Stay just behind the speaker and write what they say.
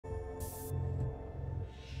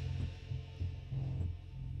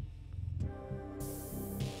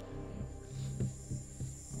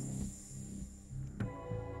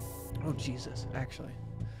Jesus, actually.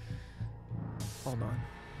 Hold on.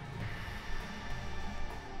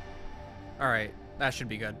 Alright, that should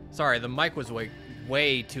be good. Sorry, the mic was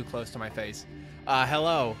way too close to my face.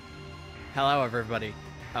 Hello. Hello, everybody.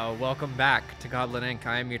 Welcome back to Goblin Inc.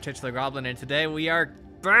 I am your titular goblin, and today we are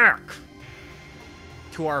back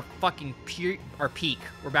to our fucking peak.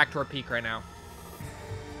 We're back to our peak right now.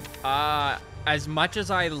 As much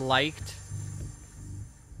as I liked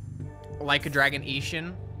Like a Dragon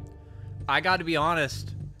Ishin, I gotta be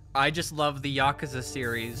honest, I just love the Yakuza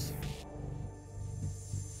series.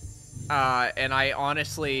 And I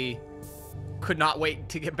honestly could not wait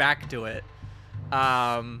to get back to it.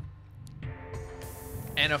 And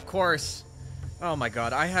of course, oh my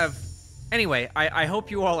god, anyway, I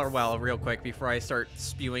hope you all are well real quick before I start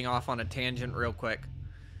spewing off on a tangent real quick.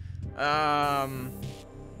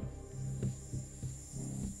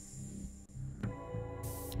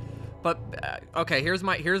 Okay, here's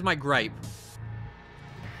my gripe.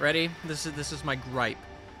 Ready? This is my gripe.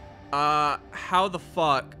 How the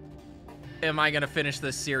fuck am I gonna finish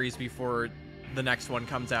this series before the next one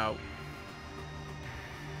comes out?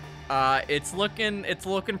 It's looking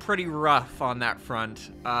pretty rough on that front.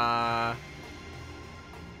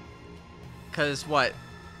 Cause what?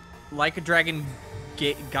 Like a Dragon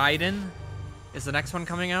Gaiden is the next one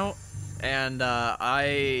coming out, and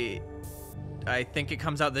I think it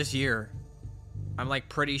comes out this year. I'm like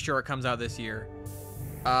pretty sure it comes out this year.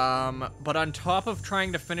 But on top of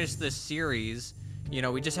trying to finish this series, you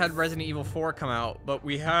know, we just had Resident Evil 4 come out, but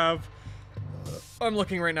we have, I'm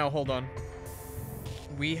looking right now, hold on.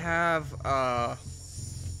 We have, trying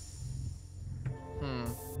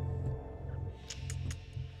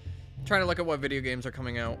to look at what video games are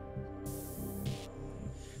coming out.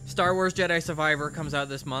 Star Wars Jedi Survivor comes out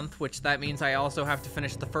this month, which that means I also have to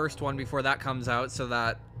finish the first one before that comes out, so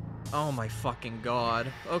that, oh my fucking god.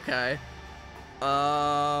 Okay.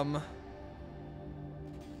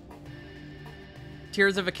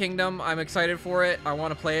 Tears of a Kingdom, I'm excited for it. I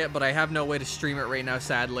want to play it, but I have no way to stream it right now,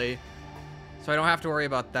 sadly. So I don't have to worry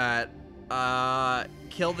about that.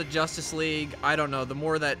 Kill the Justice League, I don't know. The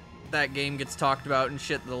more that game gets talked about and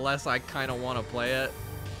shit, the less I kind of want to play it.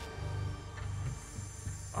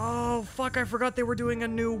 Oh, fuck, I forgot they were doing a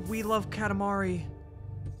new We Love Katamari.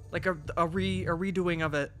 Like a redoing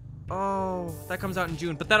of it. Oh, that comes out in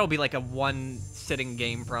June, but that'll be like a one-sitting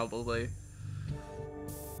game, probably.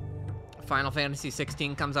 Final Fantasy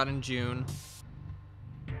 16 comes out in June.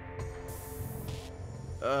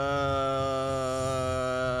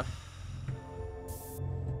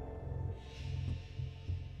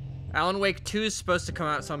 Alan Wake 2 is supposed to come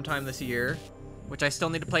out sometime this year, which I still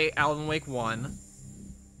need to play Alan Wake 1.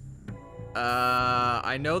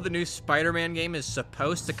 I know the new Spider-Man game is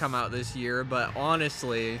supposed to come out this year, but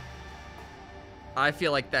honestly, I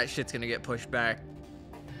feel like that shit's gonna get pushed back.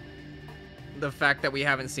 The fact that we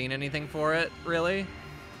haven't seen anything for it, really.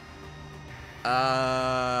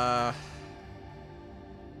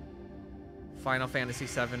 Final Fantasy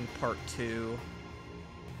VII Part 2.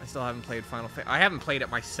 I still haven't played I haven't played it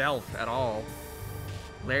myself at all.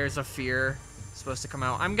 Layers of Fear supposed to come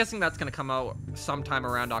out. I'm guessing that's gonna come out sometime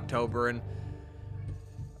around October, and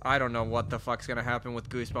I don't know what the fuck's gonna happen with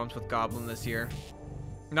Goosebumps with Goblin this year.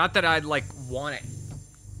 Not that I'd like want to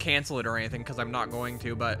cancel it or anything, because I'm not going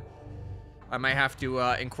to, but I might have to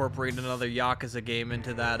incorporate another Yakuza game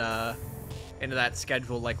into that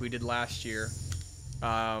schedule like we did last year.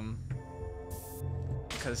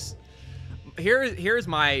 Because here's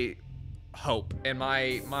my hope, and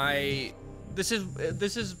this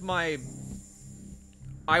is my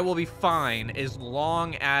I will be fine as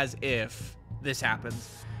long as if this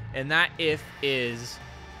happens. And that if is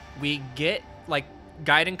we get, like,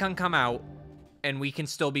 Gaiden can come out and we can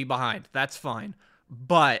still be behind. That's fine.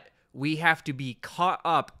 But we have to be caught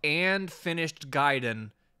up and finished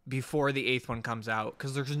Gaiden before the 8th one comes out,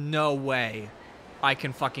 because there's no way I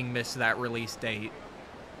can fucking miss that release date.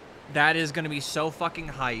 That is going to be so fucking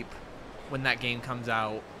hype when that game comes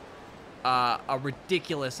out. A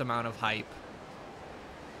ridiculous amount of hype.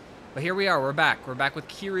 But here we are. We're back. We're back with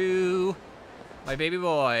Kiryu, my baby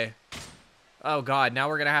boy. Oh god, now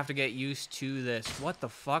we're going to have to get used to this. What the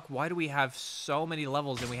fuck? Why do we have so many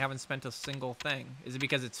levels and we haven't spent a single thing? Is it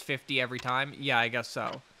because it's 50 every time? Yeah, I guess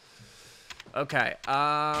so. Okay,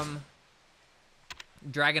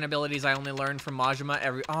 dragon abilities I only learned from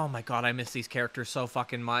Majima oh my god, I miss these characters so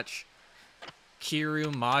fucking much.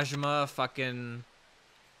 Kiryu, Majima, fucking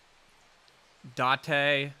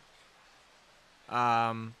Date.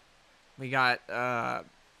 We got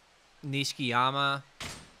Nishikiyama,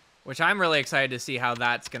 which I'm really excited to see how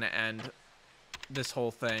that's gonna end, this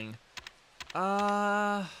whole thing.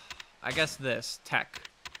 I guess this. Tech.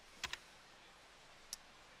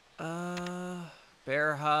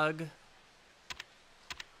 Bear hug.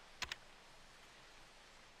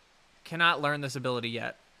 Cannot learn this ability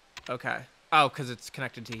yet. Okay. Oh, because it's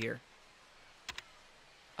connected to here.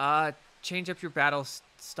 Change up your battle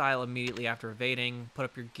style immediately after evading. Put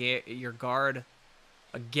up your guard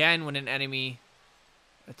again when an enemy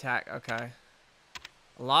attack. Okay.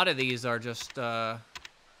 A lot of these are just double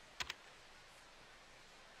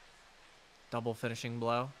finishing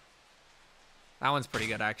blow. That one's pretty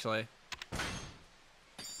good, actually.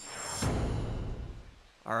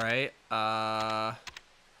 All right.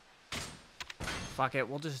 Fuck it.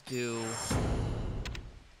 We'll just do.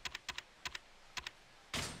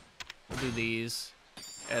 We'll do these,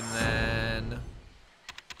 and then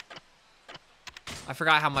I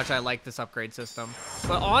forgot how much I like this upgrade system.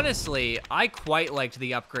 But honestly, I quite liked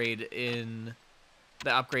the upgrade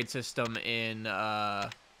system in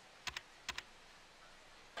like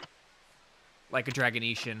a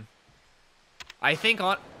Dragonetian. I think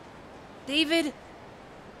on David.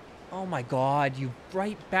 Oh my god, you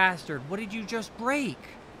bright bastard. What did you just break?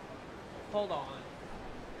 Hold on.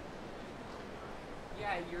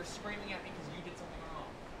 Yeah, you're screaming at me because you did something wrong.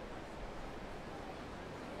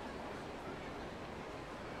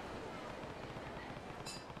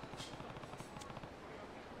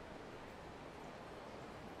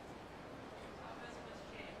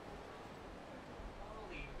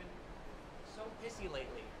 Holy, you've been so pissy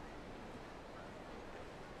lately.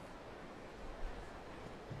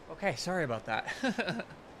 Okay, sorry about that.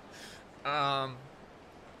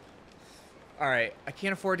 Alright, I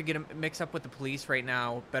can't afford to get a mix up with the police right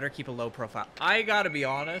now. Better keep a low profile. I gotta be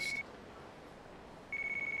honest.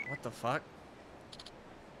 What the fuck?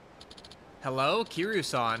 Hello?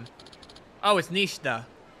 Kiryu-san. Oh, it's Nishida.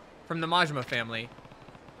 From the Majima family.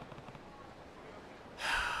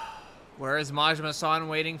 Where is Majima-san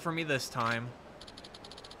waiting for me this time?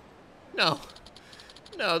 No.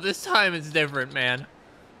 No, this time it's different, man.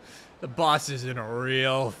 The boss is in a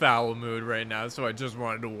real foul mood right now, so I just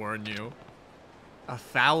wanted to warn you. A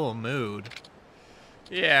foul mood?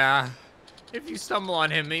 Yeah. If you stumble on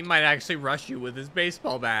him, he might actually rush you with his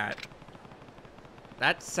baseball bat.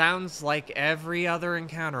 That sounds like every other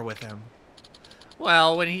encounter with him.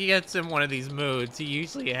 Well, when he gets in one of these moods, he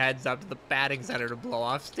usually heads up to the batting center to blow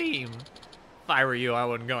off steam. If I were you, I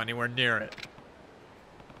wouldn't go anywhere near it.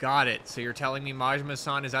 Got it. So you're telling me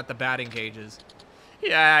Majima-san is at the batting cages?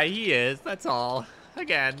 Yeah, he is. That's all.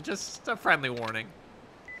 Again, just a friendly warning.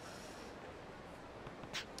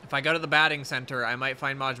 If I go to the batting center, I might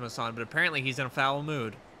find Majima-san, but apparently he's in a foul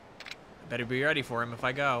mood. I better be ready for him if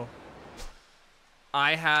I go.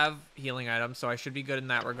 I have healing items, so I should be good in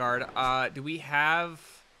that regard. Do we have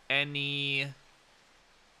any...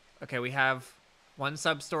 Okay, we have one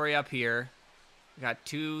sub-story up here. We got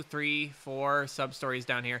 2, 3, 4 sub-stories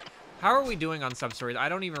down here. How are we doing on sub-stories? I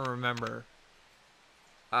don't even remember.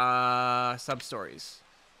 Sub-stories.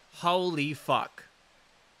 Holy fuck.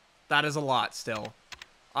 That is a lot still.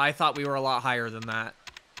 I thought we were a lot higher than that.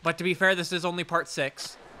 But to be fair, this is only part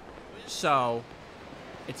 6. So,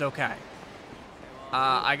 it's okay.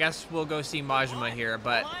 I guess we'll go see Majima here,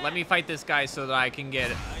 but let me fight this guy so that I can get...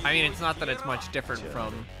 I mean, it's not that it's much different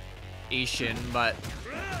from Ishin, but...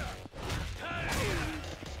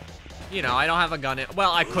 You know, I don't have a gun in...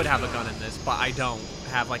 Well, I could have a gun in this, but I don't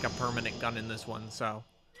have, like, a permanent gun in this one, so...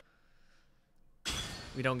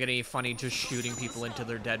 We don't get any funny just shooting people into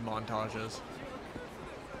their dead montages.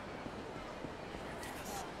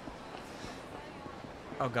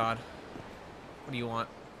 Oh, God. What do you want?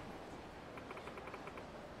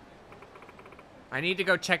 I need to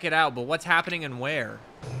go check it out, but what's happening and where?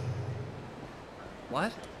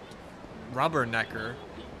 What? Rubbernecker.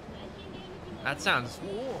 That sounds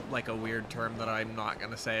like a weird term that I'm not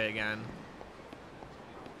gonna say again.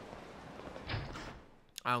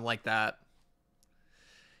 I don't like that.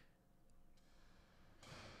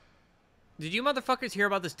 Did you motherfuckers hear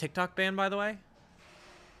about this TikTok ban, by the way?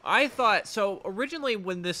 I thought, so originally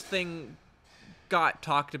when this thing got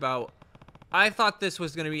talked about, I thought this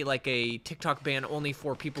was going to be like a TikTok ban only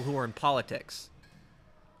for people who are in politics.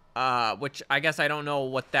 Which I guess I don't know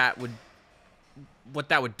what that would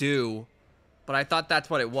do, but I thought that's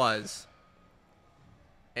what it was.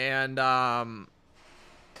 And I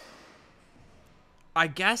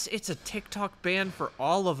guess it's a TikTok ban for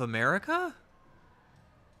all of America?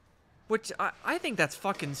 Which I think that's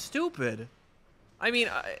fucking stupid. I mean,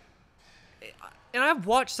 and I've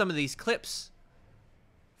watched some of these clips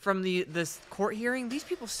from this court hearing. These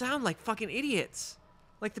people sound like fucking idiots.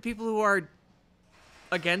 Like the people who are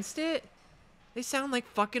against it, they sound like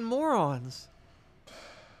fucking morons.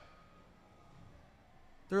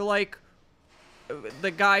 They're like, the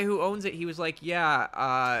guy who owns it, he was like,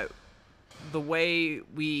 yeah, the way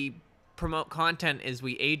we promote content is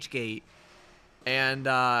we age gate. And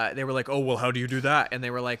they were like, oh, well, how do you do that? And they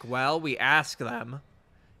were like, well, we ask them.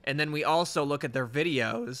 And then we also look at their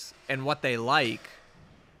videos and what they like.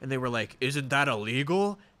 And they were like, isn't that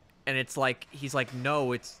illegal? And it's like, he's like,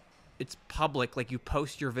 no, it's public. Like, you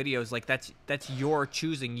post your videos. Like, that's your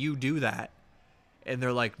choosing. You do that. And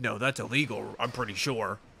they're like, no, that's illegal. I'm pretty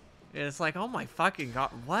sure. And it's like, oh my fucking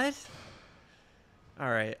god, what? All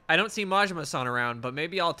right, I don't see Majima-san around, but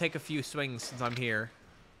maybe I'll take a few swings since I'm here.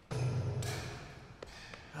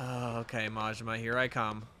 Oh, okay, Majima, here I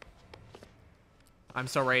come. I'm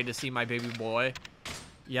so ready to see my baby boy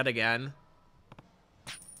yet again.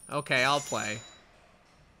 Okay, I'll play.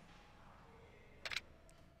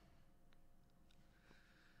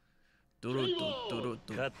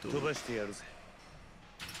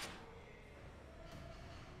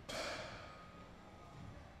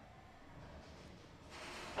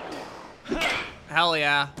 Hell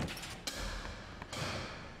yeah.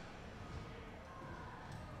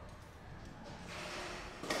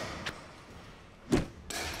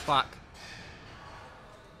 Fuck.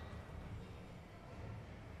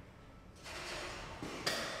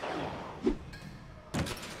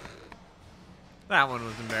 That one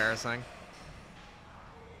was embarrassing.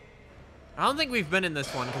 I don't think we've been in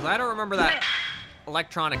this one because I don't remember that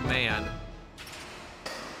electronic man.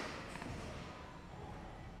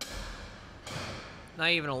 Not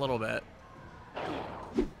even a little bit.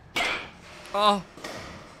 Oh.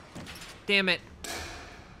 Damn it.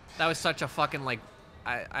 That was such a fucking, like,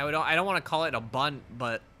 I don't want to call it a bunt,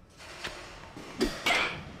 but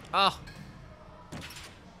oh.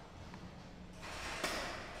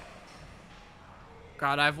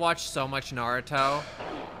 God, I've watched so much Naruto.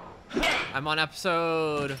 I'm on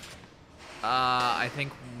episode I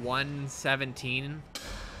think 117.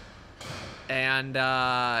 And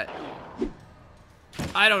I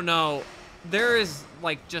don't know. There is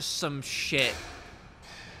like just some shit.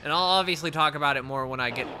 And I'll obviously talk about it more when I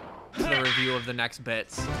get to the review of the next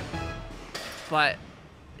bits. But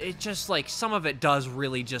it just like, some of it does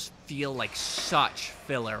really just feel like such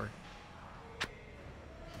filler.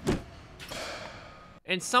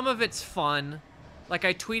 And some of it's fun. Like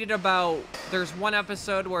I tweeted about, there's one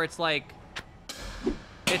episode where it's like,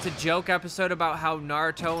 it's a joke episode about how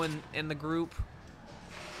Naruto and the group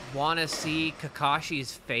want to see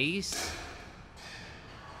Kakashi's face.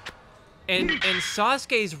 And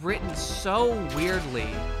Sasuke's written so weirdly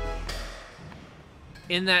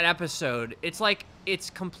in that episode. It's like, it's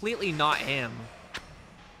completely not him.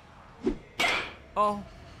 Oh,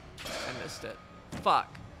 I missed it.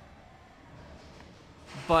 Fuck.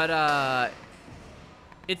 But,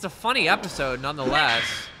 it's a funny episode nonetheless.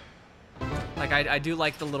 Like, I do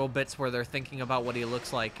like the little bits where they're thinking about what he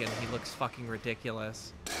looks like and he looks fucking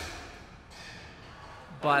ridiculous.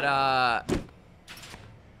 But,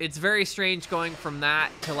 it's very strange going from that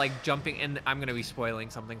to like jumping, and I'm gonna be spoiling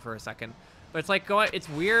something for a second, but it's like it's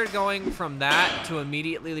weird going from that to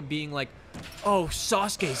immediately being like, oh,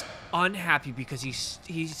 Sasuke's unhappy because he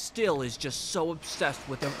still is just so obsessed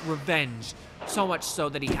with revenge, so much so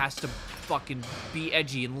that he has to fucking be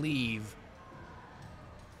edgy and leave.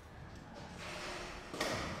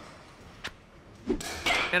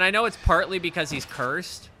 And I know it's partly because he's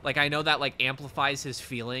cursed. Like, I know that, like, amplifies his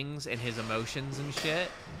feelings and his emotions and shit.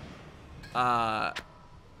 But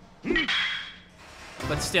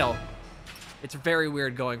still, it's very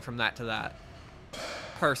weird going from that to that.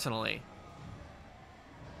 Personally.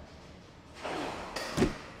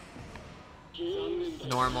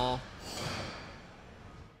 Normal.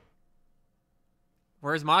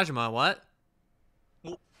 Where's Majima? What?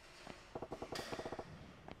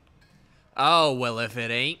 Oh, well, if it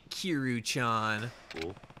ain't Kiryu-chan.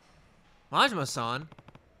 Cool. Majima-san,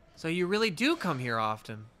 so you really do come here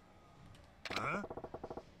often. Huh?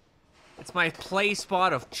 It's my play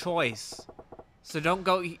spot of choice. So don't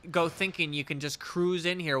go thinking you can just cruise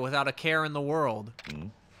in here without a care in the world. Mm.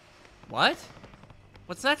 What?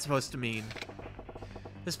 What's that supposed to mean?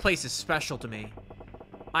 This place is special to me.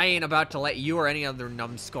 I ain't about to let you or any other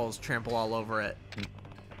numbskulls trample all over it. Mm.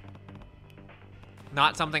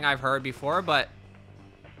 Not something I've heard before, but...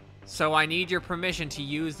 So I need your permission to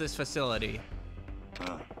use this facility.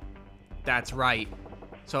 That's right.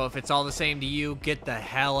 So if it's all the same to you, get the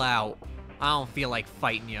hell out. I don't feel like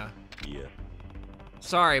fighting you. Yeah.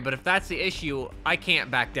 Sorry, but if that's the issue, I can't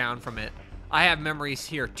back down from it. I have memories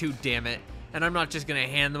here too, damn it. And I'm not just gonna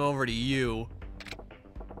hand them over to you.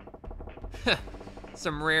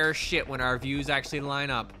 Some rare shit when our views actually line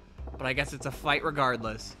up. But I guess it's a fight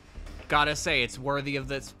regardless. Gotta say, it's worthy of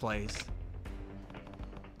this place.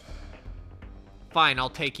 Fine, I'll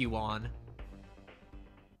take you on.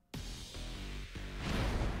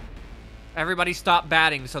 Everybody stop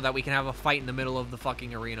batting so that we can have a fight in the middle of the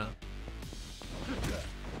fucking arena.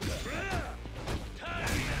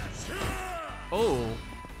 Oh.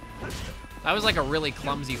 That was like a really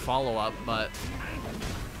clumsy follow-up, but...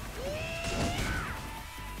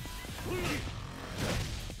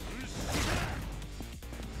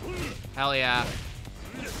 Hell yeah.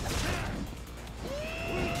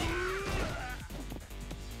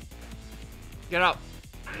 Get up.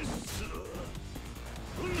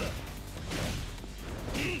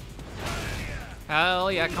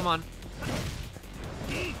 Hell yeah, come on.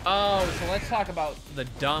 Oh, so let's talk about the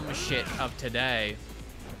dumb shit of today.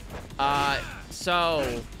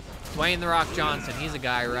 So, Dwayne "The Rock" Johnson, he's a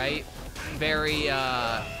guy, right? Very,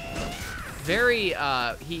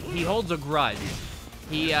 he holds a grudge.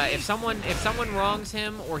 He, if someone wrongs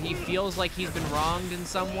him or he feels like he's been wronged in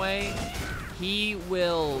some way, he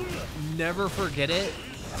will never forget it.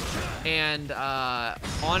 And,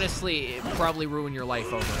 honestly, it probably ruin your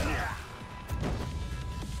life over it.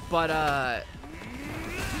 But,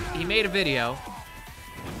 he made a video,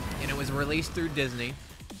 and it was released through Disney,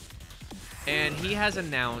 and he has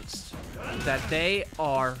announced that they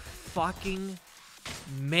are fucking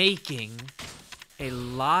making a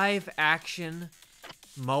live-action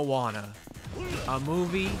Moana, a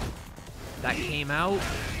movie that came out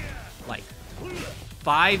like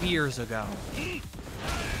 5 years ago.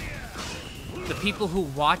 The people who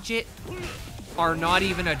watch it are not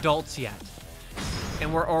even adults yet.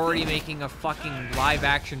 And we're already making a fucking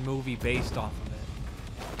live-action movie based off of it.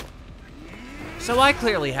 So I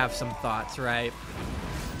clearly have some thoughts, right?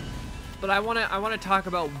 But I wanna talk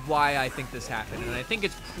about why I think this happened, and I think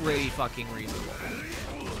it's pretty fucking reasonable.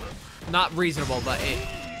 Not reasonable, but it...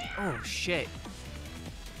 Oh, shit.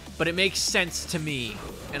 But it makes sense to me,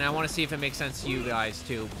 and I want to see if it makes sense to you guys,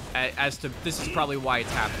 too, as to... This is probably why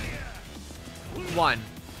it's happening. One,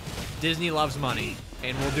 Disney loves money,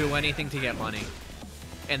 and will do anything to get money.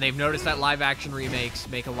 And they've noticed that live-action remakes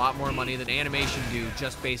make a lot more money than animation do,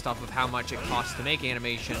 just based off of how much it costs to make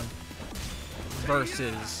animation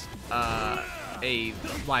versus a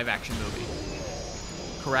live-action movie.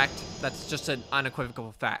 Correct? That's just an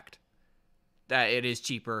unequivocal fact. That it is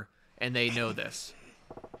cheaper, and they know this.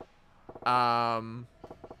 Dwayne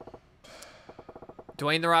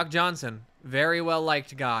 "The Rock" Johnson, very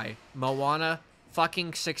well-liked guy. Moana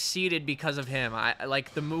fucking succeeded because of him. I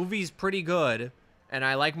like, the movie's pretty good. And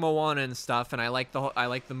I like Moana and stuff, and I like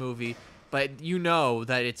the movie, but you know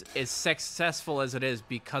that it's as successful as it is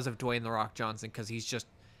because of Dwayne "The Rock" Johnson, because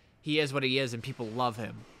he is what he is, and people love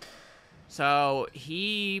him. So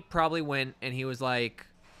he probably went and he was like,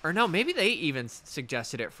 or no, maybe they even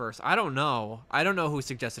suggested it first. I don't know. I don't know who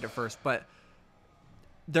suggested it first, but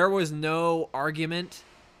there was no argument.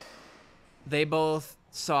 They both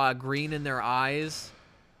saw green in their eyes,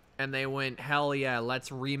 and they went, hell yeah, let's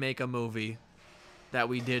remake a movie that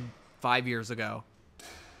we did 5 years ago.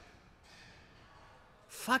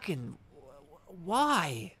 Fucking...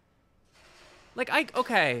 Why? Like,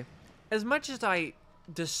 okay, as much as I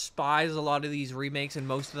despise a lot of these remakes and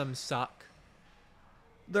most of them suck,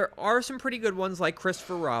 there are some pretty good ones like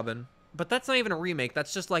Christopher Robin, but that's not even a remake.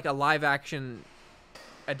 That's just like a live-action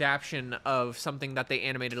adaptation of something that they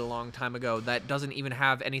animated a long time ago that doesn't even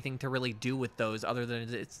have anything to really do with those other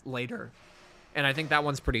than it's later. And I think that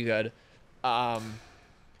one's pretty good.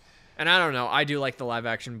 And I don't know. I do like the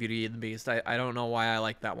live-action Beauty and the Beast. I don't know why I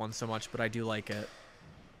like that one so much, but I do like it.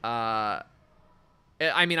 I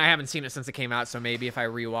mean, I haven't seen it since it came out, so maybe if I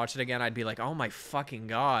rewatch it again, I'd be like, oh my fucking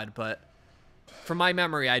god. But from my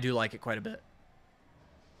memory, I do like it quite a bit.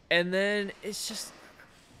 And then it's just...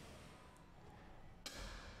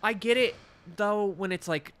 I get it, though, when it's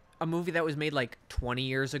like a movie that was made like 20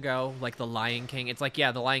 years ago, like The Lion King. It's like,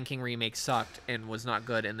 yeah, The Lion King remake sucked and was not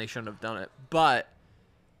good, and they shouldn't have done it. But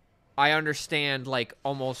I understand, like,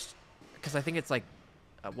 almost, because I think it's like,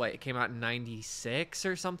 what, it came out in 96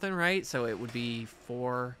 or something, right? So it would be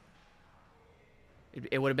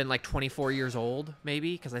it would have been like 24 years old,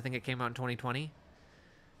 maybe, because I think it came out in 2020.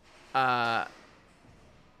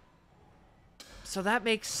 So that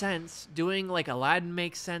makes sense. Doing, like, Aladdin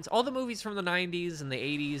makes sense. All the movies from the 90s and the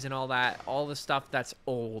 80s and all that, all the stuff that's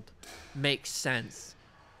old makes sense.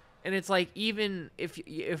 And it's like, even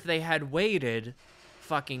if they had waited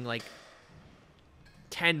fucking, like,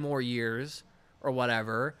 10 more years or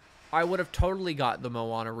whatever, I would have totally got the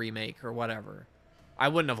Moana remake or whatever. I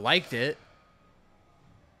wouldn't have liked it.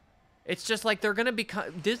 It's just like they're gonna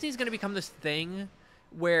become... Disney's gonna become this thing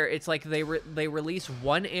where it's like they release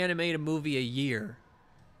one animated movie a year.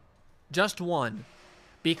 Just one.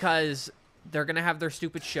 Because they're going to have their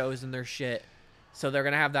stupid shows and their shit. So they're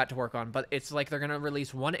going to have that to work on. But it's like they're going to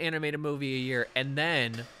release one animated movie a year. And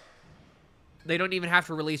then they don't even have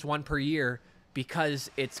to release one per year.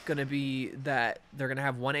 Because it's going to be that they're going to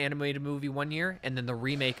have one animated movie one year. And then the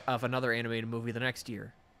remake of another animated movie the next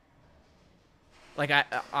year. Like,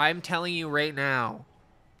 I'm telling you right now.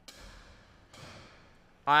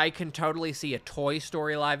 I can totally see a Toy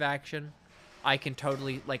Story live action. I can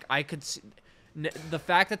totally, like, I could see... The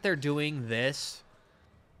fact that they're doing this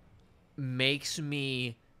makes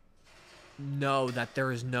me know that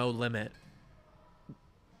there is no limit.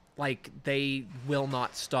 Like, they will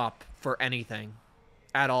not stop for anything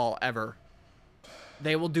at all, ever.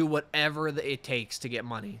 They will do whatever it takes to get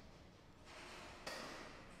money.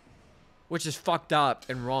 Which is fucked up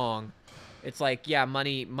and wrong. It's like, yeah,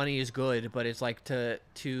 money is good, but it's like to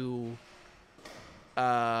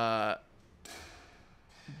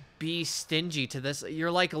be stingy to this.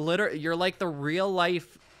 You're like the real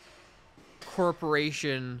life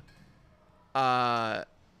corporation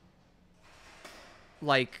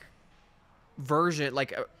like version,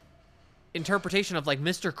 like interpretation of like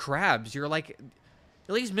Mr. Krabs. You're like,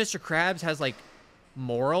 at least Mr. Krabs has like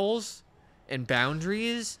morals and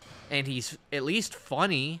boundaries, and he's at least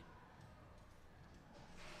funny.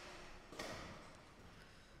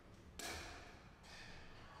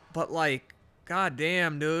 But like,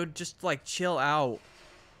 goddamn, dude, just like chill out.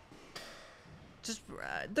 Just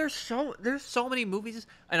there's so many movies,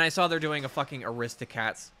 and I saw they're doing a fucking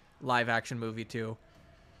Aristocats live action movie too.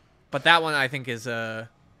 But that one I think is a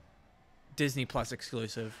Disney Plus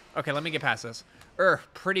exclusive. Okay, let me get past this.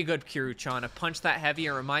 Pretty good, Kiru-chan. A punch that heavy,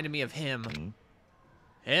 it reminded me of him.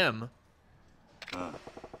 Him?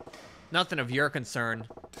 Nothing of your concern.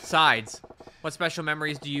 Besides, what special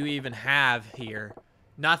memories do you even have here?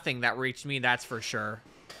 Nothing that reached me, that's for sure.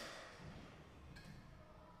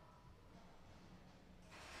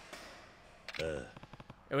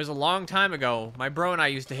 It was a long time ago. My bro and I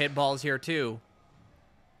used to hit balls here too.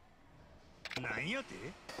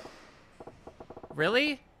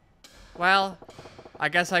 Really? Well, I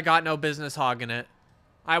guess I got no business hogging it.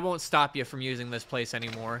 I won't stop you from using this place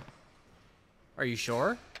anymore. Are you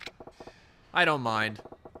sure? I don't mind.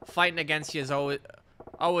 Fighting against you is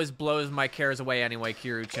always blows my cares away anyway,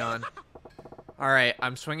 Kiru-chan. Alright,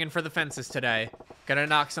 I'm swinging for the fences today. Gonna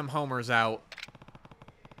knock some homers out.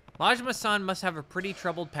 Majima-san must have a pretty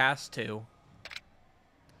troubled past, too.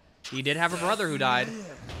 He did have a brother who died.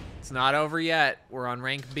 It's not over yet. We're on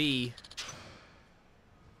rank B.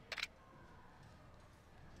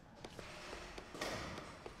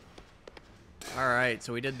 Alright,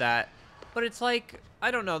 so we did that. But it's like,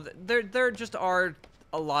 I don't know. There just are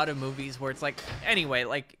a lot of movies where it's like, anyway,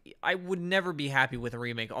 like, I would never be happy with a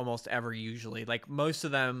remake almost ever usually. Like, most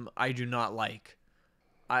of them I do not like.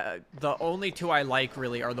 The only two I like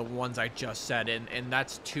really are the ones I just said, and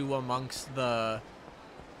that's two amongst the...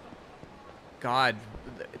 God,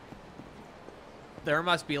 there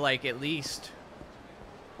must be like at least...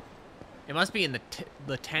 It must be in the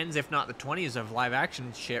 10s, if not the 20s of live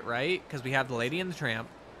action shit, right? Because we have The Lady and the Tramp.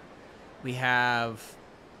 We have...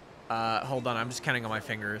 hold on, I'm just counting on my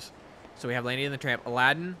fingers. So we have Lady and the Tramp,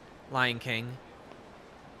 Aladdin, Lion King,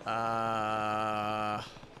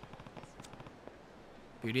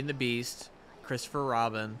 Beauty and the Beast, Christopher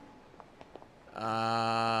Robin,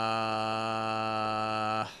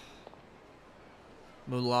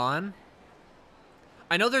 Mulan.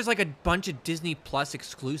 I know there's like a bunch of Disney Plus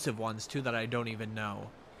exclusive ones too that I don't even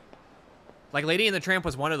know. Like Lady and the Tramp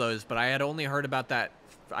was one of those, but I had only heard about that,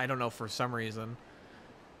 I don't know, for some reason.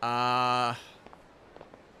 I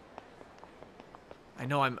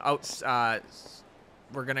know I'm out,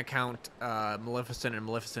 we're gonna count Maleficent and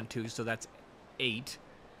Maleficent 2, so that's 8.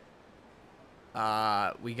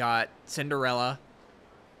 We got Cinderella.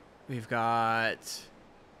 We've got...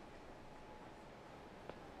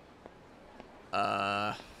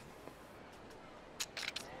 I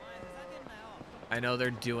know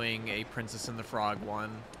they're doing a Princess and the Frog one.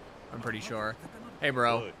 I'm pretty sure. Hey,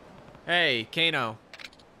 bro. Hey, Kano.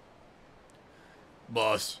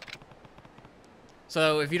 Boss.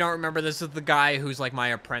 So, if you don't remember, this is the guy who's like my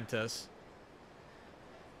apprentice.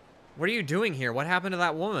 What are you doing here? What happened to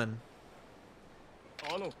that woman?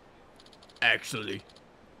 Oh, no. Actually,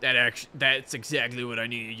 that's exactly what I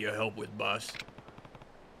needed your help with, boss.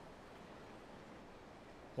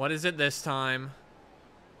 What is it this time?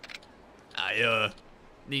 I,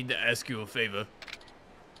 need to ask you a favor.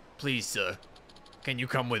 Please, sir. Can you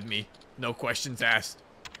come with me? No questions asked.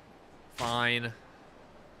 Fine.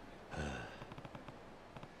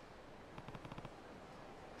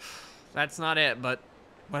 That's not it, but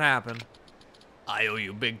what happened? I owe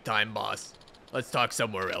you big time, boss. Let's talk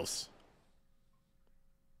somewhere else.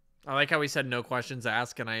 I like how we said no questions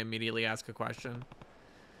asked, and I immediately ask a question.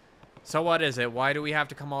 So what is it? Why do we have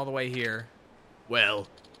to come all the way here? Well,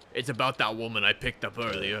 it's about that woman I picked up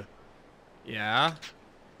earlier. Yeah?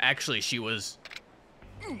 Actually, she was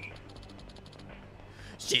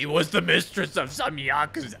the mistress of some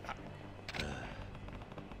Yakuza.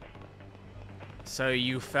 So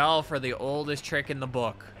you fell for the oldest trick in the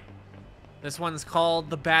book. This one's called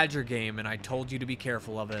the Badger Game, and I told you to be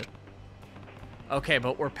careful of it. Okay,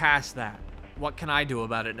 but we're past that. What can I do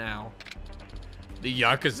about it now? The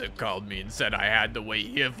Yakuza called me and said I had to wait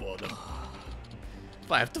here for them.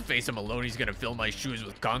 If I have to face him alone, he's gonna fill my shoes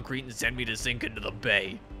with concrete and send me to sink into the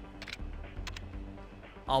bay.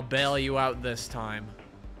 I'll bail you out this time.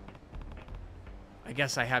 I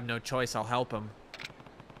guess I have no choice. I'll help him.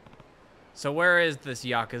 So where is this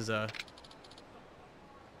Yakuza?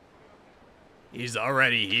 He's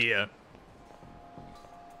already here.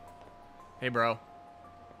 Hey, bro.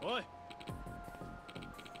 Oi.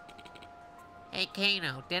 Hey,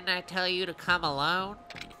 Kano, didn't I tell you to come alone?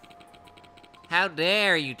 How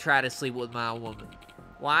dare you try to sleep with my woman?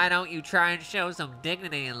 Why don't you try and show some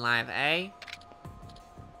dignity in life, eh?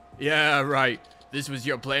 Yeah, right. This was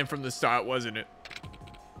your plan from the start, wasn't it?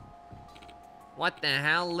 What the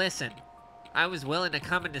hell? Listen, I was willing to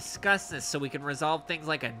come and discuss this so we can resolve things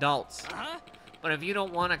like adults. But if you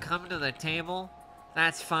don't want to come to the table,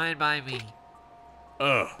 that's fine by me.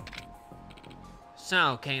 Ugh.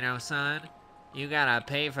 So, Kano-san, you gotta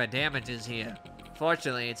pay for damages here.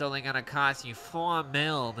 Fortunately, it's only gonna cost you 4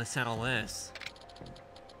 mil to settle this.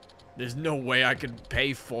 There's no way I can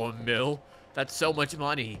pay 4 mil. That's so much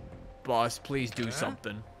money. Boss, please do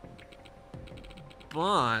something.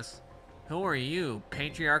 Boss? Who are you,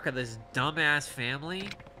 patriarch of this dumbass family?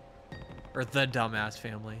 Or the dumbass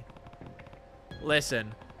family.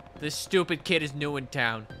 Listen, this stupid kid is new in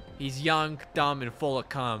town. He's young, dumb, and full of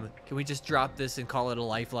cum. Can we just drop this and call it a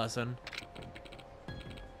life lesson?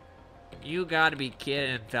 You gotta be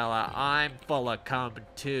kidding, fella. I'm full of cum,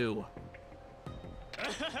 too.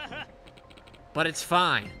 But it's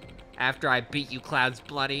fine. After I beat you Clouds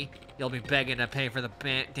bloody, you'll be begging to pay for the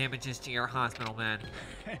damages to your hospital man.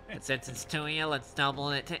 And since it's 2 of you, let's double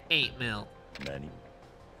it to 8 mil.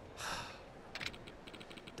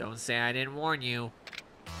 Don't say I didn't warn you.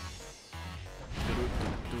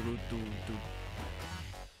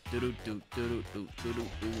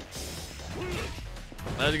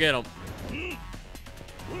 Let's get him.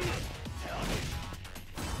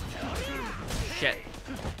 Shit.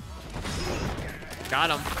 Got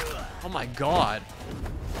him. Oh my god.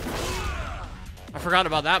 I forgot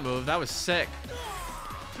about that move. That was sick.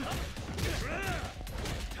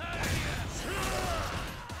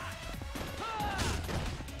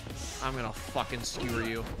 I'm gonna fucking skewer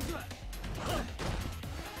you.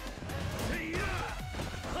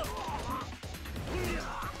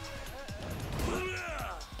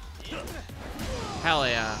 Hell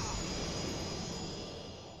yeah.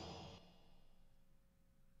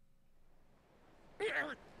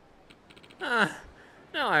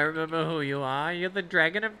 Now I remember who you are. You're the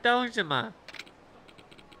Dragon of Dojima.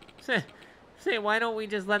 Say, why don't we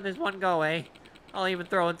just let this one go, eh? I'll even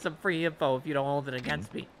throw in some free info if you don't hold it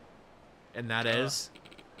against me. And that is?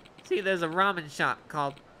 See, there's a ramen shop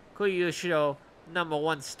called Kuyusho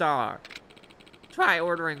 #1 star. Try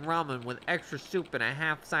ordering ramen with extra soup and a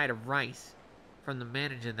half side of rice from the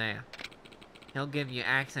manager there. He'll give you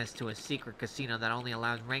access to a secret casino that only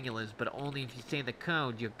allows regulars, but only if you say the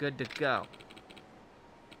code, you're good to go.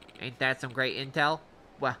 Ain't that some great intel?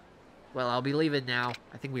 Well, I'll be leaving now.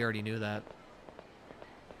 I think we already knew that.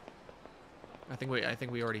 I think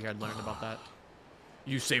we already had learned about that.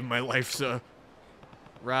 You saved my life, sir.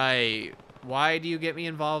 Right. Why do you get me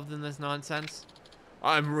involved in this nonsense?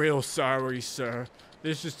 I'm real sorry, sir.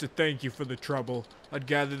 This is to thank you for the trouble. I'd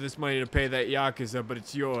gather this money to pay that Yakuza, but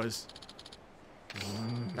it's yours.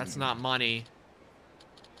 That's not money.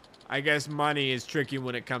 I guess money is tricky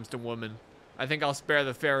when it comes to women. I think I'll spare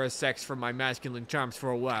the fairer sex for my masculine charms for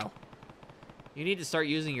a while. You need to start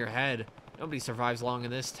using your head. Nobody survives long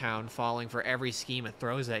in this town, falling for every scheme it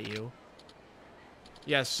throws at you.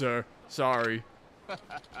 Yes, sir. Sorry.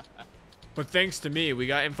 But thanks to me, we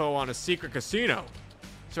got info on a secret casino.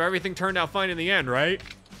 So everything turned out fine in the end, right?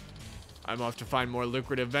 I'm off to find more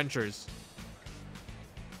lucrative ventures.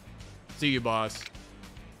 See you, boss.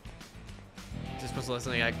 Just was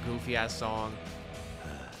listening to that goofy ass song.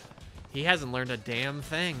 He hasn't learned a damn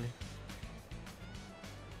thing.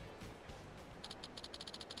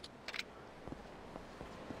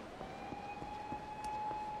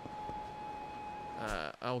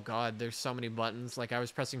 god, there's so many buttons. Like, I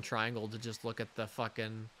was pressing triangle to just look at the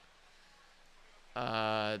fucking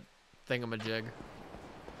thingamajig.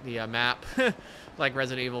 The map. Like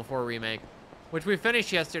Resident Evil 4 Remake. Which we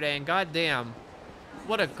finished yesterday, and goddamn,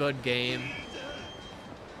 what a good game.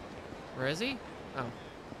 Where is he? Oh.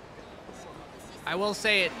 I will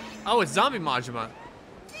say it. Oh, it's Zombie Majima.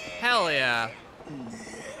 Hell yeah.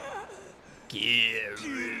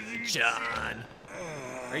 John.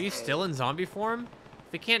 Are you still in zombie form?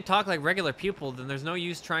 If you can't talk like regular people, then there's no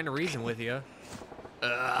use trying to reason with you.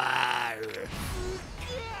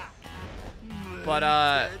 But,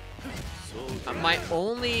 my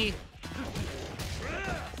only...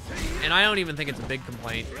 And I don't even think it's a big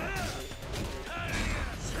complaint.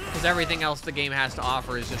 Because everything else the game has to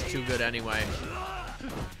offer is just too good anyway.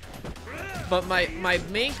 But my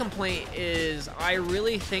main complaint is I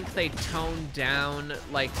really think they toned down,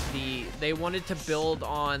 like, they wanted to build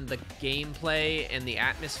on the gameplay and the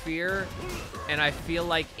atmosphere, and I feel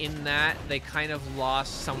like in that they kind of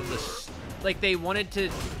lost some of the, like, they wanted to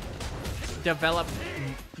develop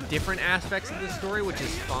different aspects of the story, which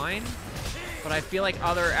is fine, but I feel like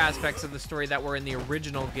other aspects of the story that were in the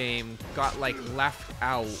original game got, like, left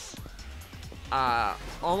out.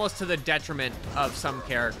 Almost to the detriment of some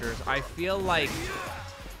characters. I feel like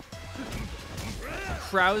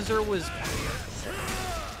Krauser was,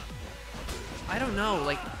 I don't know,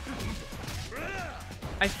 like,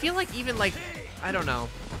 I feel like even, like, I don't know,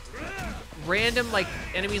 random, like,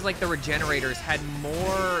 enemies like the Regenerators had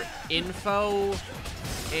more info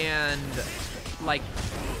and, like,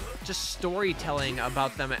 just storytelling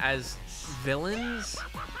about them as villains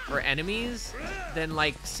or enemies than,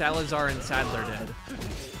 like, Salazar and Sadler did.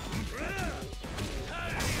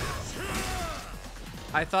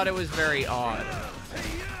 I thought it was very odd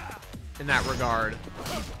in that regard.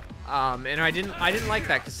 And I didn't like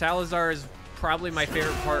that, because Salazar is probably my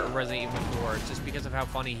favorite part of Resident Evil 4, just because of how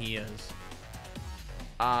funny he is.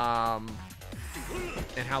 And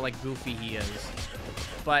how, like, goofy he is.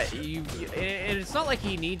 But and it's not like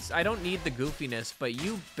he needs, I don't need the goofiness, but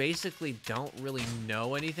you basically don't really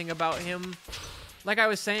know anything about him. Like I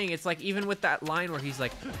was saying, it's like, even with that line where he's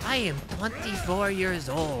like, I am 24 years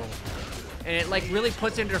old. And it, like, really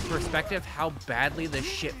puts into perspective how badly this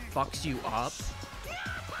shit fucks you up.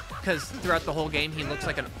 Because throughout the whole game, he looks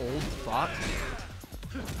like an old fuck.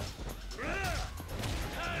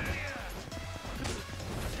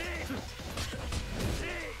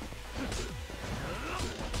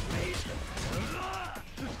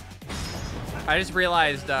 I just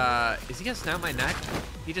realized, is he gonna snap my neck?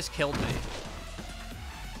 He just killed me.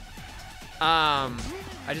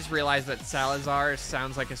 I just realized that Salazar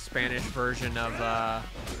sounds like a Spanish version of,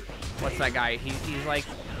 what's that guy? He's like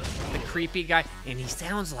the creepy guy, and he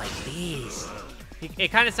sounds like this.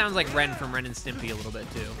 It kind of sounds like Ren from Ren and Stimpy a little bit,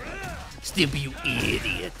 too. Stimpy, you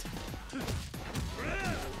idiot.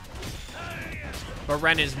 But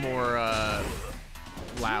Ren is more,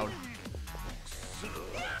 loud.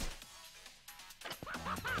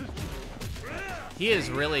 He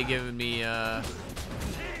is really giving me a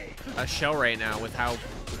show right now with how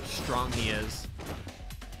strong he is.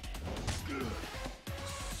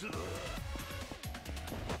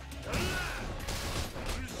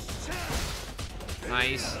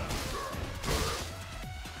 Nice.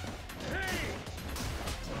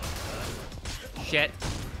 Shit.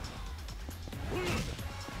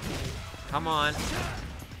 Come on.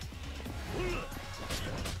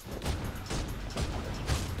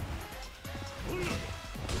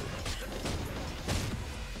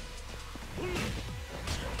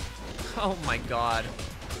 Oh my god.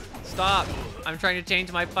 Stop. I'm trying to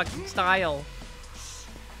change my fucking style.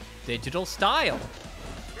 Digital style.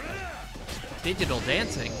 Digital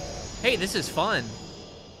dancing. Hey, this is fun.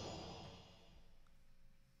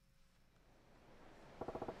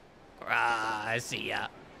 I see ya.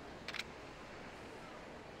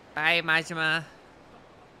 Bye, Majima.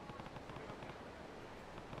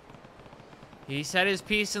 He said his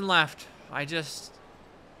piece and left. I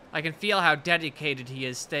can feel how dedicated he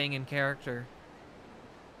is staying in character.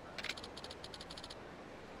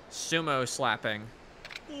 Sumo slapping.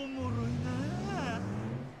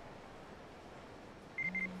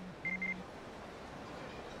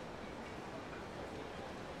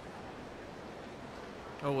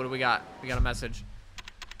 Oh, what do we got? We got a message.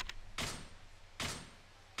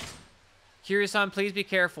 Kiryu-san, please be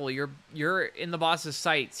careful. You're in the boss's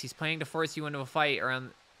sights. He's planning to force you into a fight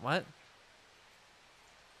around... What?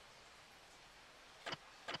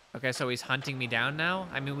 Okay, so he's hunting me down now?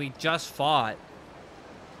 I mean, we just fought.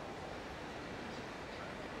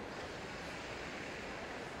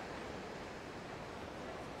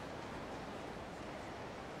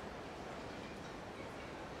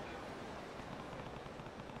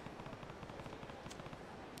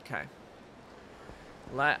 Okay.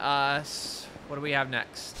 Let us... What do we have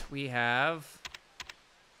next? We have...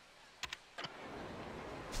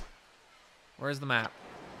 Where's the map?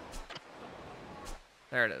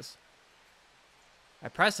 There it is. I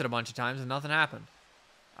pressed it a bunch of times and nothing happened.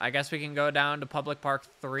 I guess we can go down to Public Park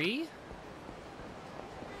 3?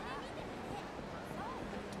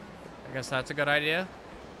 I guess that's a good idea.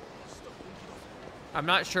 I'm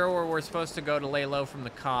not sure where we're supposed to go to lay low from the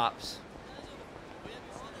cops.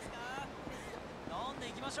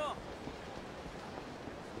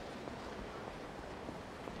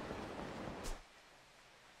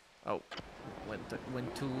 Oh,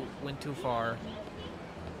 went too far.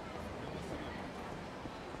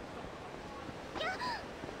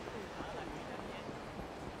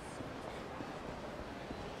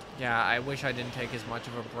 Yeah, I wish I didn't take as much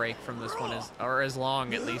of a break from this one or as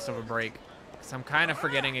long at least of a break. Because I'm kind of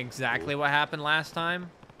forgetting exactly what happened last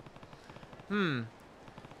time.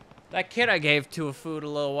 That kid I gave to a food a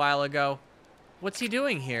little while ago. What's he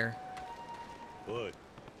doing here? What?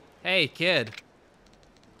 Hey, kid.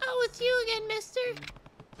 Oh, it's you again, mister.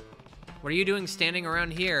 What are you doing standing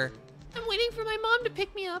around here? I'm waiting for my mom to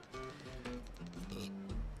pick me up.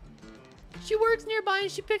 She works nearby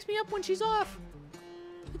and she picks me up when she's off.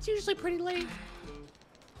 It's usually pretty late.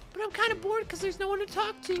 But I'm kind of bored because there's no one to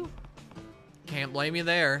talk to. Can't blame you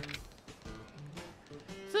there.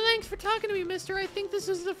 So thanks for talking to me, mister. I think this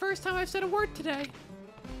is the first time I've said a word today.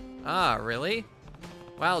 Ah, really?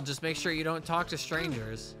 Well, just make sure you don't talk to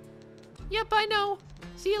strangers. Yep, I know.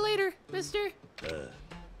 See you later, mister.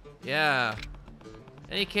 Yeah.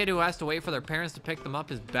 Any kid who has to wait for their parents to pick them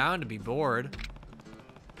up is bound to be bored.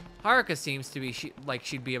 Haruka seems to be like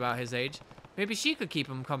she'd be about his age. Maybe she could keep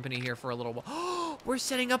him company here for a little while. We're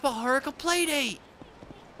setting up a Haruka playdate.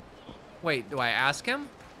 Wait, do I ask him?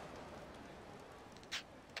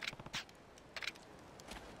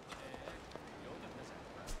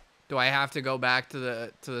 Do I have to go back to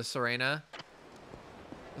the Serena?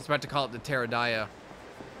 I was about to call it the Teradaya,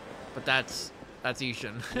 but that's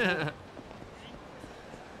Ishin.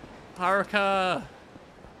 Haruka,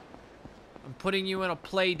 I'm putting you in a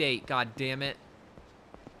play date. God damn it!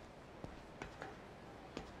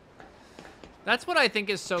 That's what I think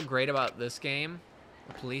is so great about this game.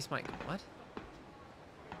 The police might... What?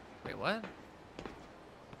 Wait, what?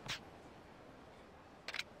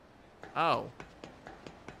 Oh.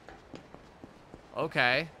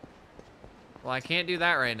 Okay. Well, I can't do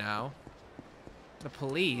that right now. The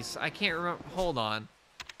police? I can't remember... Hold on.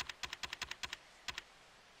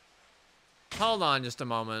 Hold on just a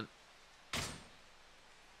moment.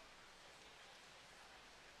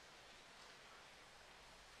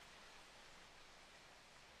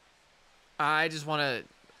 I just want to...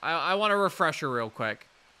 I want a refresher real quick.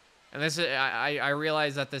 And this is... I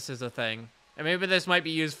realize that this is a thing. And maybe this might be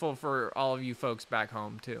useful for all of you folks back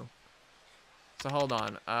home, too. So hold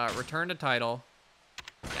on. Return to title.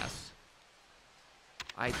 Yes.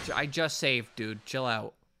 I just saved, dude. Chill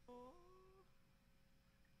out.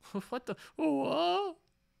 What the... What?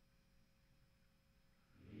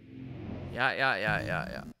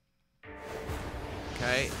 Yeah.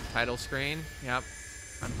 Okay, title screen. Yep.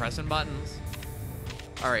 I'm pressing buttons.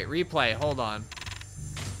 All right, replay. Hold on.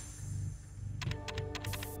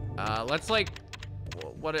 Let's like,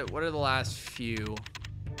 what are the last few?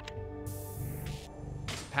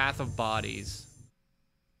 Path of Bodies.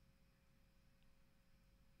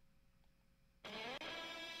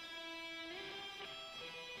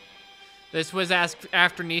 This was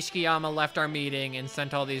after Nishikiyama left our meeting and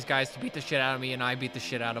sent all these guys to beat the shit out of me, and I beat the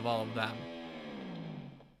shit out of all of them.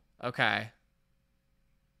 Okay.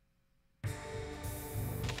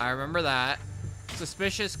 I remember that.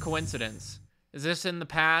 Suspicious coincidence. Is this in the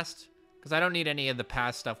past? Because I don't need any of the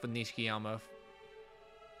past stuff with Nishikiyama.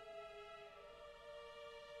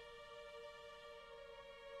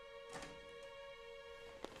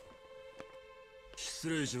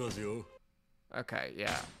 Okay,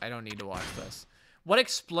 yeah. I don't need to watch this. What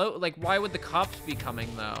explode? Like, why would the cops be coming,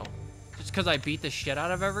 though? Just because I beat the shit out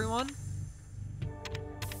of everyone?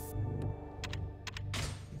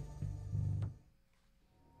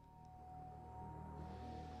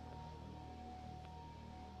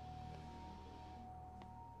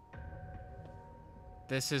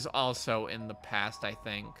 This is also in the past, I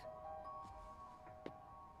think.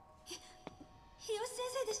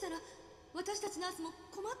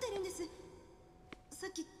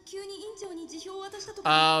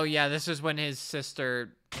 Oh, yeah, this is when his sister,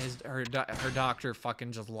 her doctor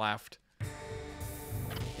fucking just left.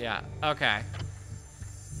 Yeah, okay.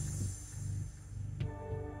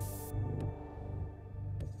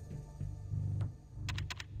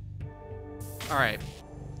 All right.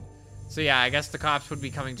 So yeah, I guess the cops would be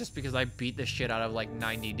coming just because I beat the shit out of like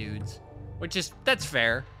 90 dudes. Which is, that's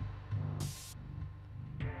fair.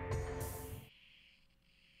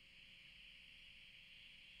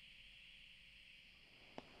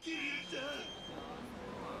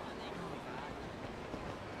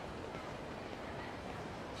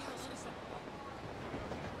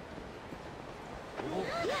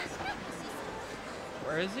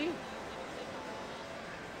 Where is he?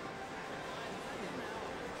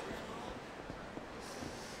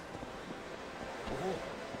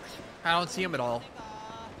 I don't see him at all.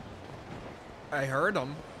 I heard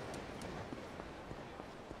him.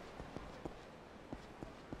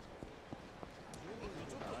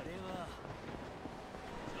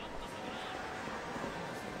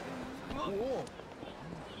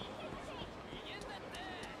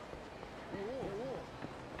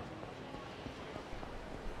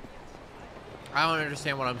 I don't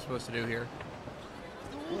understand what I'm supposed to do here.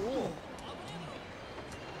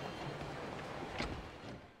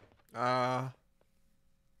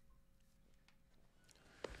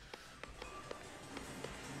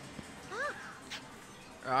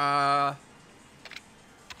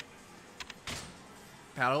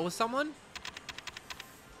 Battle with someone?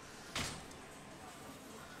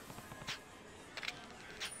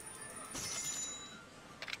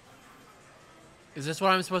 Is this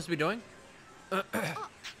what I'm supposed to be doing? Or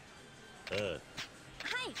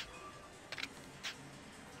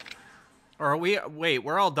are we? Wait,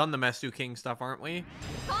 we're all done the Mesu King stuff, aren't we?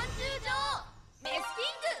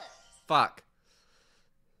 Fuck.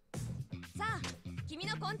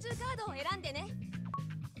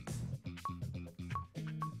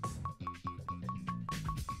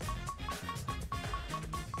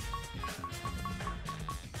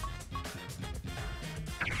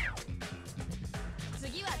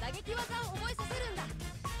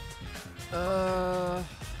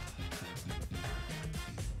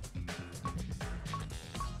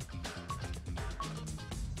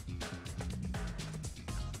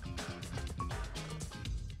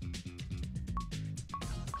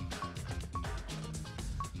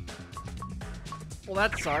 Well,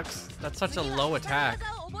 that sucks. That's such a low attack.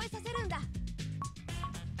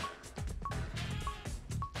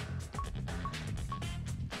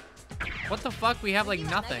 What the fuck? We have like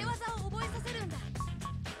nothing.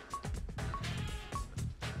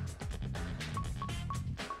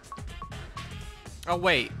 Oh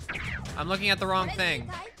wait, I'm looking at the wrong thing.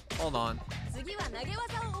 Hold on.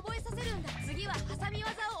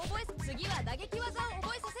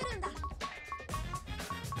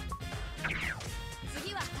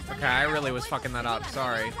 Okay, I really was fucking that up.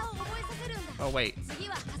 Sorry. Oh wait.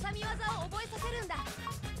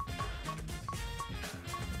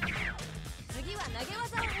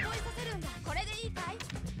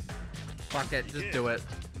 Fuck it, just do it.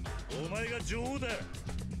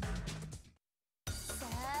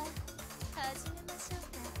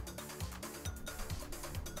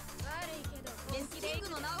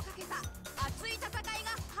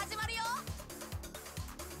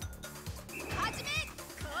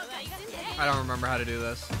 I don't remember how to do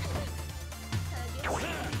this.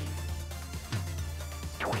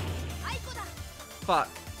 Fuck.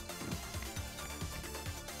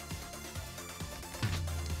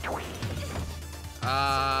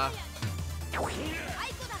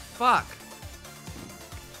 Fuck.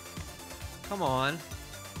 Come on.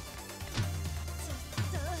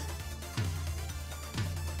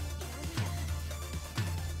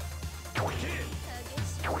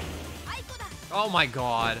 Oh my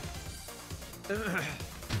god.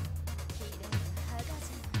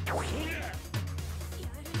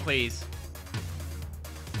 Please.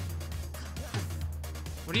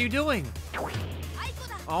 What are you doing?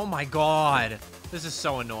 Oh my god. This is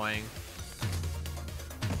so annoying.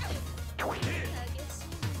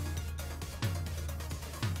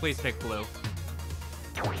 Please pick blue.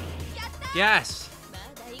 Yes!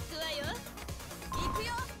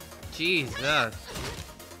 Jesus.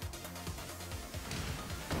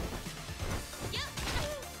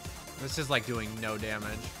 This is like doing no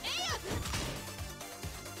damage.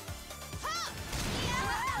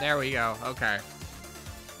 There we go. Okay.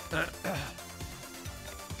 Did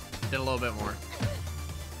a little bit more.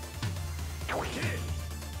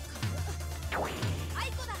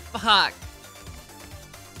 Fuck.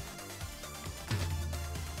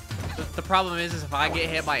 The problem is if I get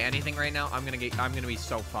hit by anything right now, I'm gonna be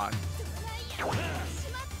so fucked.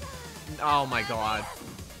 Oh my god.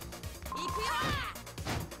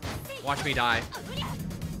 Watch me die.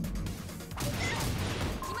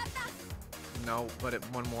 No, but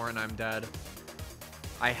one more and I'm dead.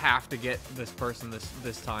 I have to get this person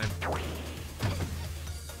this time.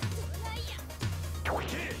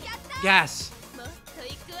 Yes.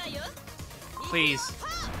 Please.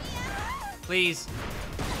 Please.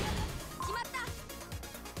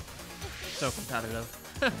 So competitive.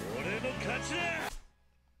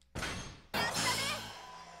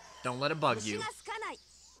 Don't let it bug you.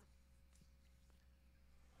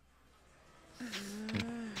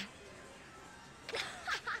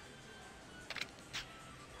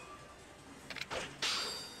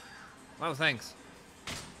 Oh, thanks.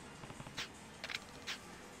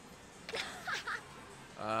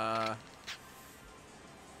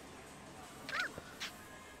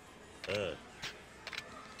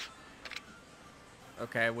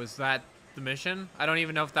 Okay, was that the mission? I don't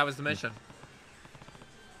even know if that was the mission.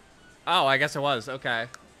 Oh, I guess it was. Okay.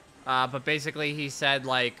 But basically he said,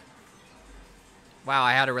 like, wow,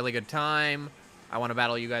 I had a really good time. I want to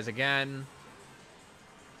battle you guys again.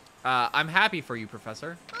 I'm happy for you,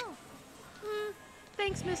 Professor. Oh.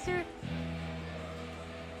 Thanks, mister.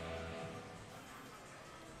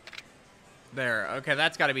 There. Okay,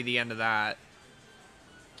 that's got to be the end of that.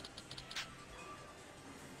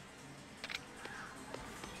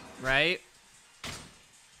 Right?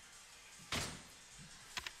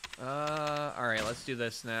 Alright, let's do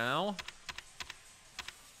this now.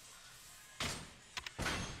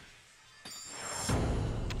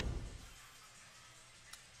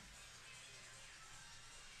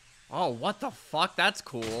 Oh, what the fuck? That's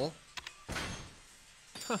cool.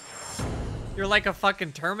 You're like a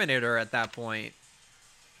fucking Terminator at that point.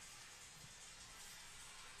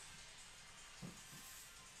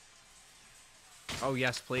 Oh,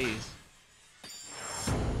 yes, please.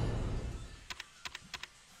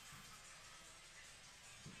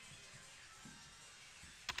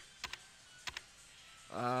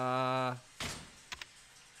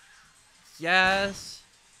 Yes.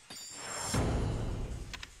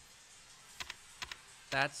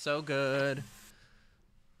 That's so good.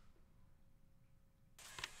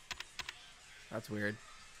 That's weird.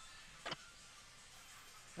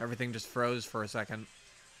 Everything just froze for a second.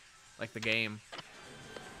 Like the game.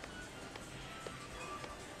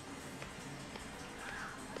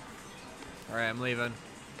 Alright, I'm leaving.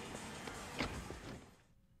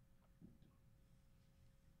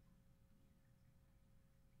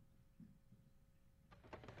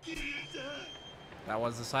 That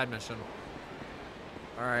was the side mission.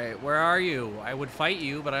 Alright, where are you? I would fight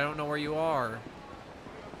you, but I don't know where you are.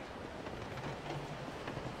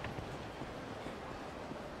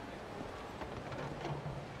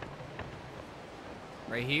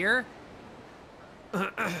 Right here?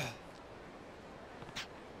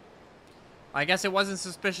 I guess it wasn't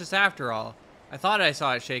suspicious after all. I thought I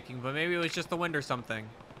saw it shaking, but maybe it was just the wind or something.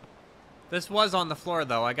 This was on the floor,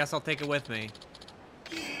 though. I guess I'll take it with me.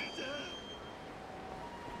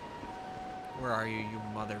 Where are you, you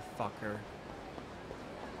motherfucker?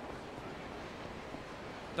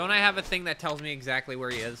 Don't I have a thing that tells me exactly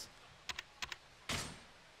where he is?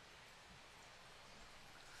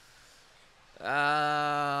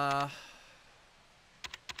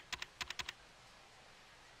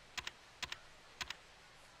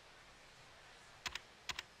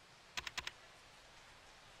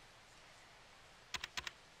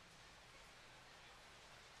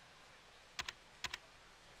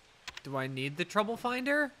 Do I need the trouble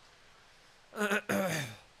finder?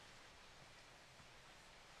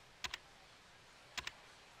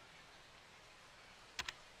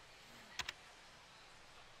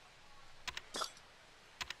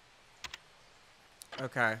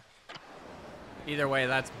 Okay. Either way,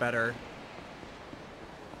 that's better.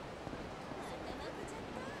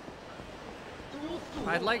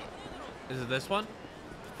 I'd like... Is it this one?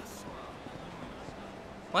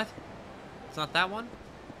 What? It's not that one?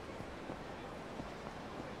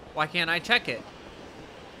 Why can't I check it?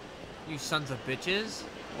 You sons of bitches.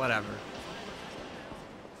 Whatever.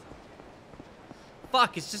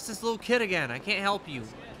 Fuck, it's just this little kid again. I can't help you.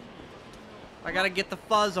 I gotta get the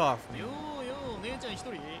fuzz off me. 姉ちゃん一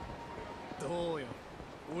人どうよ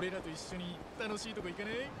俺らと一緒に楽しいとこ行かね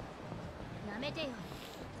えやめてよ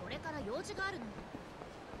これから用事があるの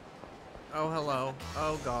Oh, hello.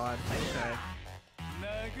 Oh, God. Okay.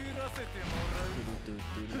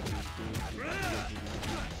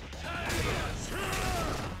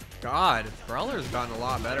 God, Brawler's gotten a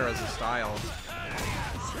lot better as a style.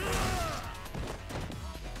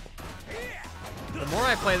 The more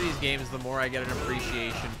I play these games, the more I get an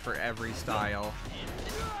appreciation for every style.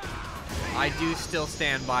 I do still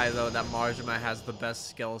stand by, though, that Majima has the best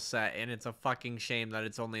skill set, and it's a fucking shame that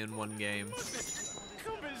it's only in one game.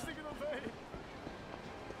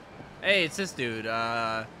 Hey, it's this dude,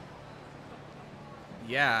 yeah.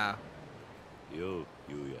 Yo,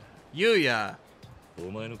 Yuya. Yuya!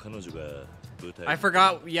 I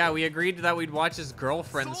forgot. Yeah, we agreed that we'd watch his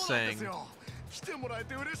girlfriend sing.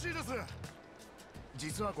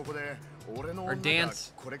 Or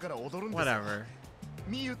dance. Whatever.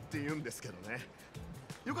 ミユって言うんですけどね。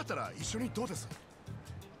よかったら一緒にどうです？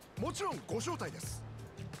もちろんご招待です。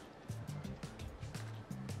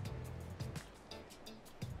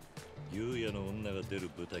ゆうやの女が出る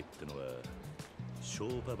舞台ってのはショ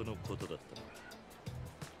ーパブのことだっ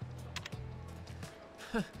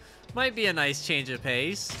たのか。Might be a nice change of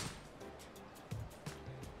pace.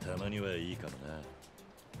 たまにはいいかもな。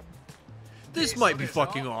This might be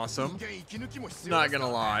fucking awesome. Not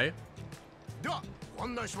gonna lie. ではご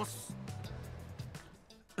案内します。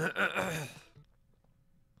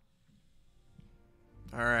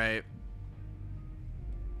Alright.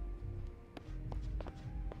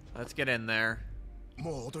 Let's get in there.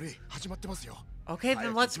 もう踊り始まってますよ。 Okay,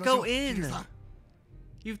 then let's go in.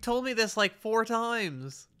 You've told me this like 4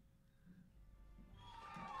 times.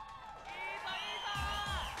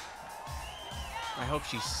 I hope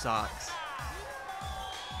she sucks.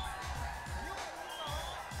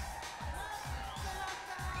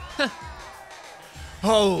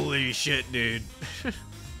 Holy shit, dude.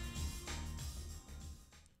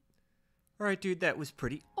 Alright, dude, that was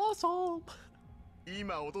pretty awesome.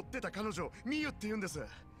 今踊ってた彼女ミユって言うんです。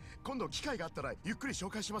今度機会があったらゆっくり紹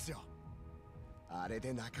介しますよ。あれ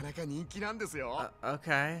でなかなか人気なんですよ。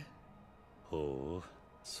Okay. ほう、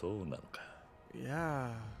そうなのか。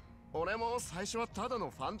Yeah. 俺も最初はただの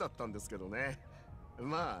ファンだったんですけどね。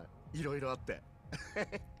まあいろいろあって。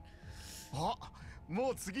あ、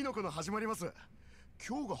もう次の子の始まります。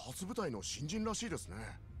今日が初舞台の新人らしいですね。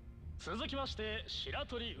続きまして白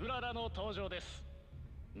鳥うららの登場です。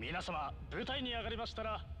皆様舞台に上がりました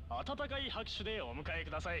ら温かい拍手でお迎え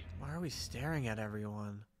ください。 Why are we staring at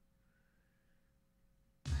everyone?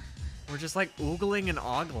 We're just like oogling and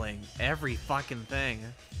ogling every fucking thing.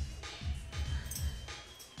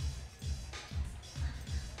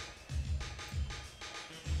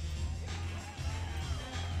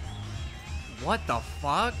 What the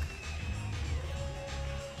fuck?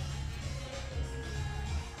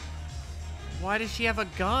 Why does she have a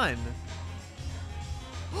gun?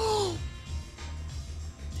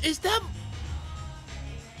 Is that...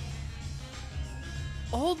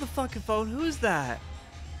 Hold the fucking phone. Who's that?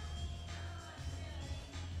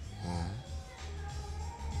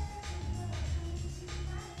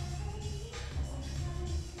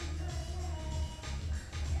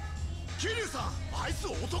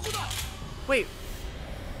 Wait.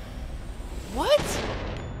 What?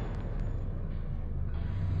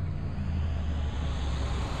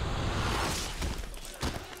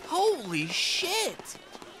 Holy shit!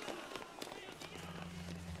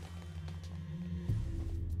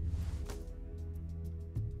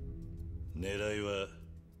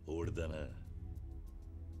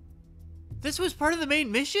 This was part of the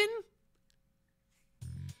main mission?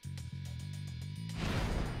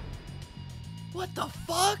 What the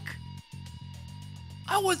fuck?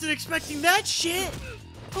 I wasn't expecting that shit!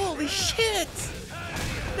 Holy shit!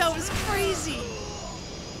 That was crazy!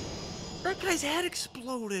 That guy's head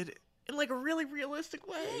exploded in like a really realistic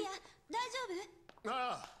way.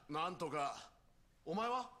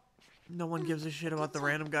 No one gives a shit about the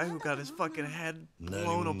random guy who got his fucking head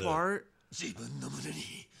blown apart.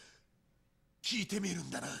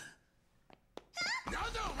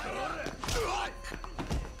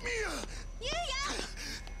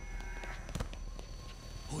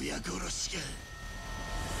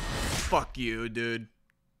 Fuck you, dude.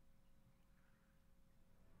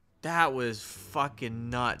 That was fucking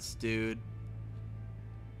nuts, dude.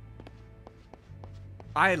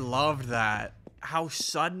 I loved that. How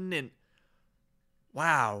sudden and...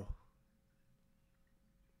 Wow.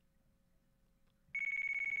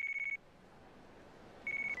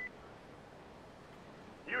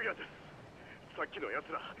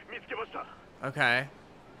 Okay.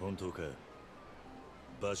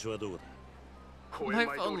 My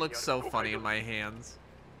phone looks so funny in my hands.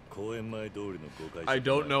 I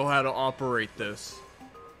don't know how to operate this.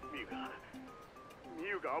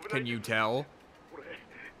 Can you tell?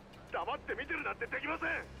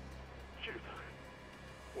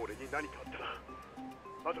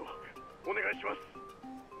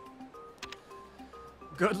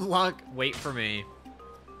 Good luck. Wait for me.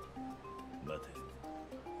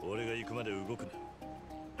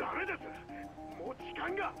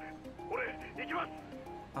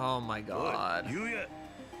 Oh my god.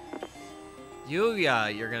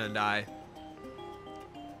 Yuya, you're gonna die.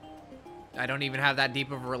 I don't even have that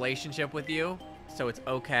deep of a relationship with you, so it's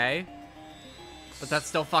okay. But that's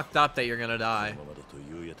still fucked up that you're gonna die.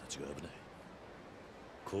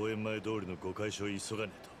 公園前通りのご回収を急が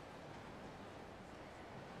ねえ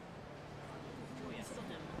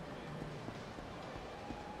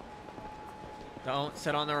と。 Don't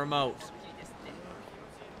sit on the remote.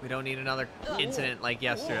 We don't need another incident like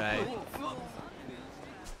yesterday.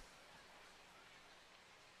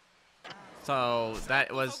 So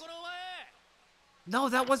that was... No,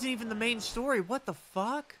 that wasn't even the main story. What the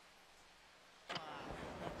fuck?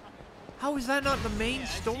 How is that not the main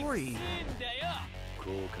story?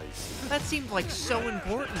 That seemed like so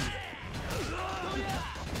important.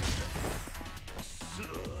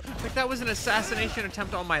 Like that was an assassination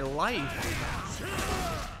attempt on my life.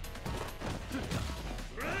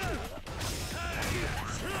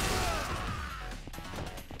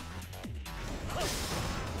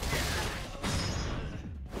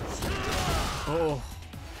 Oh.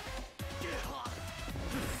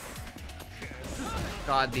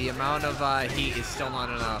 God, the amount of heat is still not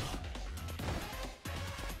enough.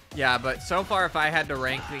 Yeah, but so far, if I had to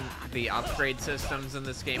rank the upgrade systems in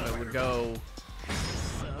this game, it would go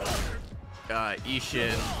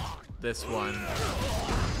Ishin, this one,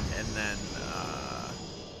 and then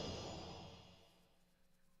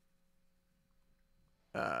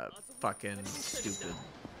fucking stupid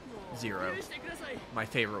Zero. My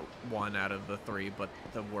favorite one out of the three, but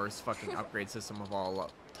the worst fucking upgrade system of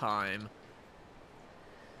all time.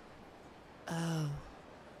 Oh,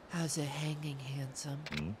 how's it hanging, handsome?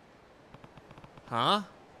 Huh?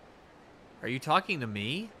 Are you talking to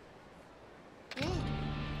me?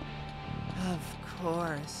 Of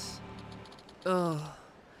course. Oh,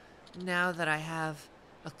 now that I have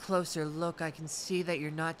a closer look, I can see that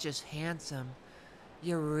you're not just handsome.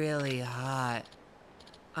 You're really hot.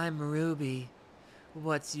 I'm Ruby.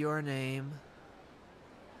 What's your name?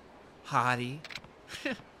 Hottie.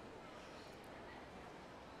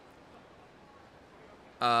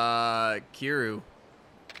 Kiru.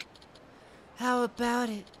 How about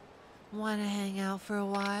it? Wanna hang out for a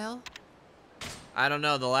while? I don't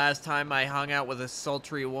know, the last time I hung out with a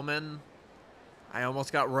sultry woman, I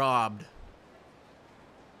almost got robbed.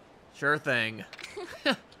 Sure thing.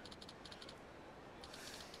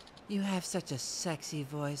 You have such a sexy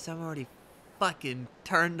voice, I'm already fucking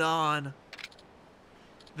turned on.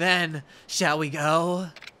 Then, shall we go?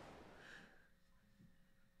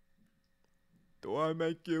 Do I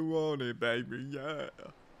make you want it, baby? Yeah.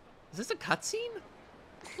 Is this a cutscene?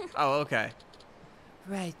 Oh, okay.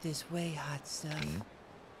 Right this way, hot stuff.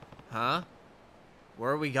 Huh?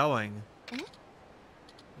 Where are we going?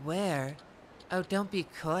 Where? Oh, don't be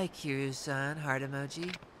coy, Kiryu-san, heart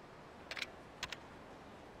emoji.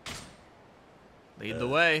 Lead the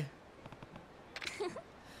way.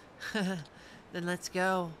 Then let's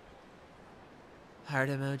go. Heart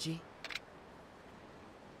emoji.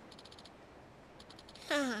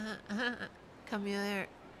 Come here.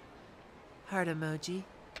 Heart emoji.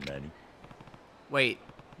 Nani? Wait,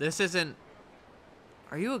 this isn't...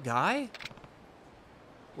 Are you a guy?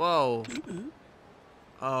 Whoa.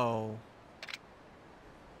 Oh.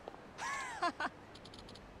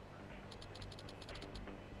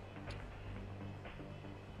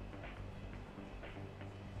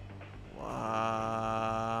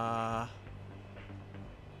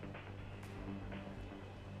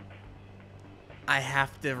 I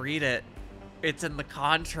have to read it. It's in the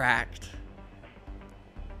contract.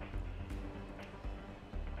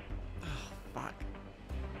 Oh, fuck.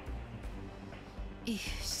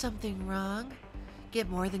 Something wrong? Get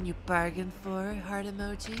more than you bargained for, heart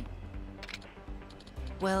emoji?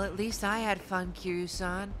 Well, at least I had fun,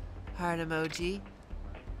 Kiryu-san. Heart emoji.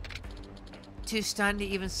 Too stunned to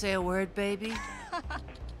even say a word, baby?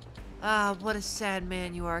 Ah, what a sad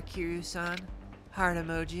man you are, Kiryu-san. Heart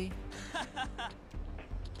emoji.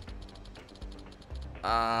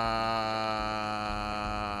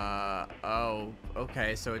 Oh,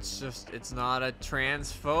 okay, so it's not a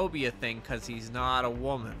transphobia thing because he's not a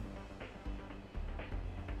woman.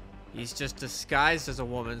 He's just disguised as a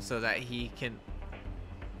woman so that he can...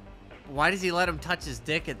 Why does he let him touch his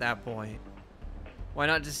dick at that point? Why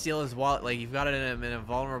not just steal his wallet? Like, you've got him in a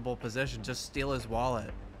vulnerable position, just steal his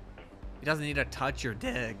wallet. He doesn't need to touch your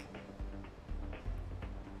dick.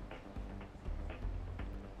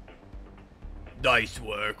 Nice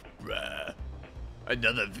work, bruh.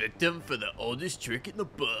 Another victim for the oldest trick in the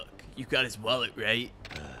book. You got his wallet, right?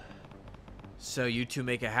 So you two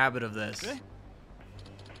make a habit of this.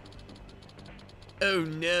 Oh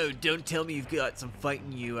no, don't tell me you've got some fight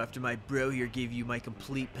in you after my bro here gave you my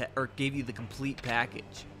gave you the complete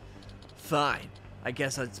package. Fine. I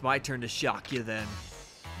guess it's my turn to shock you then.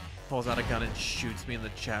 Pulls out a gun and shoots me in the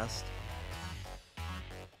chest.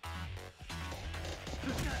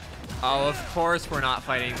 Oh, of course we're not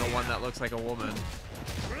fighting the one that looks like a woman.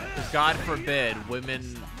 'Cause God forbid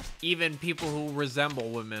women, even people who resemble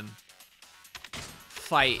women,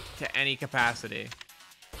 fight to any capacity.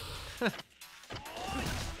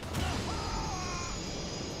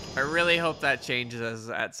 I really hope that changes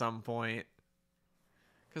at some point.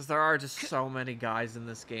 Because there are just so many guys in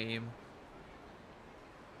this game.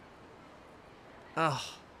 Ugh.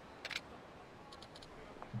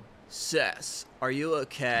 Sis, are you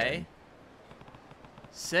okay?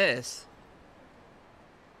 Sis?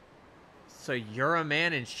 So you're a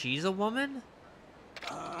man and she's a woman?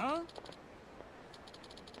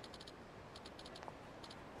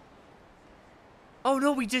 Oh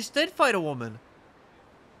no, we just did fight a woman.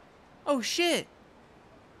 Oh shit.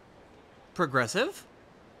 Progressive?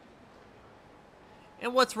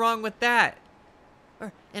 And what's wrong with that?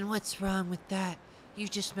 And what's wrong with that? You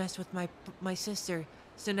just messed with my sister,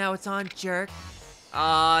 so now it's on, jerk.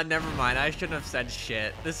 Never mind. I shouldn't have said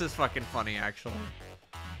shit. This is fucking funny, actually.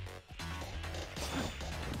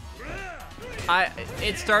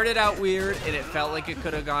 It started out weird, and it felt like it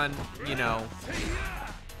could have gone, you know.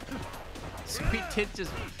 So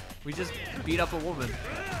we just beat up a woman.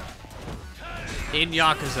 In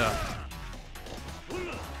Yakuza.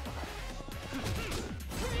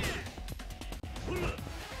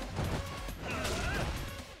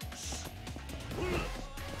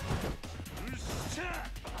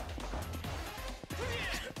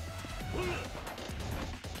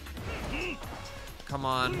 Come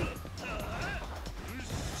on.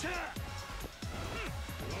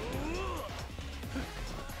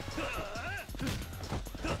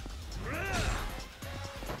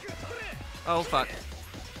 Oh, fuck.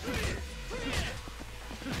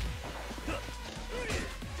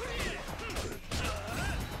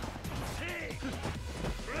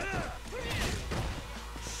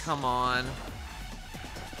 Come on.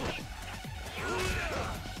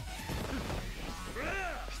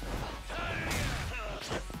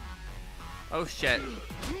 Oh, shit.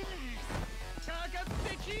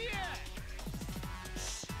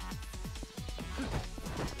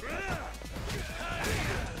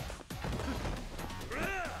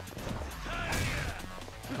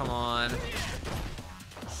 Come on.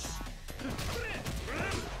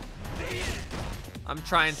 I'm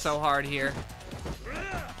trying so hard here.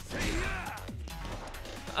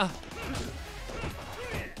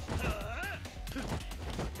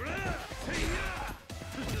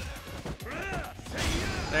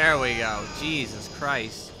 There we go. Jesus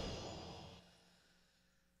Christ.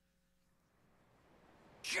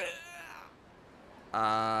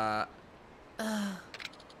 I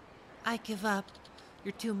give up.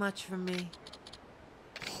 You're too much for me.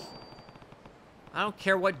 I don't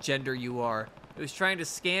care what gender you are. It was trying to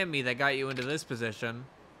scam me that got you into this position.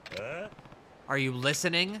 Are you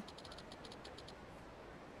listening?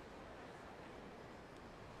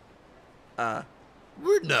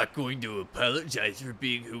 We're not going to apologize for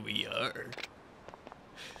being who we are.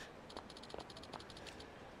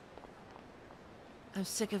 I'm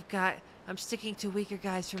sticking to weaker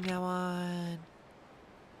guys from now on.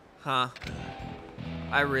 Huh.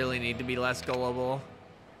 I really need to be less gullible.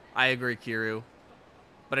 I agree, Kiryu.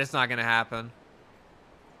 But it's not gonna happen.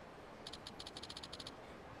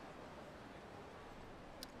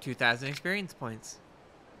 $2,000 experience points.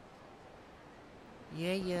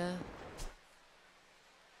 Yeah.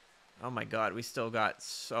 Oh my god, we still got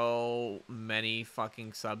so many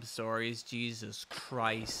fucking sub-stories. Jesus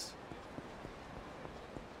Christ.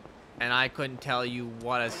 And I couldn't tell you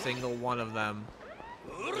what a single one of them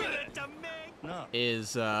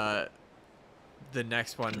is the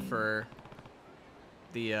next one for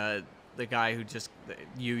the guy who just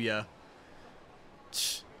Yuya.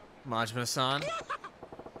 Majima-san.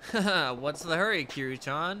 What's the hurry,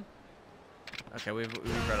 Kiryu-chan? Okay, we've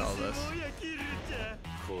read all this.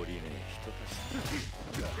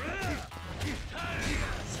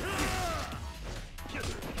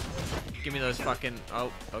 Give me those fucking...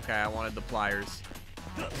 Oh, okay, I wanted the pliers.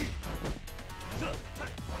 I'm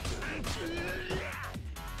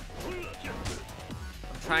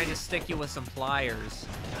trying to stick you with some pliers.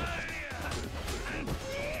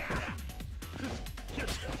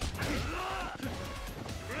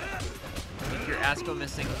 Make your ass go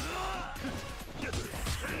missing.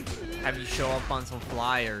 Have you show up on some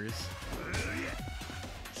flyers.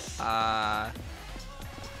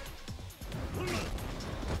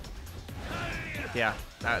 Yeah,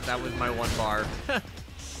 that was my one bar.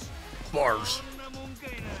 Bars.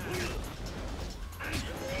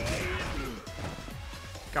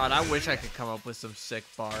 God, I wish I could come up with some sick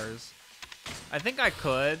bars. I think I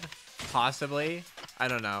could, possibly. I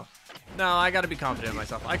don't know. No, I gotta be confident in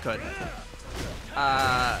myself. I could.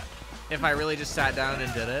 If I really just sat down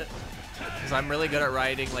and did it. Because I'm really good at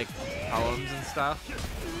writing, like, poems and stuff.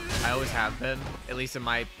 I always have been. At least in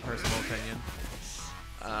my personal opinion.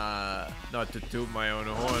 Not to toot my own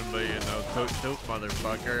horn, but, you know, toot toot,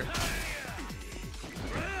 motherfucker.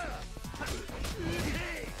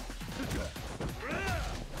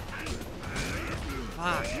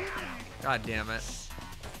 Fuck. God damn it.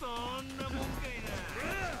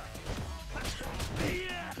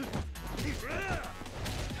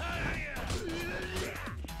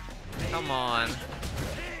 Come on.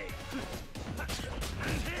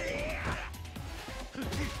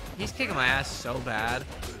 He's kicking my ass so bad.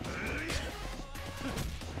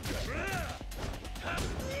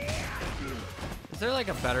 Is there like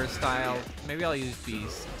a better style? Maybe I'll use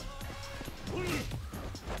Beast.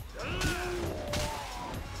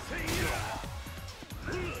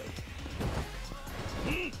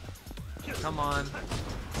 Come on.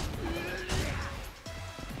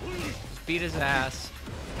 Just beat his ass.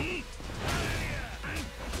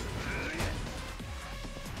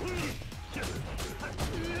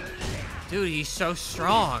 Dude, he's so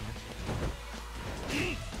strong.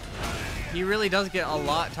 He really does get a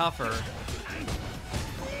lot tougher.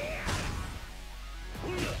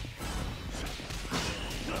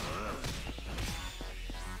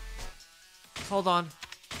 Hold on.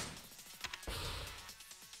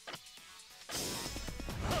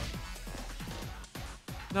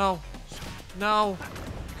 No. No.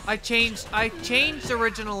 I changed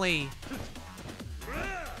originally.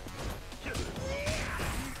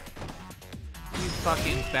 You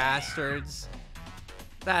fucking bastards.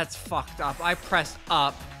 That's fucked up. I pressed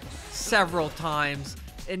up several times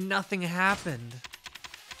and nothing happened.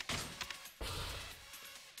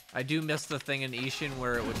 I do miss the thing in Ishin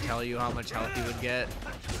where it would tell you how much health you would get.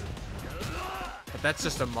 But that's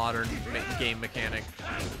just a modern game mechanic.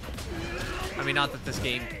 I mean, not that this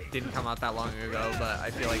game didn't come out that long ago, but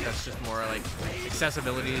I feel like that's just more like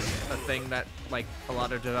accessibility is a thing that like a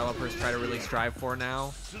lot of developers try to really strive for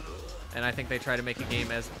now. And I think they try to make a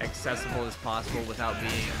game as accessible as possible without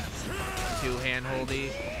being too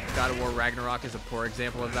handholdy. God of War Ragnarok is a poor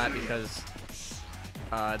example of that because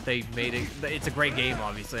they made it. It's a great game,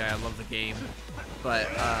 obviously. I love the game, but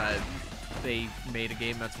they made a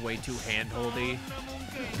game that's way too handholdy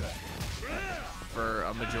for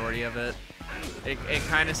a majority of it. It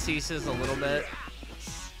kind of ceases a little bit.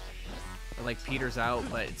 It like peters out,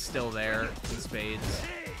 but it's still there in spades.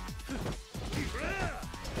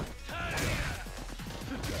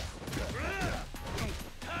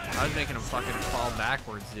 I was making him fucking fall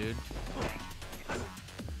backwards, dude.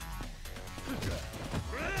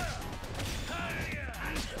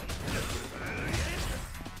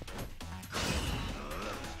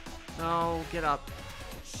 No, get up.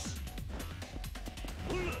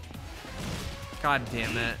 God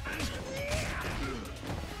damn it.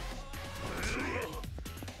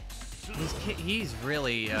 He's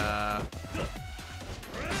really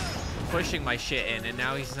pushing my shit in, and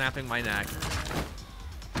now he's snapping my neck.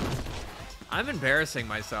 I'm embarrassing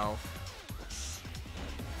myself,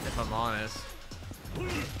 if I'm honest.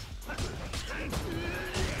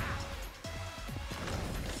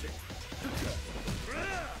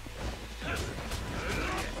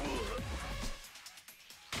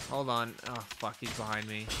 Hold on. Oh, fuck, he's behind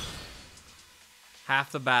me.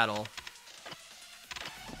 Half the battle.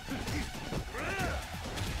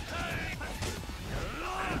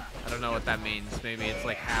 I don't know what that means. Maybe it's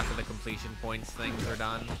like half of the completion points things are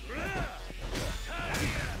done.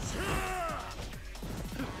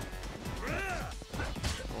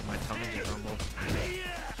 Oh, my tummy just rumbled.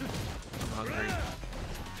 I'm hungry.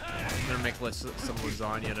 I'm gonna make some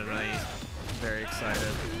lasagna tonight. I'm very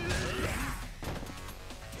excited.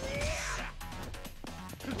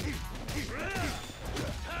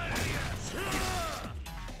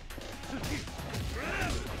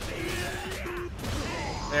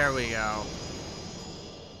 There we go.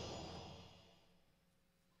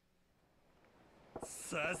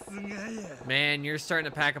 Man, you're starting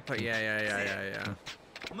to pack up. Yeah.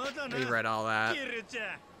 We read all that.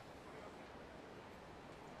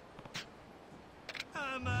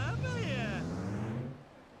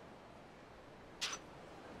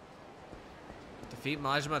 Defeat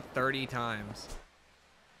Majima 30 times.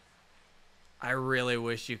 I really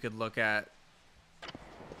wish you could look at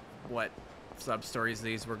what sub-stories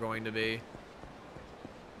these were going to be.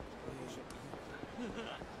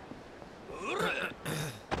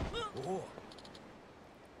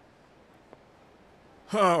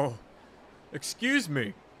 Oh, excuse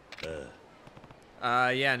me.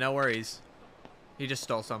 Yeah, no worries. He just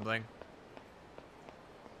stole something.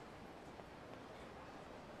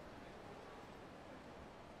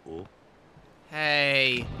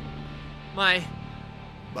 Hey. My...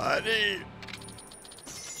 Buddy!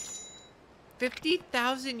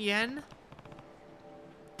 50,000 yen?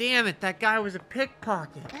 Damn it, that guy was a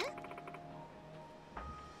pickpocket.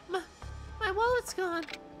 My wallet's gone.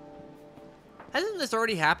 Hasn't this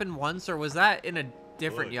already happened once, or was that in a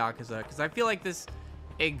different Yakuza? Because I feel like this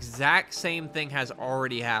exact same thing has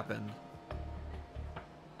already happened.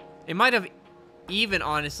 It might have even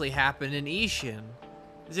honestly happened in Ishin.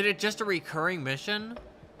 Is it just a recurring mission?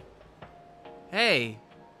 Hey,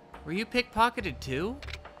 were you pickpocketed too?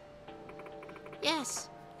 Yes.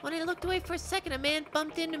 When I looked away for a second, a man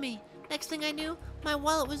bumped into me. Next thing I knew, my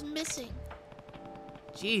wallet was missing.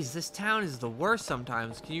 Jeez, this town is the worst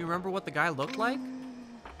sometimes. Can you remember what the guy looked like?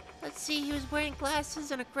 Let's see, he was wearing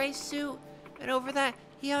glasses and a gray suit, and over that,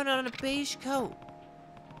 he had on a beige coat.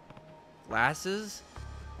 Glasses?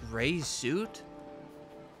 Gray suit?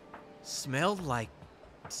 Smelled like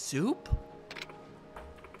soup?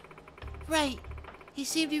 Right. He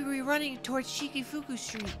seemed to be running towards Shikifuku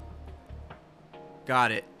Street.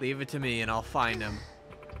 Got it. Leave it to me and I'll find him.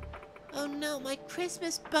 Oh no, my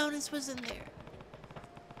Christmas bonus was in there.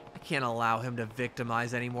 I can't allow him to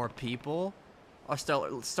victimize any more people. I'll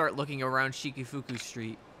start looking around Shikifuku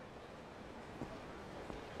Street.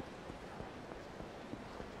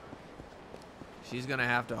 She's gonna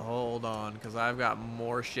have to hold on because I've got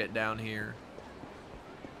more shit down here.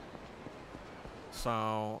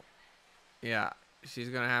 So, yeah, she's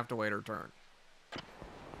gonna have to wait her turn.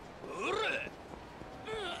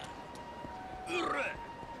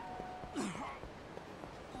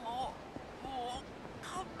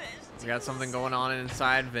 We got something going on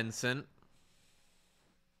inside Vincent.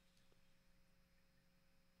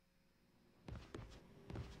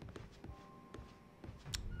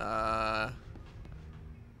 Do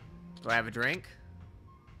I have a drink?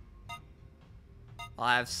 I'll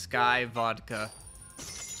have Sky Vodka.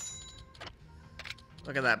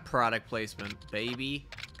 Look at that product placement, baby.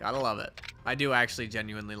 Gotta love it. I do actually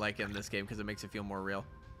genuinely like it in this game because it makes it feel more real.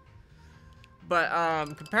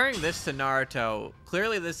 But comparing this to Naruto,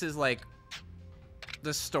 clearly this is like,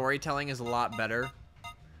 the storytelling is a lot better.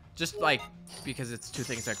 Just like, because it's two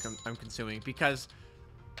things that I'm consuming. Because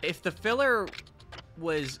if the filler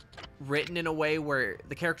was written in a way where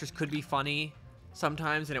the characters could be funny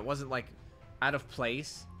sometimes and it wasn't like out of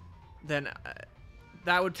place, then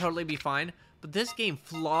that would totally be fine. But this game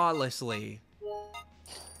flawlessly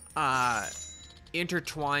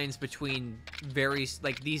intertwines between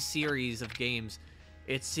these series of games.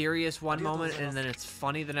 It's serious one moment and then it's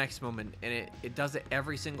funny the next moment, and it does it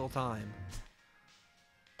every single time.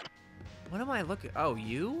 What am I looking? Oh,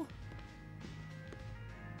 you?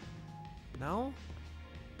 No?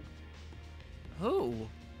 Who?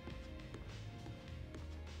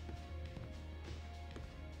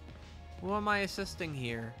 Who am I assisting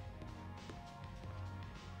here?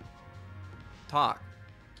 Talk.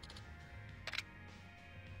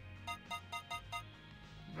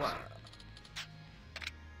 What?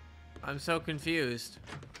 I'm so confused.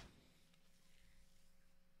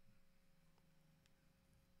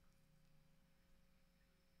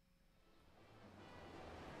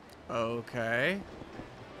 Okay.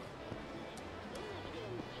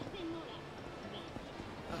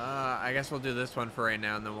 I guess we'll do this one for right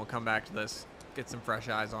now, and then we'll come back to this. Get some fresh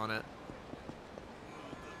eyes on it.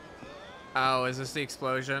 Oh, is this the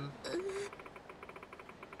explosion?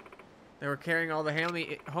 They were carrying all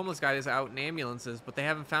the homeless guys out in ambulances, but they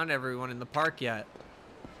haven't found everyone in the park yet.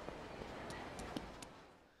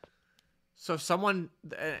 So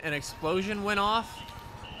an explosion went off?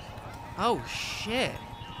 Oh, shit.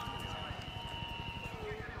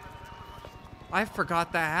 I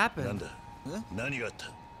forgot that happened.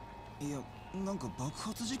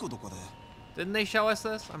 Didn't they show us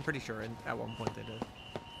this? I'm pretty sure at one point they did.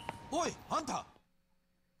 Oi, Hunter!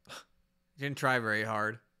 Didn't try very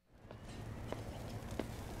hard.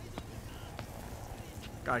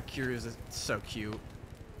 God, Kiryu's is so cute.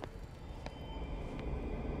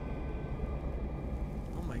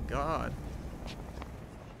 Oh my god.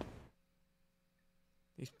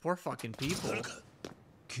 These poor fucking people.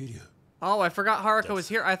 Kiryu. Oh, I forgot Haruka was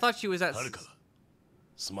here. I thought she was at...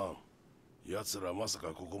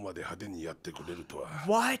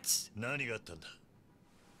 What? 何があったんだ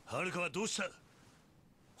はるかはどうした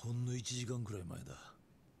ほんの1時間くらい前だ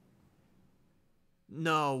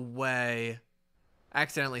No way.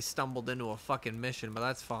 Accidentally stumbled into a fucking mission, but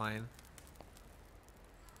that's fine.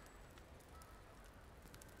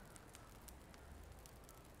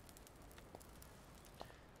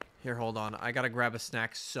 Here, hold on. I gotta grab a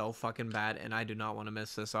snack so fucking bad, and I do not want to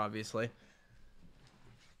miss this, obviously.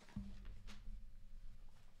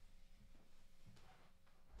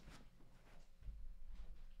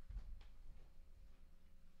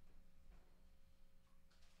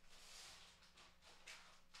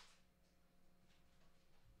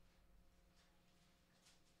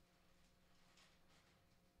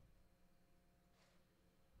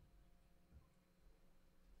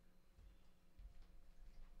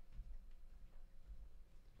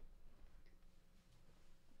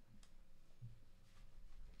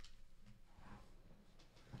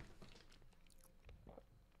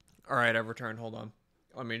 Alright, I've returned. Hold on.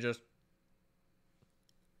 Let me just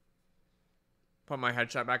put my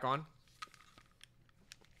headset back on.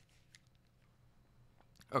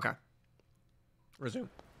 Okay. Resume.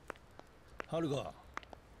 はるか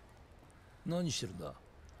何してるんだ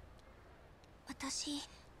私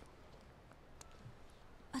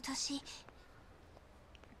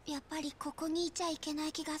やっぱりここにいちゃいけな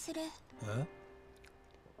い気がする。え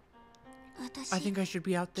私 I think I should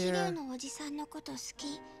be out 綺麗 there. のおじさんのこと好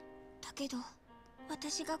きだけど、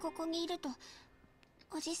私がここにいると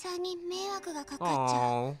おじさんに迷惑がかかっちゃう。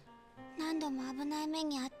 Aww. 何度も危ない目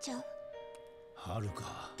に遭っちゃう。はる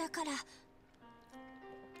かだから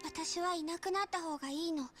私はいなくなった方がい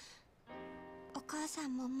いの。お母さ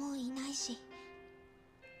んももういないし、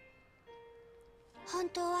本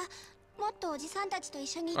当はもっとおじさんたちと一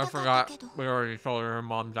緒にい I たかった forgot. けど。 We already told her her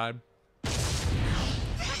mom died.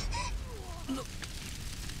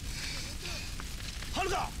 はる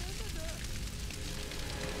か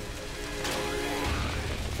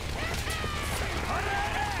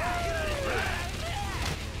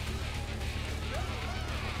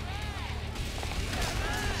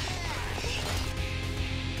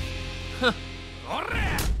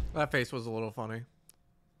That face was a little funny.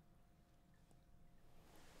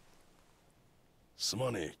 す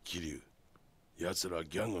まねえ桐生奴ら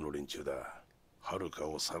ギャングの連中だはるか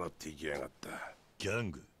をさらっていきやがったギャ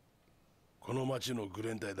ングこの町のグ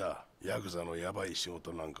レン隊だヤクザのヤバい仕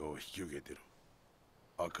事なんかを引き受けてる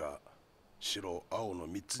赤白青の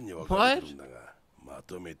3つに分かれてるんだがま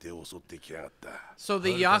とめて襲ってきやがった So the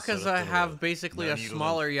Yakuza have basically a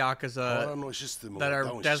smaller Yakuza 瓦のシステム that が are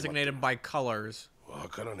ダウンしちまってる designated by colors. 分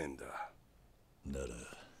からねえんだなら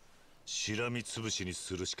しらみつぶしに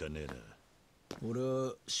するしかねえな俺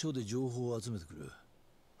は署で情報を集めてくる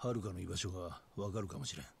はるかの居場所がわかるかも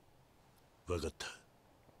しれん分かった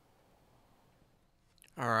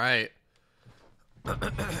Alright.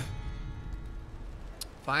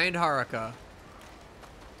 Find Haruka.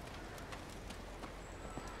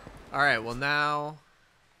 Alright, well now...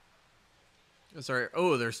 Sorry.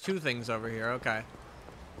 Oh, there's two things over here. Okay.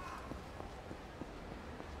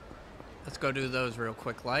 Let's go do those real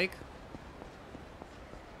quick, like.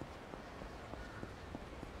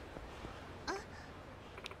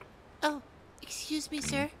 Oh, excuse me,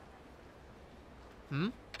 sir. Hmm?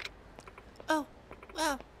 Oh,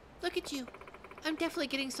 wow. Look at you. I'm definitely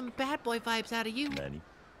getting some bad boy vibes out of you. 何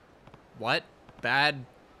What? Bad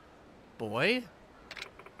boy?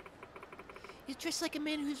 You dress like a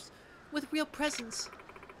man who's with real presence.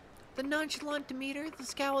 The nonchalant demeanor, the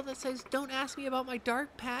scowl that says, "Don't ask me about my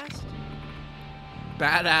dark past."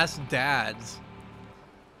 Badass dads.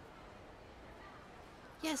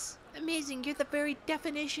 Yes, amazing. You're the very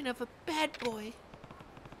definition of a bad boy.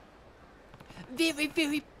 Very,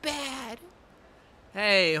 very bad.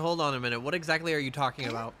 Hey, hold on a minute. What exactly are you talking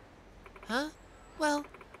about? Huh? Well,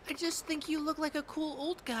 I just think you look like a cool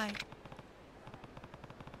old guy.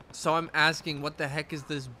 So I'm asking, what the heck is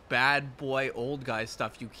this bad boy old guy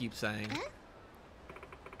stuff you keep saying?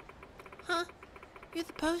 Huh? You're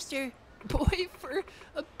the poster boy for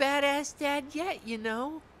a badass dad yet, you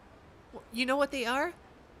know? You know what they are?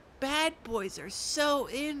 Bad boys are so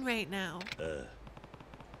in right now.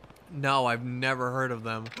 No, I've never heard of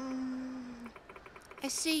them. I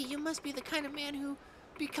see, you must be the kind of man who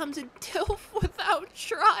becomes a DILF without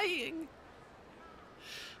trying.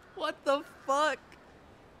 What the fuck?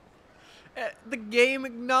 The game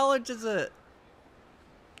acknowledges it.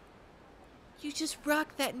 You just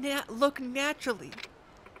rock that look naturally.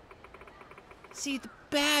 See, the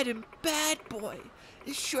bad in bad boy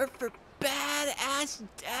is short for badass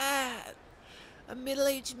dad. A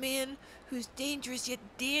middle-aged man who's dangerous yet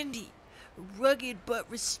dandy, rugged but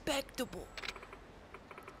respectable.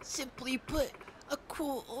 Simply put, a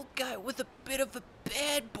cool old guy with a bit of a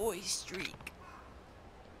bad boy streak.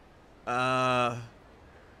 I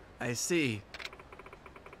see.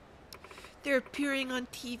 They're appearing on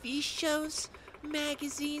TV shows,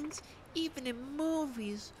 magazines, even in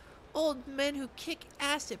movies. Old men who kick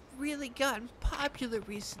ass have really gotten popular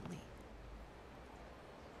recently.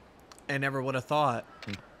 I never would have thought.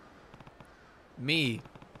 Me,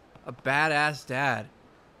 a badass dad.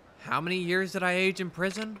 How many years did I age in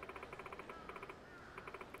prison?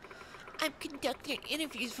 I'm conducting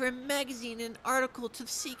interviews for a magazine and article to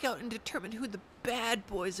seek out and determine who the bad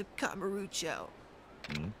boys of Kamurocho.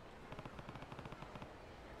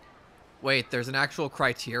 Wait, there's an actual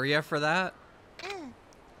criteria for that?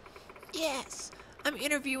 Yes, I'm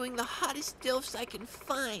interviewing the hottest DILFs I can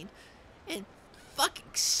find and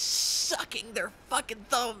fucking sucking their fucking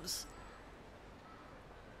thumbs.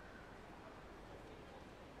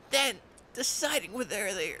 Then deciding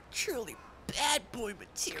whether they are truly bad boy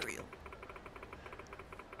material.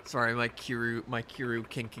 Sorry, my Kiryu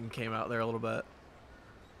kinking came out there a little bit.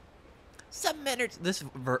 Some men are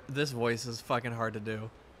This voice is fucking hard to do.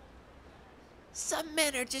 Some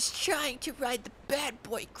men are just trying to ride the bad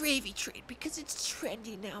boy gravy train because it's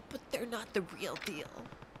trendy now, but they're not the real deal.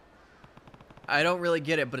 I don't really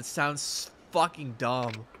get it, but it sounds fucking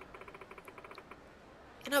dumb.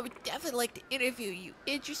 And I would definitely like to interview you.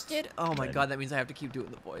 Interested? Oh my god, that means I have to keep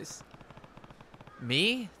doing the voice.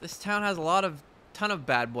 Me? This town has a ton of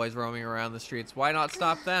bad boys roaming around the streets. Why not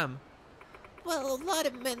stop them? Well, a lot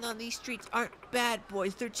of men on these streets aren't bad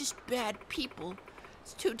boys. They're just bad people.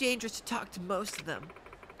 It's too dangerous to talk to most of them.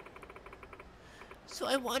 So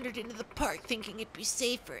I wandered into the park thinking it'd be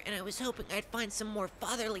safer, and I was hoping I'd find some more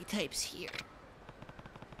fatherly types here.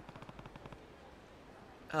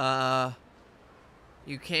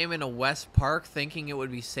 You came into West Park thinking it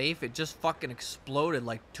would be safe? It just fucking exploded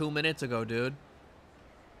like 2 minutes ago, dude.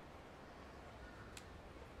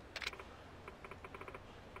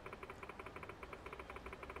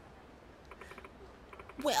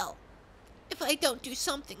 Well, if I don't do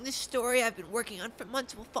something, this story I've been working on for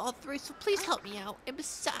months will fall through, so please help me out. And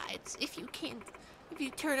besides, if you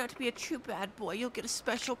turn out to be a true bad boy, you'll get a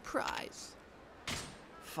special prize.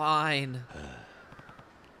 Fine.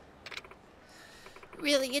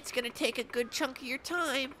 Really, it's gonna take a good chunk of your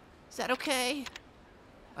time. Is that okay?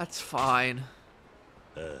 That's fine.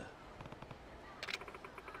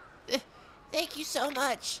 Thank you so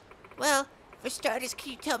much. Well, for starters,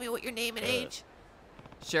 can you tell me what your name and age?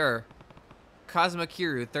 Sure. Kazuma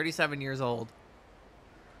Kiryu, 37 years old.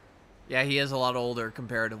 Yeah, he is a lot older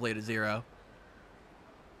comparatively to Zero.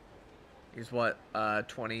 He's what,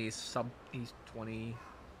 20 some, he's 20,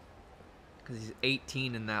 because he's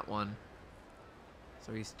 18 in that one.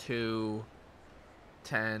 So he's 2,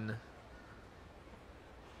 10,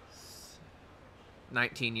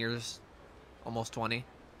 19 years, almost 20.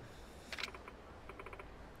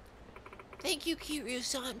 Thank you,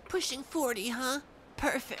 Kiryu-san. Pushing 40, huh?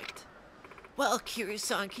 Perfect. Well,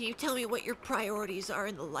 Kiryu-san, can you tell me what your priorities are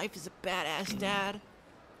in the life as a badass dad?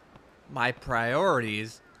 My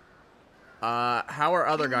priorities? How are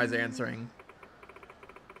other guys answering?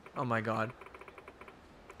 Oh my god.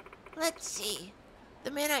 Let's see. The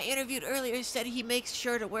man I interviewed earlier said he makes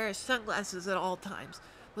sure to wear his sunglasses at all times,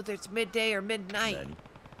 whether it's midday or midnight.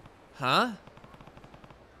 Huh?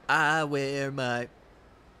 I wear my...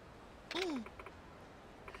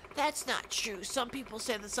 That's not true. Some people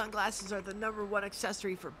say the sunglasses are the #1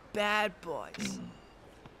 accessory for bad boys.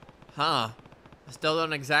 Huh. I still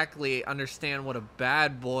don't exactly understand what a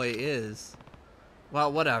bad boy is.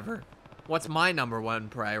 Well, whatever. What's my #1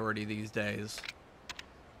 priority these days?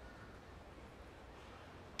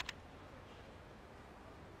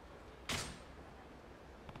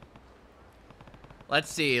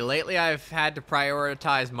 Let's see. Lately I've had to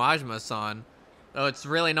prioritize Majima-san, though it's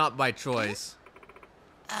really not by choice.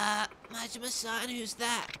 Majima-san, who's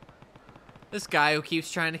that? This guy who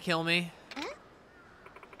keeps trying to kill me.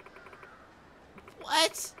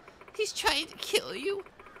 What? He's trying to kill you?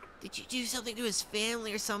 Did you do something to his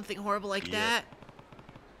family or something horrible like that?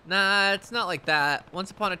 Nah, it's not like that.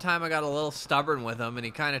 Once upon a time I got a little stubborn with him and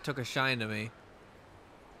he kind of took a shine to me.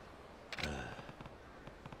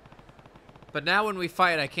 But now when we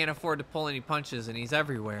fight, I can't afford to pull any punches and he's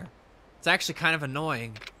everywhere. It's actually kind of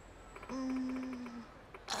annoying.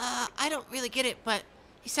 I don't really get it, but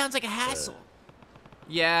he sounds like a hassle.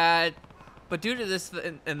 Yeah, but due to this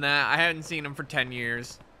and that, I haven't seen him for 10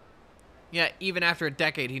 years. Yeah, even after a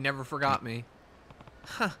decade, he never forgot me.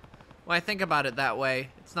 Huh. When I think about it that way,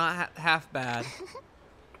 it's not half bad.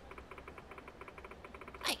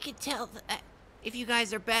 I can tell that if you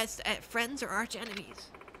guys are best at friends or arch enemies.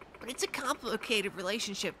 But it's a complicated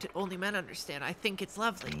relationship to only men understand. I think it's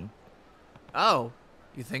lovely. Oh,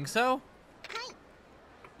 you think so?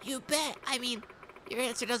 You bet. I mean, your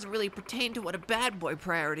answer doesn't really pertain to what a bad boy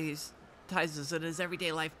prioritizes in his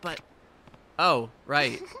everyday life, but... Oh,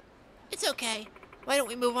 right. It's okay. Why don't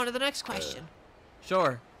we move on to the next question?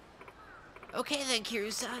 Sure. Okay then,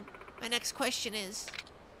 Kiryu-san. My next question is...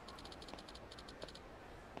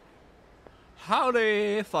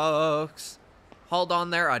 Howdy, folks. Hold on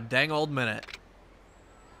there a dang old minute.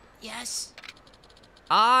 Yes?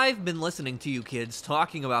 I've been listening to you kids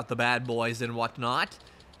talking about the bad boys and whatnot.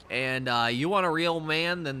 And you want a real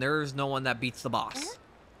man, then there's no one that beats the boss.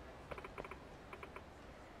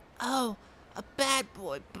 Oh, a bad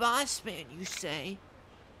boy boss man, you say?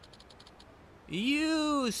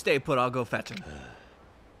 You stay put, I'll go fetch him.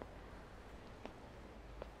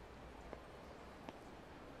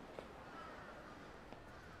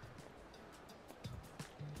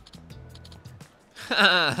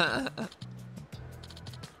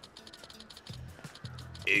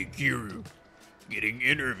 Hey, Kiru. Getting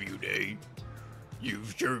interviewed, eh?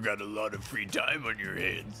 You've sure got a lot of free time on your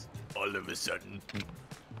hands, all of a sudden.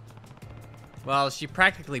 Well, she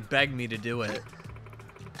practically begged me to do it.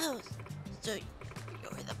 Oh, so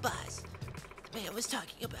you're the boss. The man was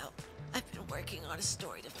talking about. I've been working on a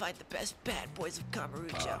story to find the best bad boys of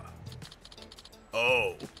Kamurocho.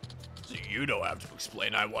 Oh, so you don't have to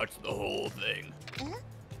explain. I watched the whole thing.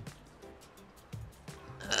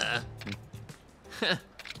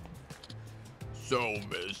 So,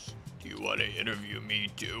 miss, do you want to interview me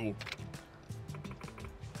too?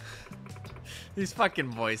 These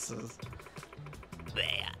fucking voices.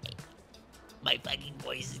 My fucking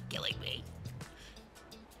voice is killing me.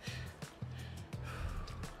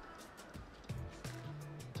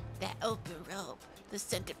 That open robe, the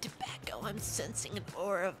scent of tobacco, I'm sensing an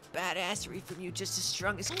aura of badassery from you just as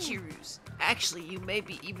strong as Kiru's. Actually, you may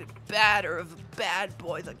be even badder of a bad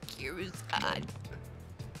boy than Kiru's god.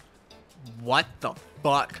 What the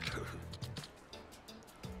fuck?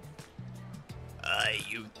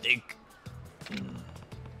 You think?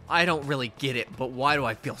 I don't really get it, but why do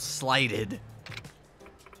I feel slighted?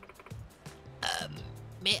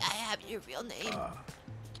 May I have your real name?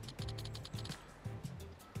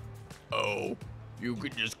 Oh, you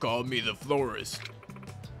could just call me the florist.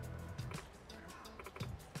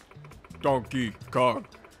 Donkey Kong.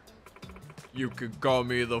 You could call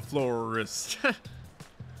me the florist. The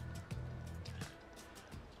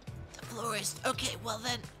florist. Okay, well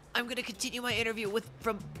then, I'm gonna continue my interview with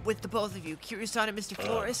the both of you, Kiryu-san and Mr.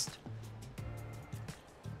 Florist.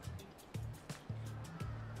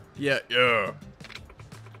 Yeah.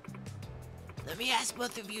 Let me ask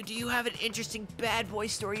both of you, do you have an interesting bad boy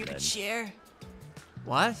story you could share?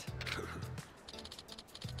 What?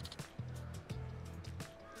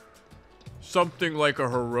 Something like a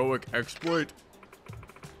heroic exploit.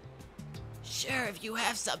 Sure, if you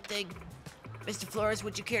have something. Mr. Flores,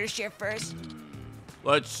 would you care to share first?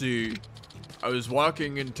 Let's see. I was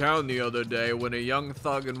walking in town the other day when a young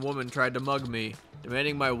thug and woman tried to mug me,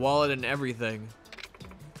 demanding my wallet and everything.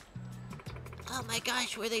 Oh my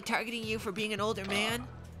gosh, were they targeting you for being an older man?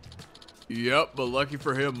 Yep, but lucky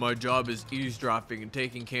for him, my job is eavesdropping and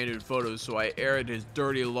taking candid photos, so I aired his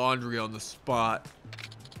dirty laundry on the spot.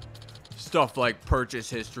 Stuff like purchase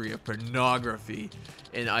history of pornography,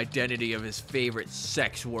 and identity of his favorite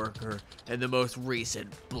sex worker, and the most recent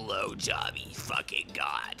blowjob he fucking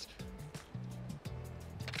got.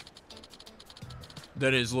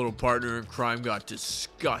 Then his little partner in crime got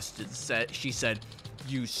disgusted. She said,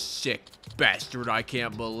 "You sick bastard, I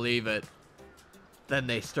can't believe it." Then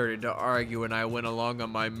they started to argue and I went along on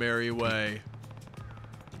my merry way.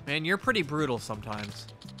 Man, you're pretty brutal sometimes.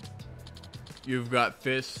 You've got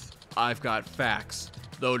fists, I've got facts.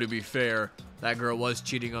 Though to be fair, that girl was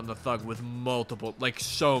cheating on the thug with multiple, like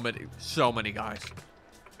so many guys.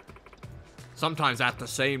 Sometimes at the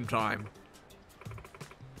same time.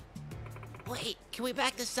 Wait, can we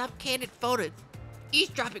back this up? Candid photo.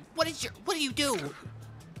 Eavesdropping, what do you do?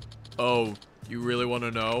 Oh, you really want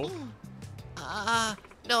to know?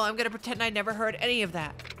 No, I'm gonna pretend I never heard any of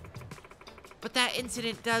that. But that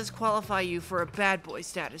incident does qualify you for a bad boy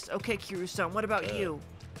status. Okay, Kiryu-san, what about you?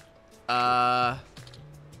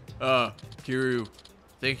 Kiryu,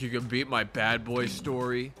 think you can beat my bad boy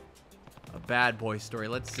story? A bad boy story,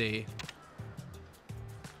 let's see.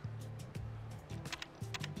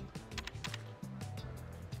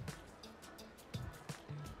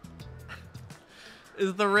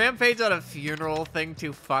 Is the rampage at a funeral thing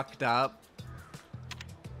too fucked up?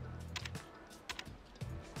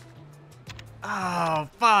 Oh,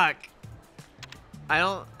 fuck. I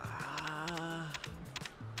don't...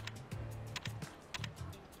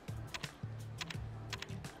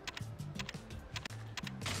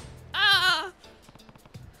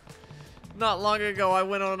 Not long ago, I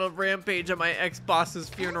went on a rampage at my ex-boss's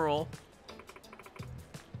funeral.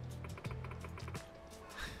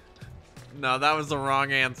 No, that was the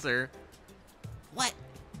wrong answer. What?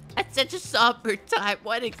 At such a somber time,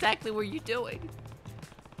 what exactly were you doing?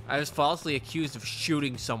 I was falsely accused of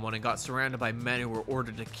shooting someone and got surrounded by men who were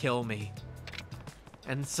ordered to kill me.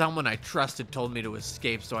 And someone I trusted told me to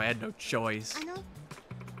escape, so I had no choice.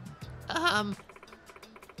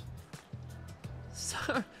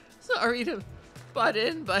 Sorry to butt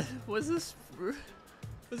in, but was this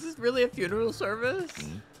really a funeral service?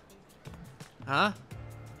 Huh?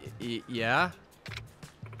 Yeah?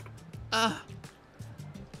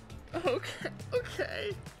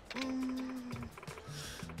 Okay.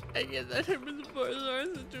 I get that it was a bizarre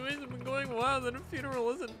situation been going wild and a funeral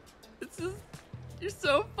isn't. It's just, you're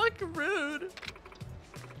so fucking rude.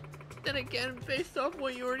 Then again, based off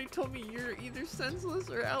what you already told me, you're either senseless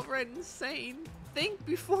or outright insane. Think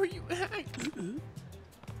before you act.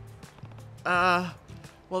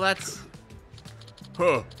 Well, that's...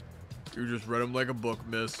 Huh. You just read him like a book,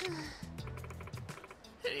 miss.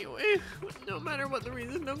 Anyway, no matter what the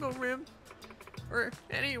reason, don't go rim. Or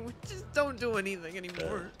anyway, just don't do anything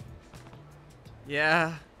anymore.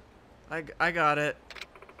 Yeah, I got it.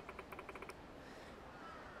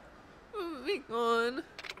 Moving on.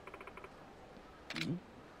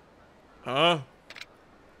 Huh?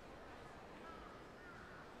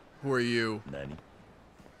 Who are you? Nani?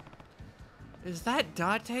 Is that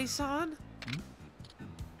Date-san?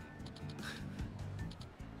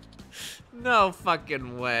 No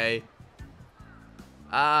fucking way.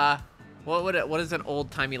 What is an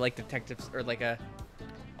old-timey, like, detectives, or like a...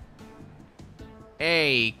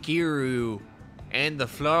 Hey, Kiru, and the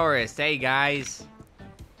florist, hey guys.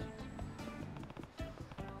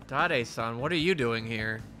 Dade-san, what are you doing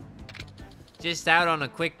here? Just out on a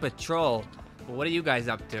quick patrol. Well, what are you guys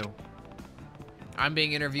up to? I'm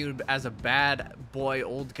being interviewed as a bad boy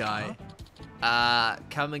old guy.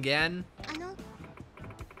 Come again?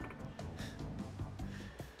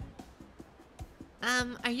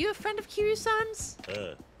 Are you a friend of Kiryu-san's?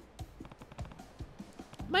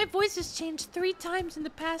 My voice has changed 3 times in the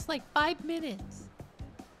past, like, 5 minutes.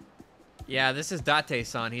 Yeah, this is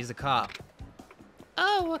Date-san. He's a cop.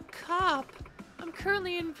 Oh, a cop. I'm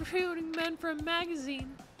currently interviewing men for a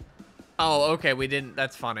magazine. Oh, okay, we didn't...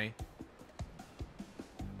 That's funny.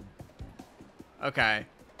 Okay.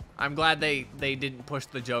 I'm glad they didn't push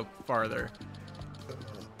the joke farther.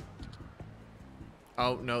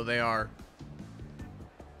 Oh, no, they are.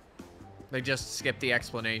 They just skipped the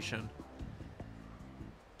explanation.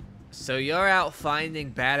 So you're out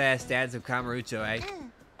finding badass dads of Kamurocho, eh?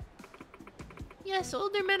 Yes,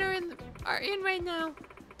 older men are in right now.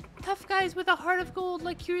 Tough guys with a heart of gold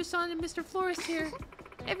like Kiryu-san and Mr. Florist here.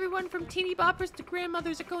 Everyone from teeny boppers to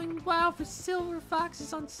grandmothers are going wild for silver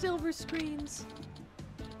foxes on silver screens.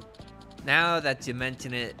 Now that you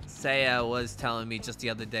mention it, Seiya was telling me just the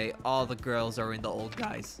other day all the girls are in the old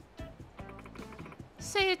guys.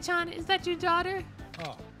 Seiya-chan, is that your daughter?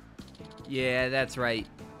 Oh. Yeah, that's right.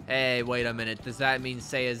 Hey, wait a minute. Does that mean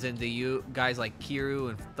Seiya's into you guys like Kiru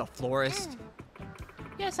and the florist?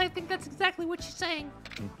 Yes, I think that's exactly what she's saying.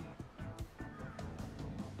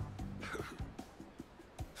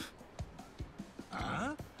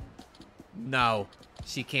 Huh? No,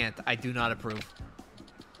 she can't. I do not approve.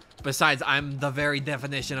 Besides, I'm the very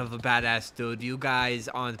definition of a badass dude. You guys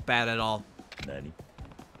aren't bad at all. Nani?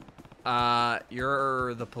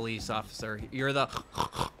 You're the police officer. You're the,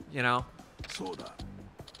 you know? Soda.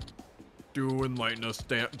 Do enlighten us,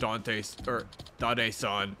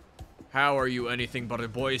 Dade-san. How are you anything but a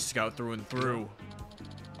Boy Scout through and through?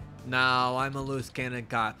 No, I'm a loose cannon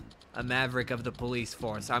cop. A maverick of the police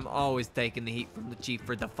force. I'm always taking the heat from the chief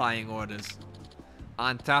for defying orders.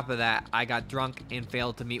 On top of that, I got drunk and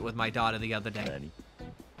failed to meet with my daughter the other day. Nani?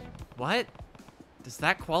 What? Does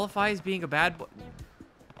that qualify as being a bad boy?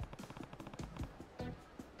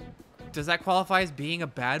 Does that qualify as being a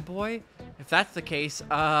bad boy? If that's the case,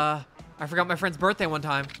 I forgot my friend's birthday one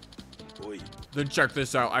time. Oi. Then check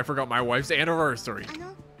this out. I forgot my wife's anniversary.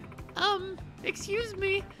 Excuse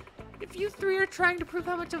me. If you 3 are trying to prove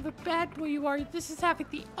how much of a bad boy you are, this is having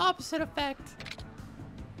the opposite effect.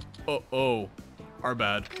 Oh, our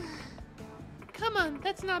bad. Come on,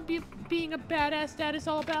 that's not being a badass dad is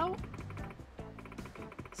all about.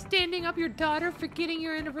 Standing up your daughter, forgetting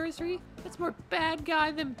your anniversary, that's more bad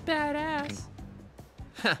guy than badass.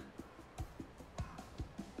 Huh.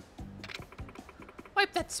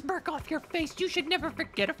 Wipe that smirk off your face. You should never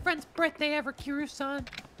forget a friend's birthday ever, Kiryu-san.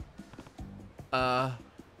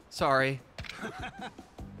 Sorry.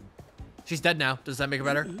 She's dead now. Does that make it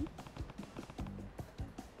better?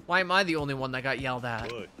 Why am I the only one that got yelled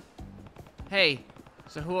at? Look. Hey,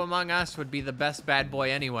 so who among us would be the best bad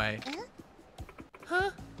boy anyway? Huh?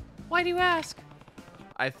 Why do you ask?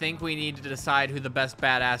 I think we need to decide who the best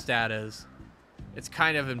badass dad is. It's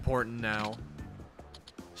kind of important now.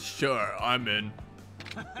 Sure, I'm in.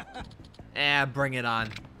 Bring it on.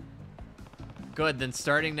 Good, then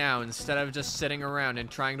starting now, instead of just sitting around and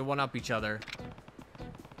trying to one-up each other,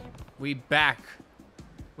 we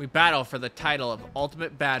battle for the title of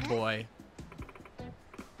Ultimate Bad Boy.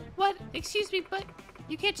 What? Excuse me, but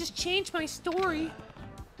you can't just change my story.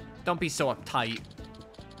 Don't be so uptight.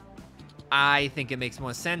 I think it makes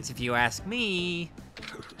more sense if you ask me.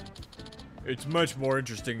 It's much more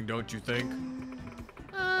interesting, don't you think?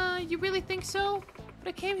 You really think so? But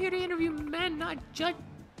I came here to interview men, not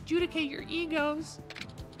adjudicate your egos.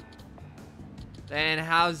 Then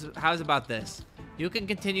how's about this? You can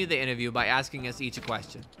continue the interview by asking us each a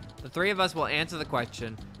question. The three of us will answer the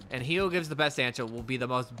question, and he who gives the best answer will be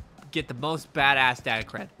get the most badass dad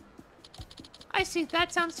cred. I see.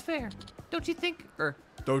 That sounds fair. Don't you think?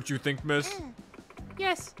 Don't you think, miss?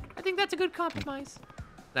 Yes, I think that's a good compromise.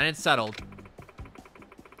 Then it's settled.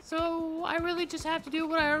 So I really just have to do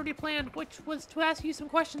what I already planned, which was to ask you some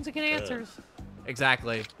questions and get answers.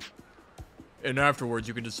 Exactly. And afterwards,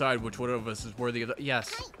 you can decide which one of us is worthy of the...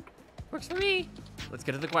 Yes. Works for me. Let's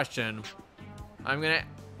get to the question. I'm gonna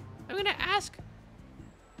ask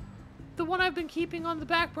the one I've been keeping on the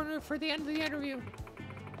back burner for the end of the interview.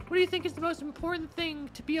 What do you think is the most important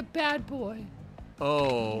thing to be a bad boy?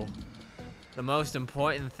 Oh, the most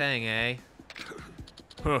important thing, eh?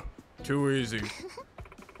 Huh, too easy.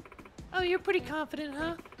 Oh, you're pretty confident,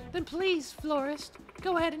 huh? Then please, Florist,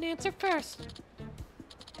 go ahead and answer first.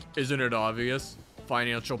 Isn't it obvious?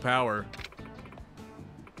 Financial power.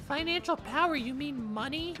 Financial power, you mean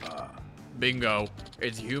money? Bingo.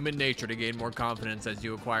 It's human nature to gain more confidence as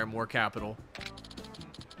you acquire more capital.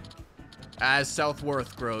 As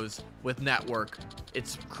self-worth grows with network,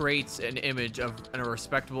 it creates an image of a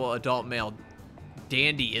respectable adult male.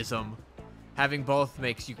 Dandyism. Having both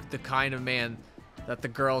makes you the kind of man that the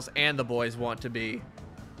girls and the boys want to be.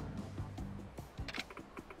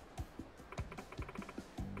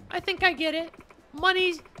 I think I get it.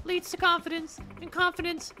 Money leads to confidence, and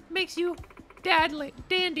confidence makes you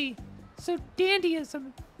dandy. So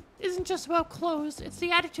dandyism isn't just about clothes, it's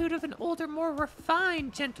the attitude of an older, more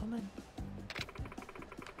refined gentleman.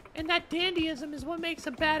 And that dandyism is what makes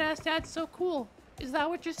a badass dad so cool. Is that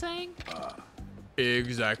what you're saying?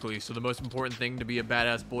 Exactly. So the most important thing to be a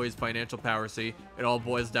badass boy is financial power, see? It all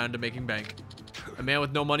boils down to making bank. A man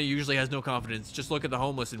with no money usually has no confidence. Just look at the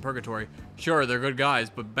homeless in purgatory. Sure, they're good guys,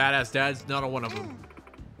 but badass dads, not a one of them.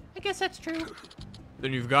 I guess that's true.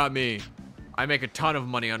 Then you've got me. I make a ton of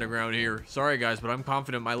money underground here. Sorry guys, but I'm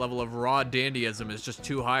confident my level of raw dandyism is just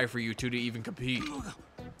too high for you two to even compete.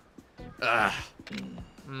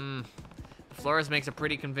 Flores makes a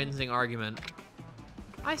pretty convincing argument.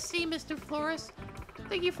 I see, Mr. Flores.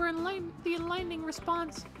 Thank you for the enlightening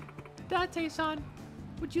response. Date-san,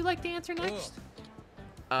 would you like to answer next?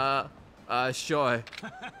 Sure.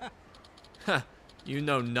 You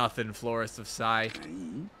know nothing, Florist of Psy.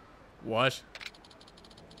 What?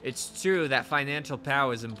 It's true that financial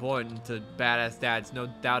power is important to badass dads, no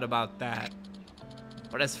doubt about that.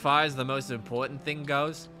 But as far as the most important thing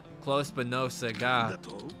goes, close but no cigar.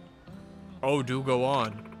 Oh, do go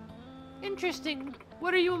on. Interesting.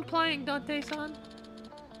 What are you implying, Dante-san?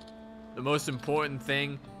 The most important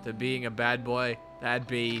thing to being a bad boy, that'd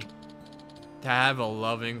be to have a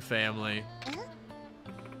loving family.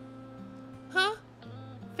 Huh?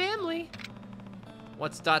 Family?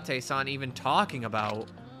 What's Date-san even talking about?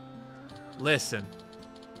 Listen.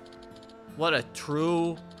 What a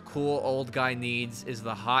true, cool old guy needs is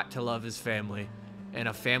the heart to love his family, and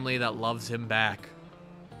a family that loves him back.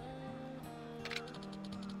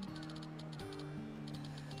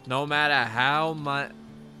 No matter how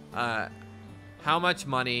much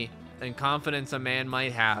money and confidence a man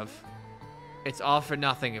might have, it's all for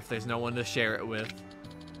nothing if there's no one to share it with.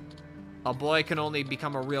 A boy can only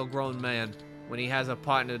become a real grown man when he has a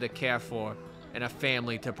partner to care for and a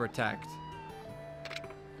family to protect.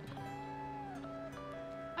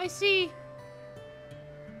 I see.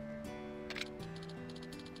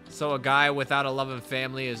 So a guy without a loving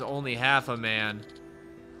family is only half a man.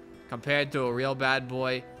 Compared to a real bad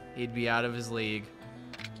boy, he'd be out of his league.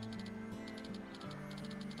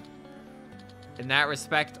 In that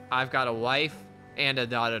respect, I've got a wife and a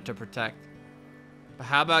daughter to protect. But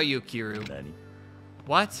how about you, Kiru?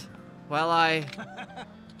 What? Well,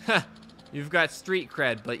 You've got street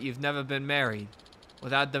cred, but you've never been married.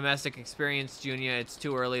 Without domestic experience, Junior, it's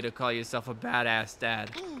too early to call yourself a badass dad.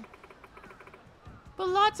 But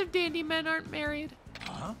lots of dandy men aren't married.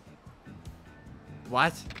 Huh?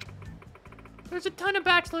 What? There's a ton of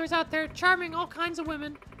bachelors out there charming all kinds of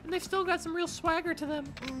women, and they've still got some real swagger to them.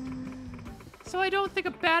 So I don't think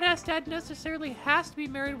a badass dad necessarily has to be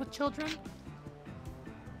married with children.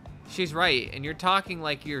 She's right, and you're talking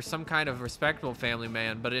like you're some kind of respectable family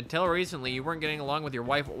man, but until recently, you weren't getting along with your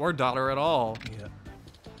wife or daughter at all. Yeah.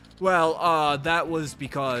 Well, that was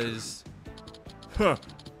because... Huh.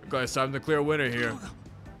 Guess I'm the clear winner here.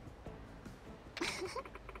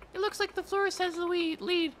 It looks like the Florist has the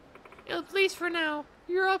lead. At least for now.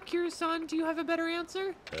 You're up, Kiru-san. Do you have a better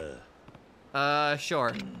answer?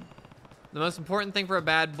 Sure. The most important thing for a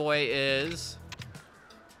bad boy is...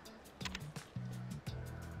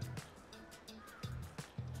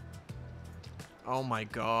 Oh my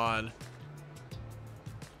god.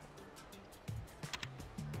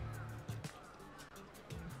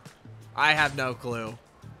 I have no clue.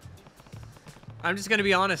 I'm just gonna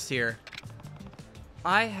be honest here.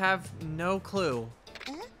 I have no clue.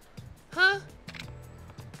 Huh?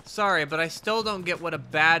 Sorry, but I still don't get what a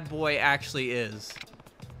bad boy actually is.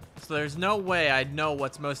 So there's no way I'd know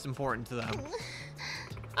what's most important to them.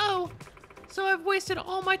 Oh, so I've wasted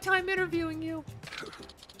all my time interviewing you.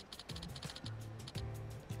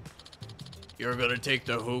 You're gonna take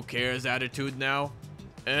the who cares attitude now?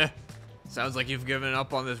 Sounds like you've given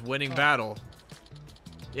up on this winning battle.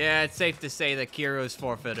 Yeah, it's safe to say that Kiro's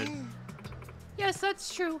forfeited. Yes,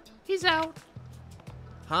 that's true. He's out.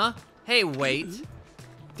 Huh? Hey, wait.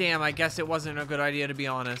 Damn, I guess it wasn't a good idea, to be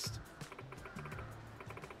honest.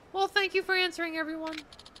 Well, thank you for answering, everyone.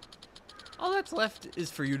 All that's left is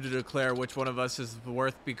for you to declare which one of us is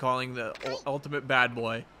worth be calling the ultimate bad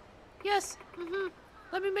boy. Yes.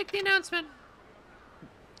 Let me make the announcement.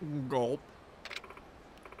 Gulp.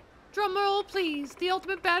 Drum roll, please. The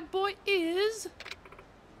ultimate bad boy is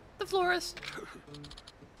the florist.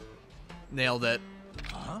 Nailed it.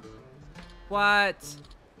 Huh? What?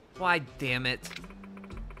 Why, damn it.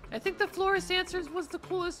 I think the florist answers was the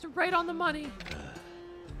coolest, right on the money.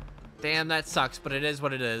 Damn, that sucks, but it is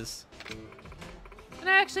what it is. And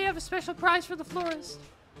I actually have a special prize for the florist.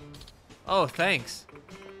 Oh, thanks.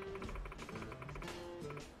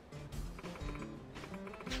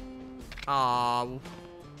 Aw,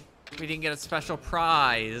 we didn't get a special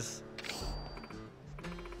prize.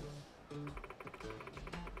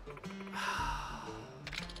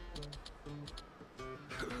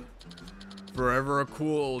 Forever a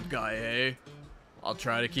cool old guy, eh? I'll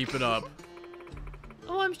try to keep it up.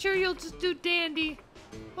 Oh, I'm sure you'll just do dandy.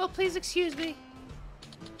 Well, please excuse me.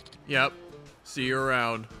 Yep. See you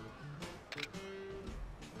around.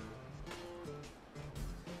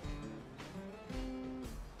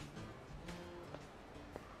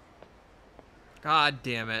 God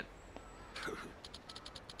damn it.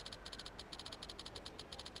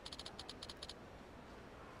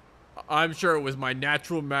 I'm sure it was my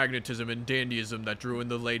natural magnetism and dandyism that drew in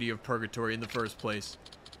the Lady of Purgatory in the first place.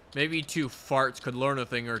 Maybe two farts could learn a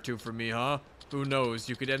thing or two from me, huh? Who knows?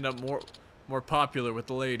 You could end up more popular with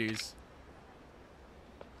the ladies.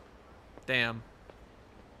 Damn.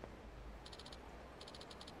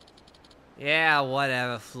 Yeah,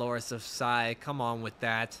 whatever, Florist of Psy. Come on with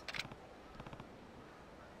that.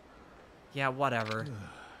 Yeah, whatever.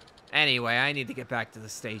 Anyway, I need to get back to the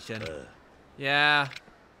station. Yeah.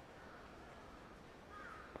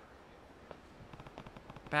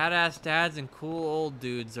 Badass dads and cool old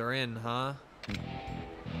dudes are in, huh?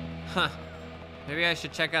 Huh. Maybe I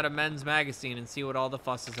should check out a men's magazine and see what all the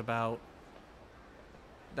fuss is about.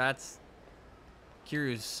 That's...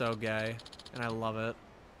 Kiryu's so gay, and I love it.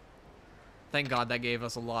 Thank God that gave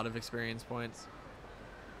us a lot of experience points.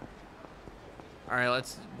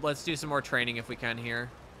 Alright, let's do some more training if we can here.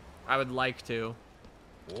 I would like to.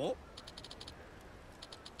 Oh.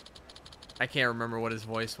 I can't remember what his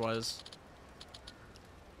voice was.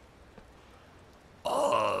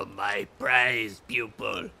 Oh, my prize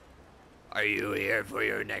pupil. Are you here for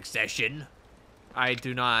your next session? I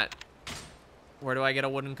do not. Where do I get a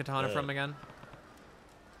wooden katana from again?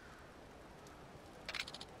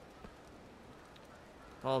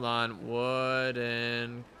 Hold on.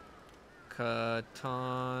 Wooden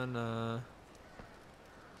katana.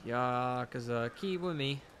 Yakuza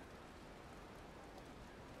Kiwami.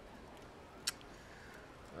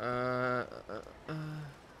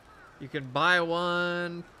 You can buy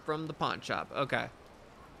one from the pawn shop. Okay.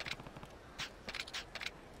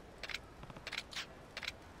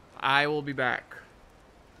 I will be back.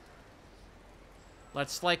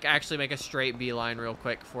 Let's like actually make a straight beeline real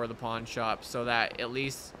quick for the pawn shop so that at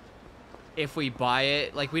least if we buy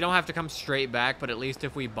it, like we don't have to come straight back, but at least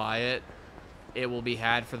if we buy it, it will be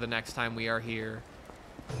had for the next time we are here.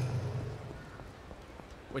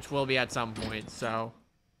 Which will be at some point, so.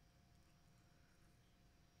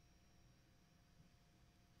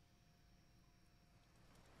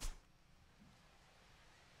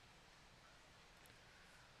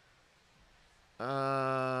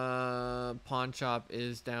 Pawn shop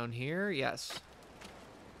is down here. Yes.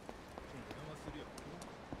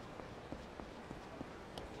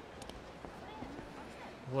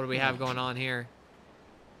 What do we have going on here?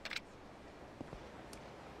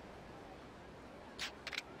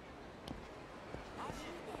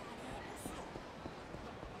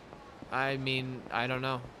 I mean, I don't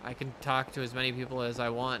know. I can talk to as many people as I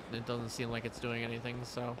want, and it doesn't seem like it's doing anything,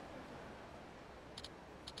 so.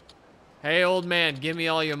 Hey, old man, give me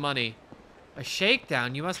all your money. A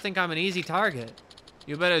shakedown? You must think I'm an easy target.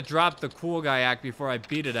 You better drop the cool guy act before I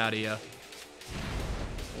beat it out of you.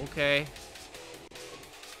 Okay.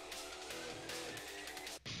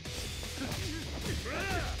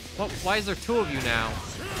 What? Why is there two of you now?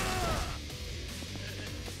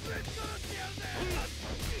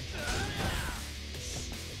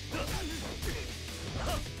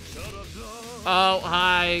 Oh,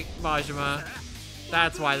 hi, Majima.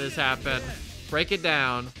 That's why this happened. Break it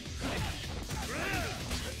down.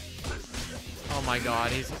 Oh my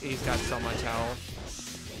god, he's got so much health.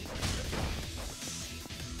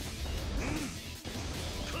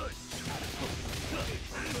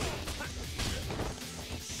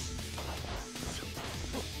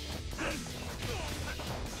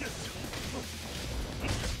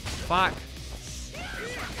 Fuck.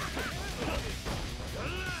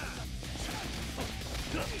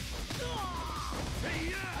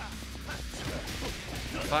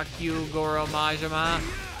 Fuck you, Goro Majima.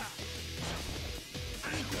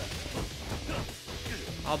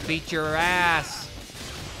 I'll beat your ass.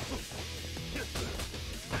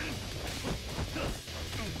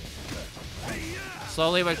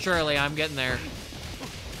 Slowly but surely, I'm getting there.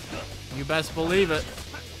 You best believe it.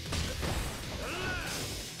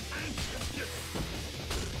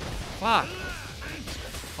 Fuck.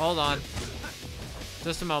 Hold on.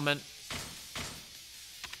 Just a moment.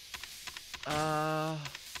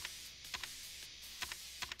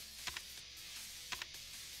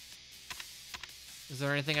 Is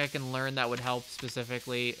there anything I can learn that would help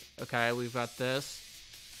specifically? Okay, we've got this.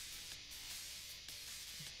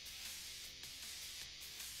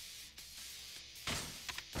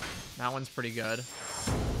 That one's pretty good.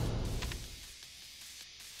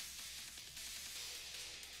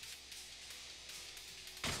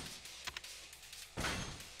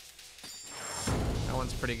 That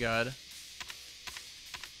one's pretty good.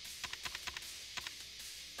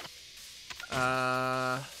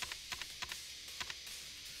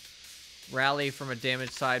 Rally from a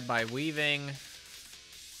damaged side by weaving.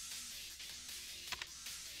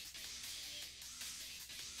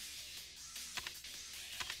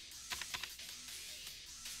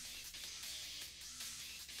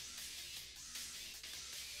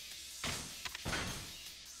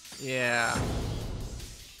 Yeah.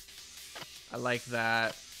 I like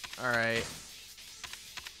that. Alright.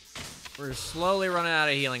 We're slowly running out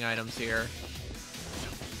of healing items here.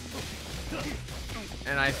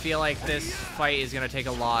 And I feel like this fight is gonna take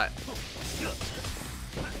a lot.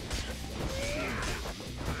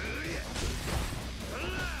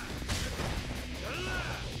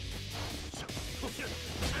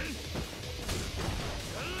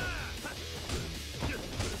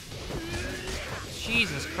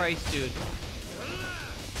 Jesus Christ, dude.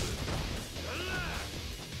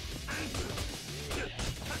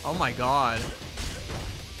 Oh my god.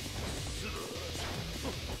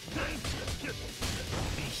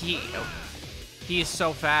 He is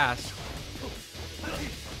so fast.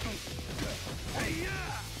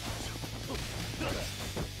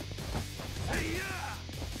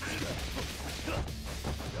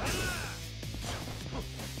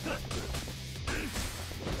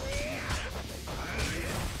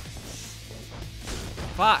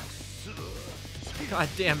 Fuck. God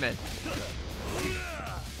damn it.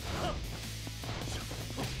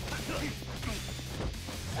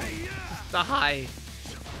 Die.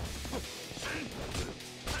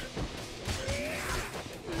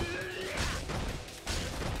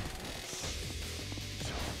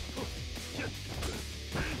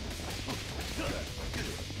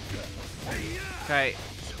 Okay.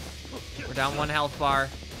 We're down one health bar.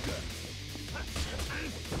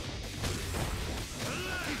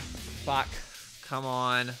 Fuck. Come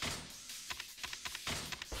on.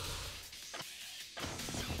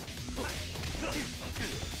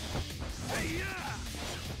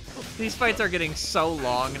 These fights are getting so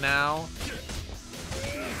long now.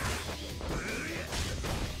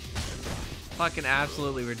 Fucking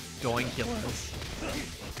absolutely ridiculous.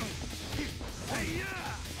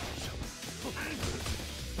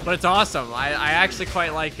 But it's awesome. I actually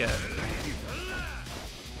quite like it.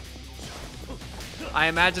 I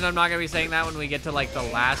imagine I'm not gonna be saying that when we get to like the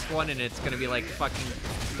last one and it's gonna be like fucking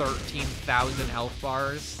 13,000 health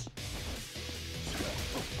bars.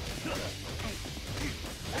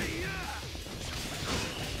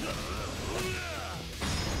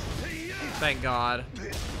 Thank God.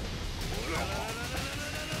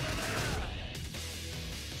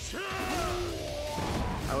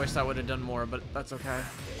 I wish that would have done more, but that's okay.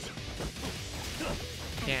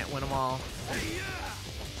 Can't win them all.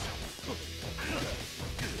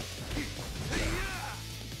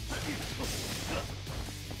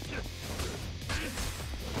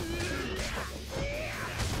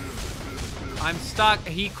 I'm stuck.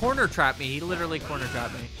 He corner trapped me. He literally corner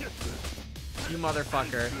trapped me. You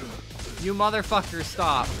motherfucker. You motherfucker,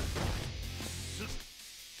 stop.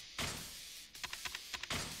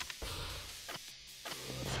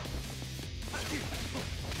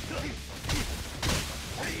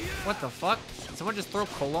 What the fuck? Did someone just throw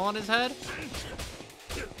cola on his head?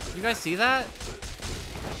 You guys see that?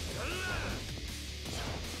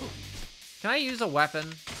 Can I use a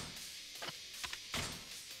weapon?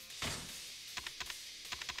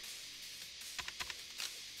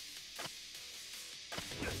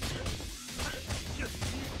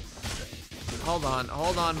 Hold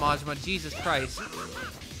on, Majima. Jesus Christ.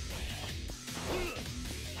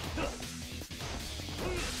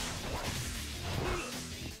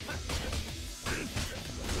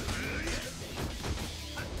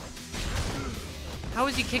 How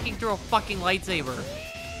is he kicking through a fucking lightsaber?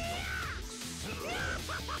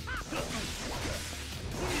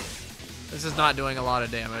 This is not doing a lot of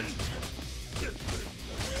damage.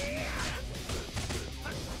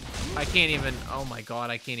 I can't even, oh my god,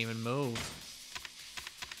 I can't even move.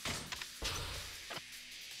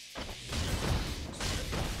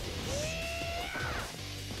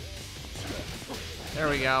 There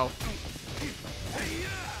we go.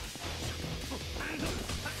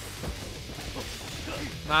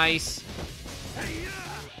 Nice.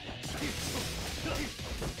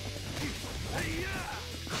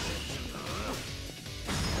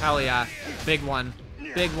 Hell yeah. Big one.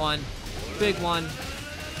 Big one. Big one.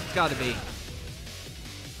 Gotta be.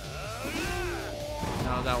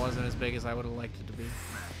 No, that wasn't as big as I would have liked it to be.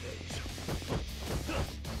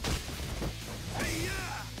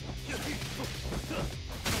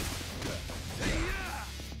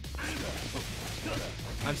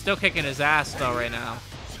 I'm still kicking his ass though right now.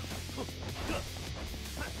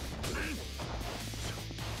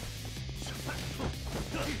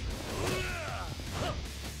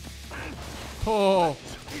 Oh,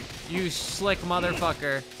 you slick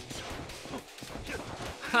motherfucker.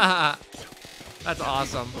 Haha. That's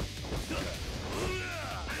awesome.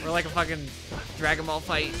 We're like a fucking Dragon Ball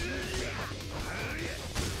fight.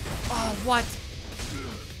 Oh, what?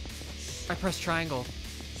 I pressed triangle.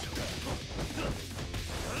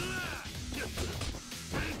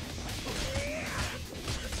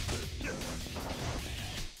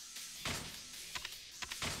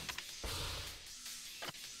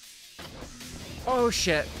 Oh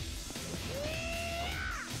shit.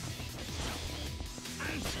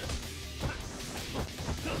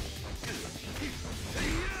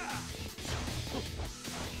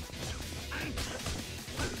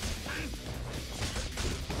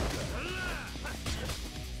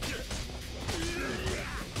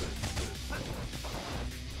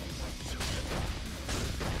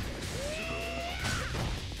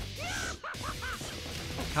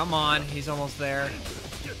 Come on, he's almost there.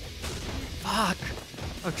 Fuck!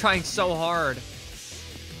 I'm trying so hard.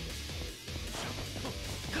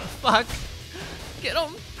 Fuck! Get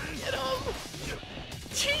him! Get him!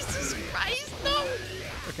 Jesus Christ, no!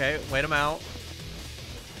 Okay, wait him out.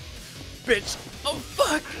 Bitch! Oh,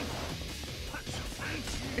 fuck!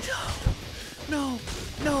 No!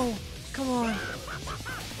 No! No! Come on!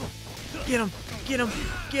 Get him! Get him!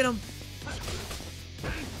 Get him!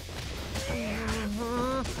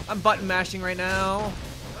 I'm button mashing right now.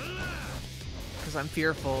 Because I'm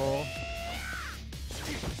fearful.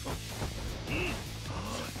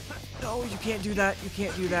 No, you can't do that. You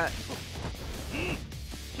can't do that.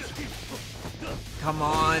 Come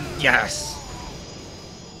on. Yes.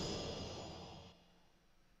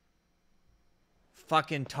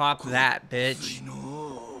 Fucking top that, bitch.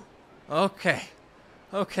 Okay.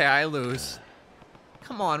 Okay, I lose.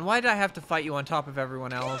 Come on, why did I have to fight you on top of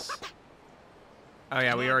everyone else? Oh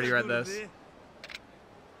yeah, we already read this.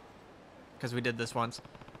 Because we did this once.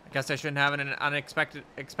 I guess I shouldn't have an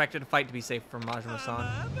expected fight to be safe from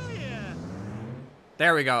Majima-san.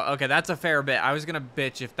 There we go. Okay, that's a fair bit. I was gonna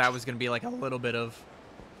bitch if that was gonna be like a little bit of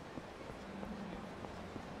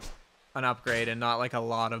an upgrade and not like a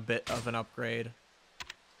lot of bit of an upgrade.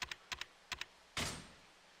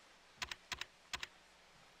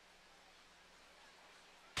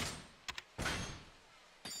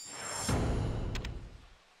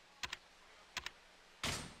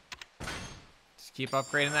 Keep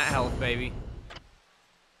upgrading that health, baby.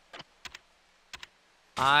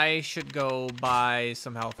 I should go buy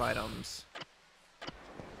some health items.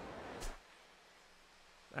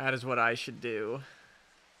 That is what I should do.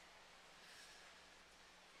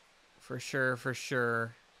 For sure, for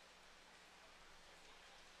sure.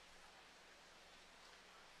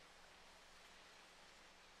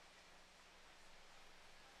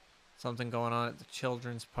 Something going on at the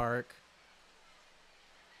children's park.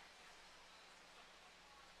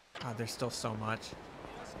 God, there's still so much.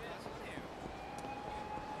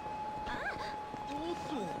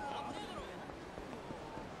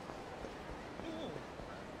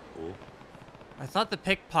 I thought the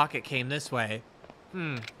pickpocket came this way.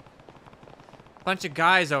 Bunch of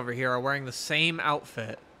guys over here are wearing the same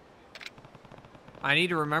outfit. I need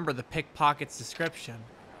to remember the pickpocket's description.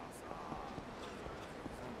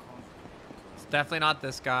 It's definitely not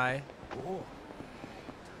this guy.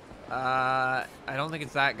 I don't think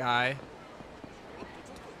it's that guy.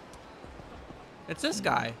 It's this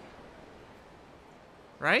guy.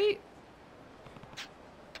 Right?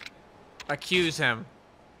 Accuse him.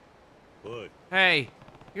 Boy. Hey,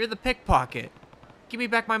 you're the pickpocket. Give me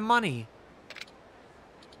back my money.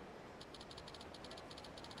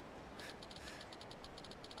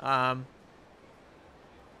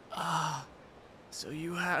 So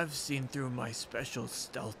you have seen through my special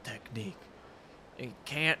stealth technique. And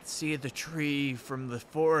can't see the tree from the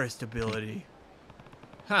forest ability.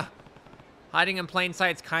 Huh. Hiding in plain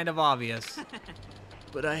sight's kind of obvious.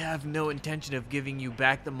 But I have no intention of giving you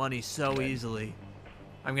back the money so easily.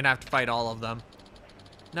 I'm gonna have to fight all of them.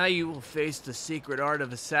 Now you will face the secret art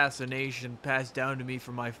of assassination passed down to me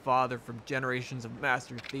from my father from generations of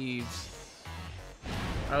master thieves.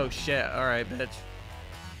 Oh shit, alright, bitch.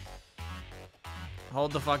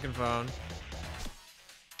 Hold the fucking phone.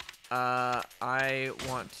 I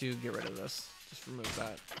want to get rid of this. Just remove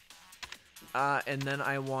that. And then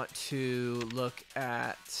I want to look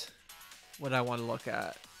at... What do I want to look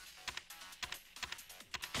at?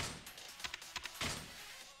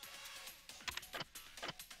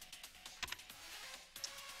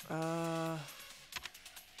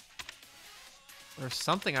 There's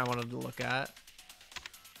something I wanted to look at.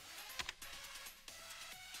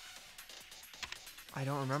 I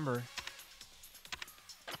don't remember.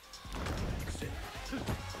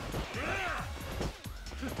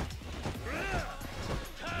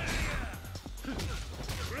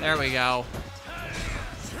 There we go.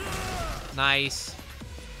 Nice.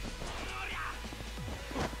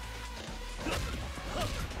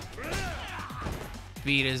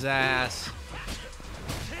 Beat his ass.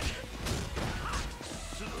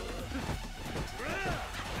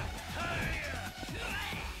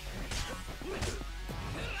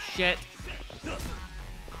 Shit.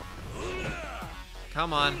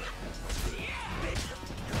 Come on.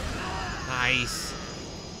 Nice.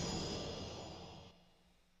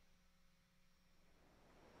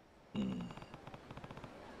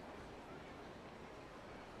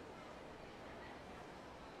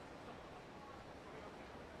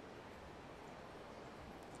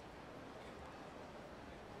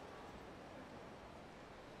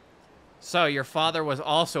 So, your father was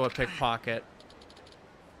also a pickpocket.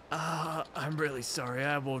 I'm really sorry.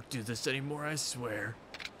 I won't do this anymore, I swear.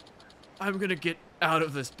 I'm gonna get out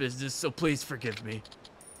of this business, so please forgive me.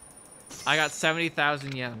 I got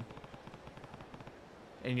 70,000 yen.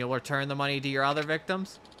 And you'll return the money to your other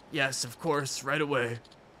victims? Yes, of course, right away.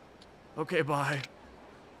 Okay, bye.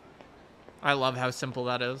 I love how simple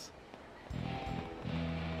that is.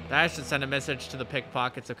 That should send a message to the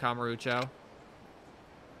pickpockets of Kamurocho.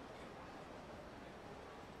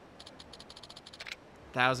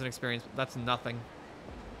 Thousand experience. That's nothing.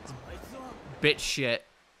 Bitch shit.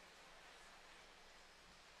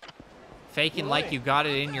 Faking like you got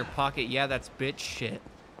it in your pocket. Yeah, that's bitch shit.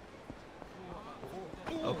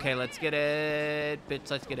 Okay, let's get it.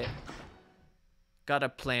 Bitch, let's get it. Got a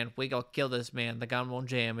plan. We gotta kill this man. The gun won't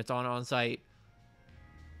jam. It's on site.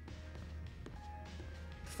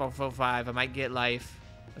 445. I might get life.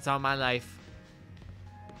 It's on my life.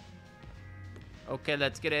 Okay,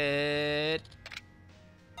 let's get it.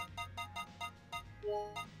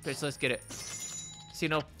 Bitch, let's get it. See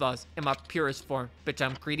no flaws in my purest form. Bitch,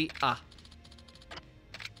 I'm greedy. Ah.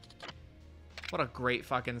 What a great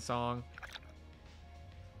fucking song.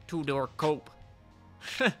 Two-door cope.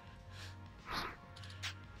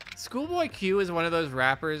 Schoolboy Q is one of those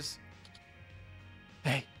rappers.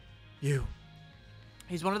 Hey, you.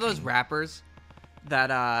 He's one of those rappers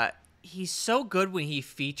that he's so good when he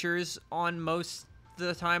features on most of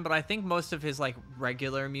the time, but I think most of his like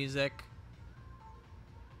regular music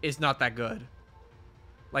is not that good.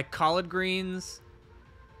 Like Collard Greens.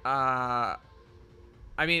 I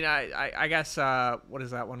mean, I guess what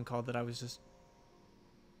is that one called that I was just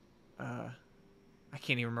I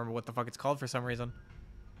can't even remember what the fuck it's called for some reason.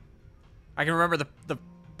 I can remember the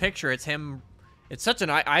picture. It's him. It's such an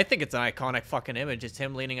I think it's an iconic fucking image. It's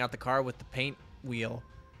him leaning out the car with the paint wheel.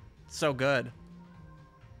 It's so good.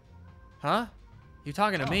 Huh? You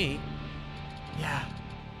talking to me? Yeah.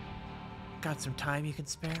 Got some time you can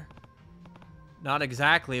spare? Not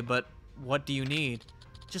exactly, but what do you need?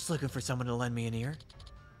 Just looking for someone to lend me an ear.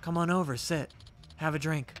 Come on over, sit. Have a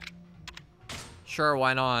drink. Sure,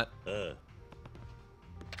 why not?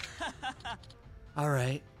 All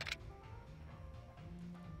right.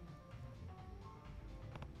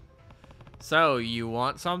 So, you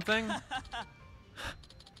want something?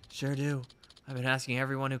 Sure do. I've been asking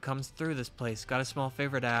everyone who comes through this place. Got a small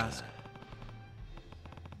favor to ask.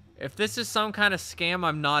 If this is some kind of scam,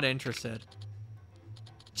 I'm not interested.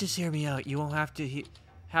 Just hear me out. You won't have to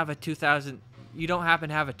have a 2,000... You don't happen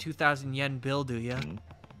to have a 2,000 yen bill, do you?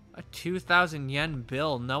 A 2,000 yen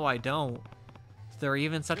bill? No, I don't. Is there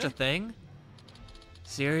even such a thing?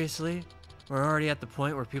 Seriously? We're already at the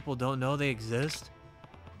point where people don't know they exist?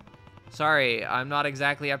 Sorry, I'm not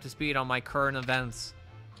exactly up to speed on my current events.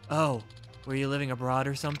 Oh, were you living abroad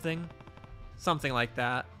or something? Something like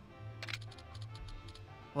that.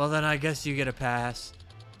 Well then I guess you get a pass.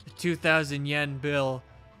 The 2,000 yen bill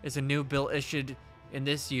is a new bill issued in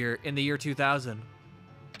the year 2000.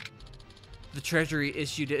 The Treasury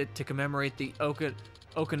issued it to commemorate the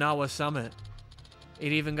Okinawa Summit.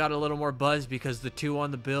 It even got a little more buzz because the 2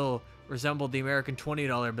 on the bill resembled the American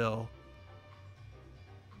 $20 bill.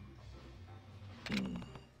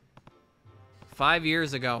 5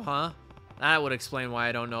 years ago, huh? That would explain why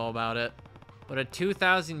I don't know about it. But a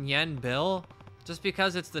 2,000 yen bill? Just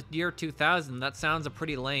because it's the year 2000, that sounds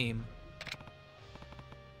pretty lame.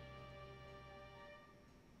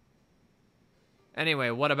 Anyway,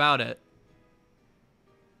 what about it?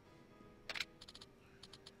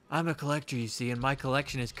 I'm a collector, you see, and my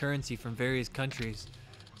collection is currency from various countries.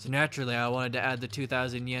 So naturally, I wanted to add the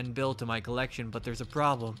 2,000 yen bill to my collection, but there's a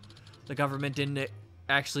problem. The government didn't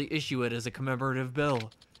actually issue it as a commemorative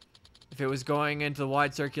bill. If it was going into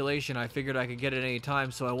wide circulation, I figured I could get it any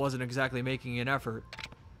time, so I wasn't exactly making an effort.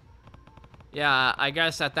 Yeah, I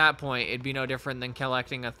guess at that point, it'd be no different than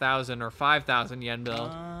collecting 1,000 or 5,000 yen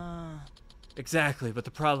bill. Exactly, but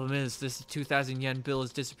the problem is, this 2,000 yen bill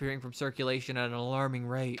is disappearing from circulation at an alarming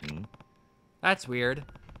rate. That's weird.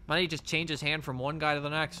 Money just changes hand from one guy to the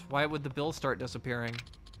next. Why would the bill start disappearing?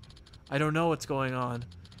 I don't know what's going on,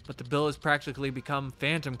 but the bill has practically become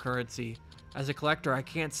phantom currency. As a collector, I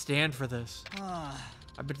can't stand for this.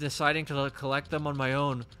 I've been deciding to collect them on my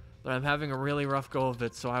own, but I'm having a really rough go of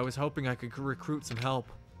it, so I was hoping I could recruit some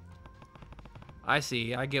help. I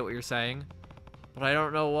see, I get what you're saying. But I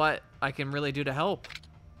don't know what I can really do to help.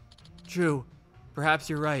 True, perhaps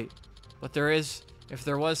you're right. But if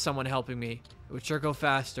there was someone helping me, it would sure go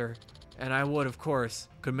faster. And I would, of course,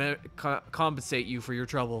 compensate you for your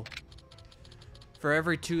trouble. For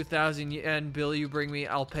every 2,000 yen bill you bring me,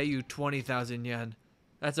 I'll pay you 20,000 yen.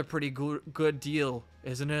 That's a pretty good deal,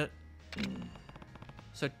 isn't it?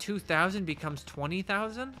 So 2,000 becomes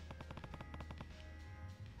 20,000?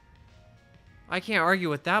 I can't argue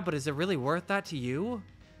with that, but is it really worth that to you?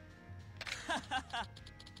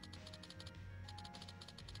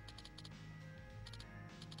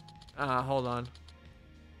 Hold on.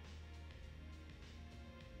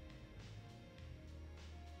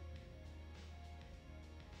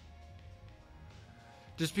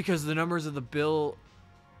 Just because the numbers of the bill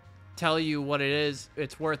tell you what it is,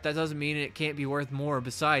 it's worth, that doesn't mean it can't be worth more.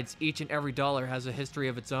 Besides, each and every dollar has a history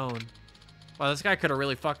of its own. Wow, this guy could have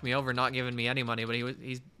really fucked me over not giving me any money, but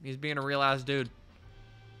he's being a real ass dude.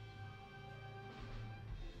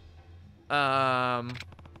 So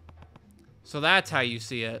that's how you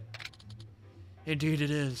see it. Indeed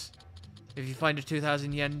it is. If you find a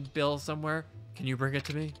 2,000 yen bill somewhere, can you bring it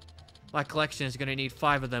to me? My collection is gonna need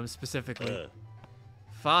 5 of them specifically.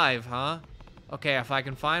 5, huh? Okay, if I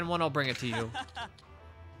can find one, I'll bring it to you.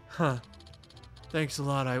 Huh. Thanks a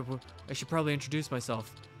lot. I should probably introduce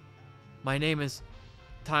myself. My name is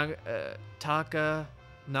Takanashi.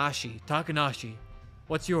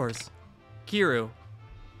 What's yours? Kiru.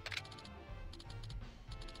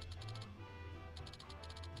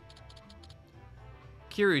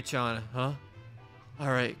 Kiru-chan, huh?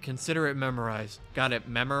 Alright, consider it memorized. Got it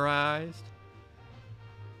memorized?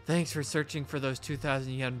 Thanks for searching for those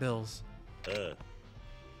 2,000 yen bills.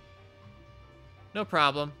 No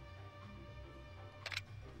problem.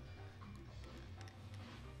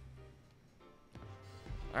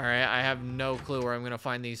 Alright, I have no clue where I'm gonna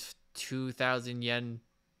find these 2,000 yen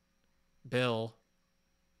bill.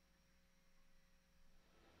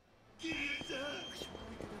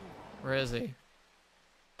 Where is he?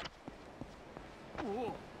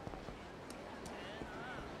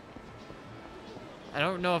 I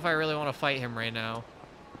don't know if I really want to fight him right now.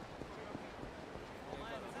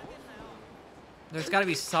 There's got to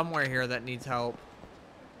be somewhere here that needs help.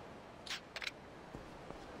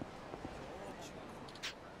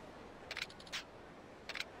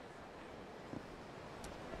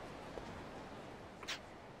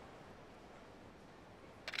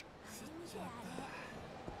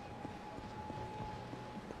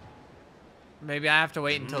 Maybe I have to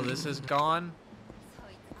wait until this is gone.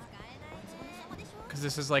 Because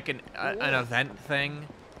because this is like an event thing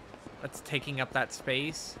that's taking up that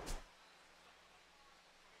space.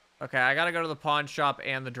 Okay, I gotta go to the pawn shop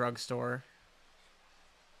and the drugstore.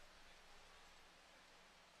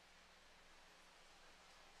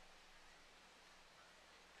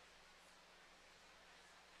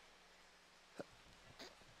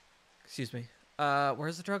 Excuse me.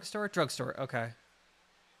 Where's the drugstore? Drugstore, okay.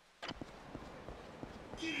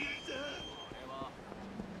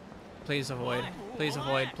 Please avoid. Please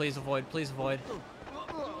avoid. Please avoid. Please avoid.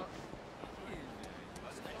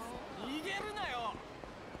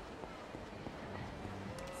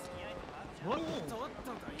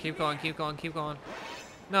 Keep going, keep going, keep going.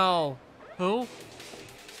 No. Who?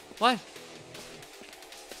 What?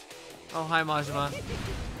 Oh, hi, Majima.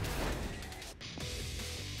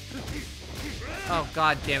 Oh,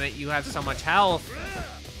 god damn it. You have so much health.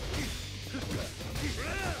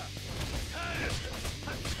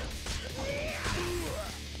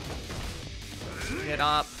 Get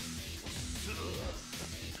up.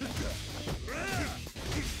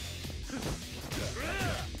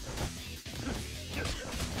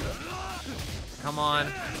 Come on.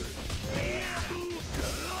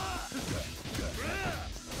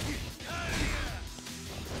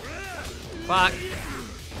 Fuck.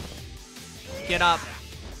 Get up.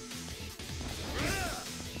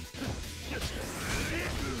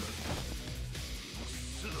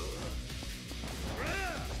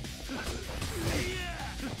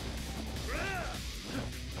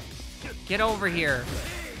 Get over here.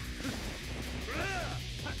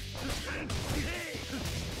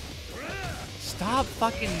 Stop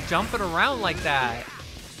fucking jumping around like that.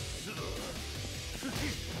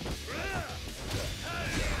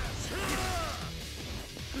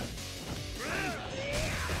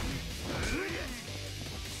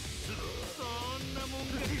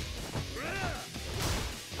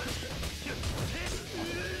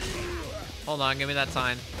 Hold on, give me that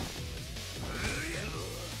sign.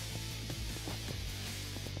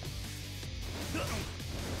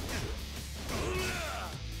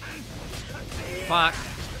 Fuck.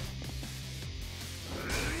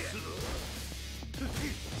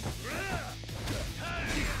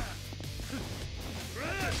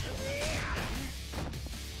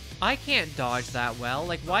 I can't dodge that well.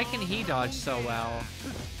 Like, why can he dodge so well?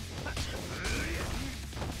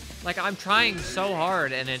 Like, I'm trying so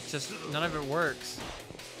hard and it just, none of it works.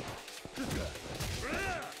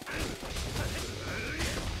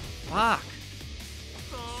 Fuck.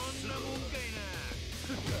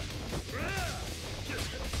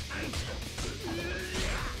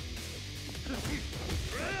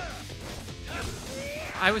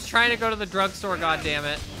 I was trying to go to the drugstore,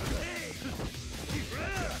 goddammit.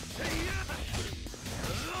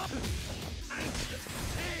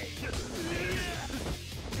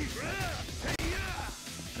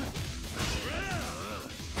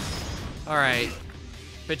 Alright.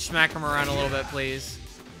 Bitch smack him around a little bit, please.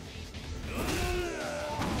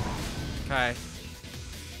 Okay.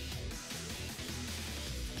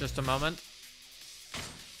 Just a moment.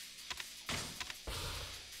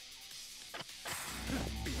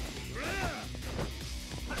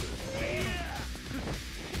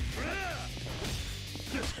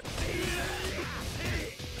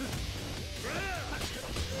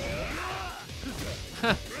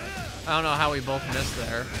 I don't know how we both missed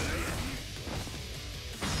there.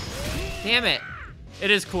 Damn it.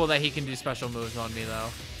 It is cool that he can do special moves on me, though.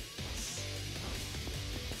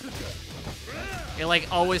 It,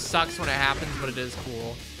 like, always sucks when it happens, but it is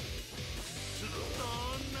cool.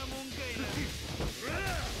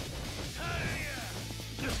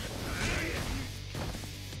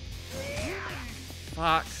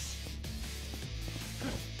 Fuck.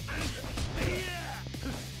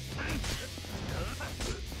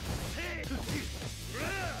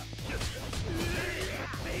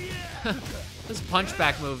 This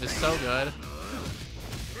punchback move is so good.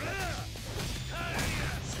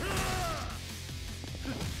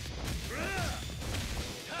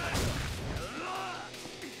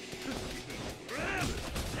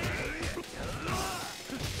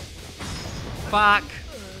 Fuck.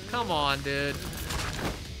 Come on, dude.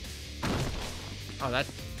 Oh, that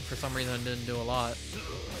for some reason didn't do a lot.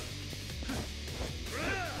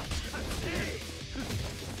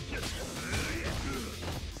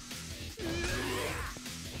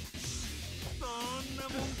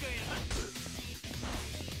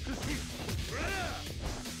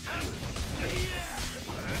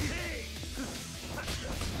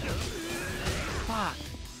 Fuck.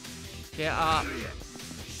 Get up.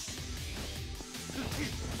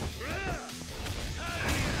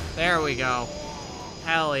 There we go.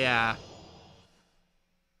 Hell yeah.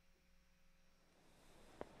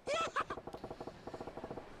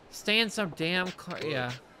 Stay in some damn car.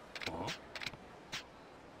 Yeah.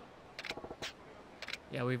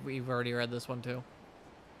 Yeah, we've already read this one too.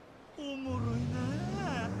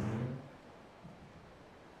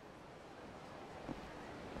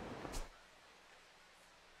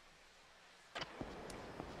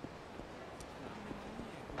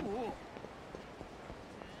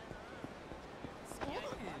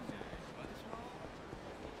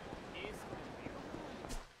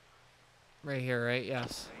 Right here, right?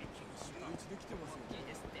 Yes.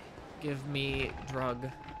 Give me drug,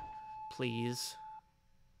 please.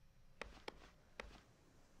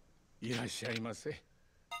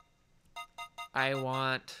 I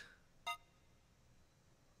want...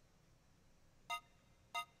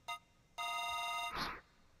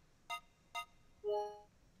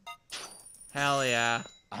 Hell yeah.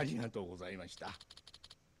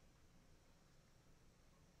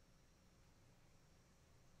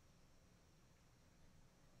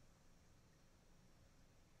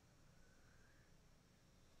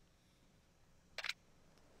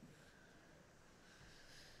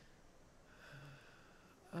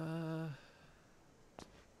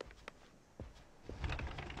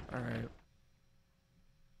 All right.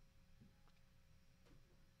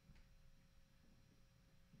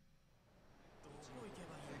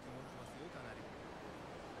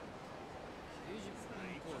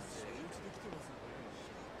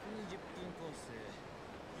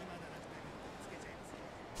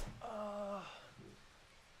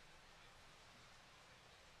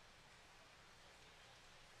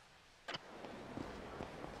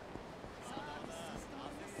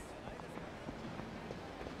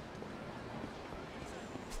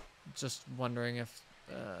 Just wondering if,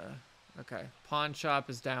 okay. Pawn shop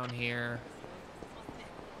is down here.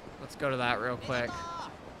 Let's go to that real quick.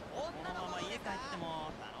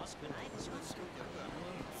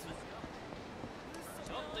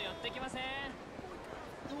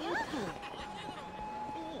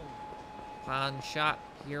 Pawn shop,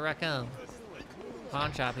 here I come.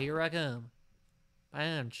 Pawn shop, here I come.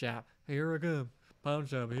 Pawn shop, here I come. Pawn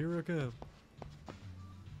shop, here I come.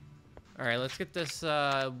 All right, let's get this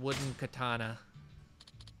wooden katana.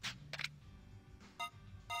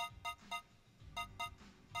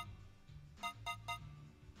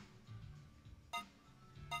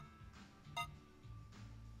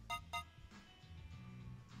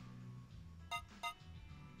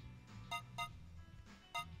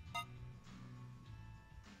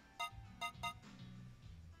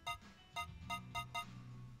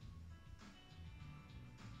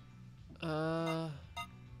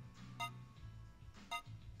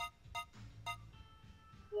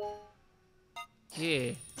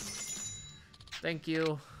 Yeah. Thank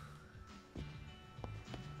you.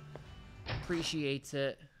 Appreciates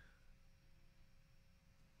it.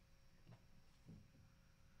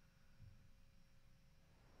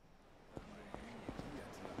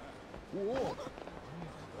 Whoa.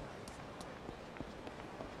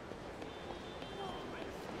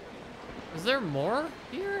 Is there more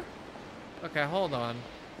here? Okay, hold on.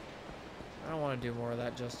 I don't want to do more of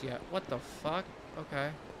that just yet. What the fuck?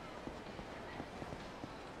 Okay.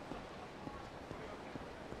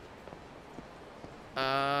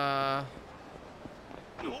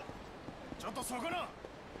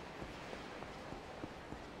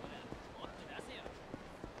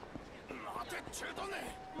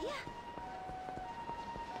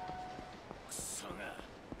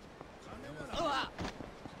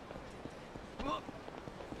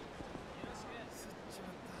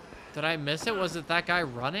 Did I miss it? Was it that guy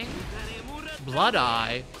running? Blood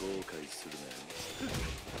Eye.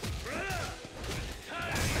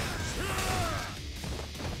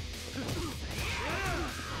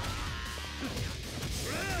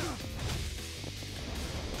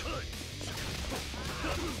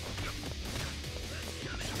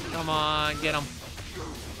 Come on, get him.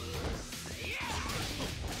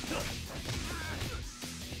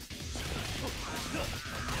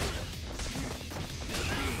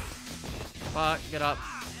 Fuck, get up.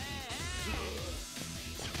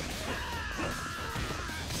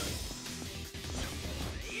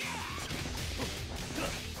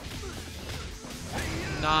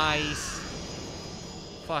 Nice.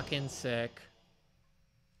 Fucking sick.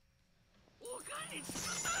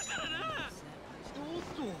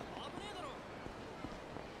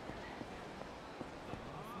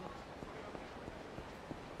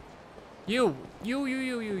 You.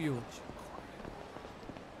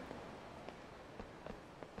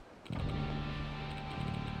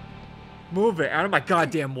 Move it out of my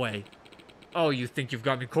goddamn way. Oh, you think you've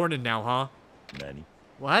got me cornered now, huh? Nani?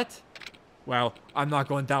 What? Well, I'm not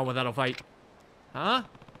going down without a fight. Huh?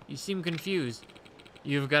 You seem confused.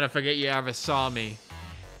 You've got to forget you ever saw me.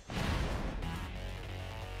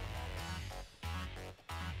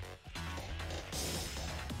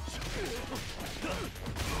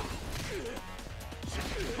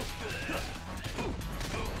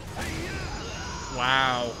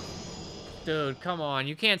 Wow. Dude, come on.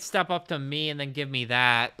 You can't step up to me and then give me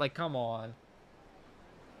that. Like, come on.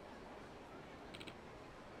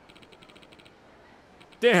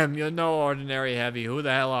 Damn, you're no ordinary heavy. Who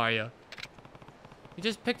the hell are you? You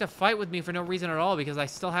just picked a fight with me for no reason at all because I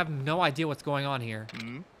still have no idea what's going on here.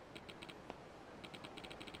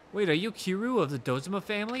 Wait, are you Kiru of the Dozuma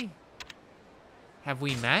family? Have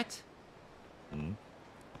we met?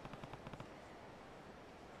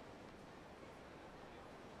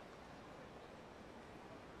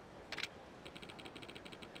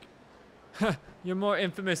 You're more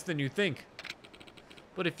infamous than you think.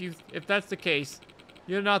 But if that's the case,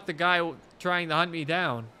 you're not the guy trying to hunt me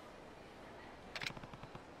down.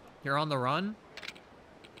 You're on the run?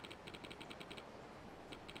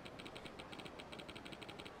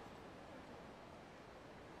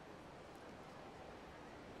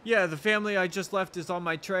 Yeah, the family I just left is on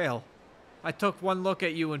my trail. I took one look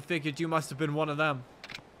at you and figured you must have been one of them.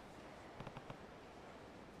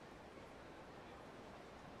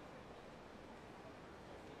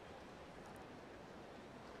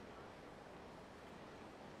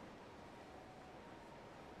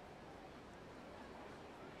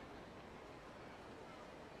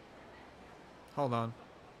 Hold on.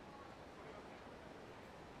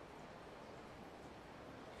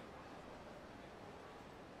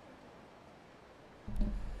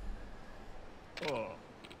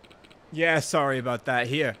 Yeah, sorry about that.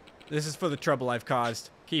 Here, this is for the trouble I've caused.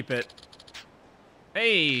 Keep it.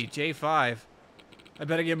 Hey, J5. I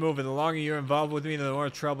better get moving. The longer you're involved with me, the more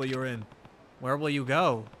trouble you're in. Where will you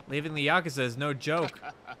go? Leaving the Yakuza is no joke.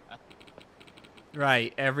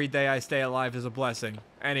 Right, every day I stay alive is a blessing.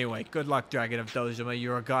 Anyway, good luck, Dragon of Dojima.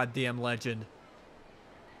 You're a goddamn legend.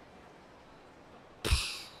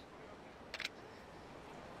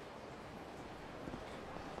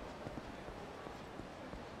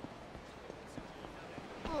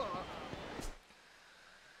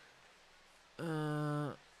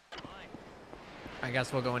 I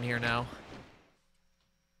guess we'll go in here now.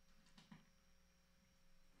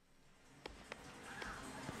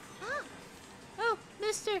 Oh,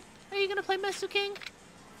 mister, are you gonna play Mesu King?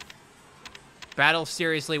 Battle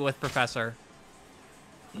seriously with Professor.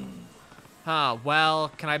 Huh, well,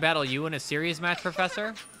 can I battle you in a serious match,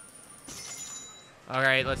 Professor?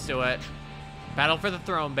 Alright, let's do it. Battle for the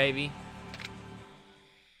throne, baby.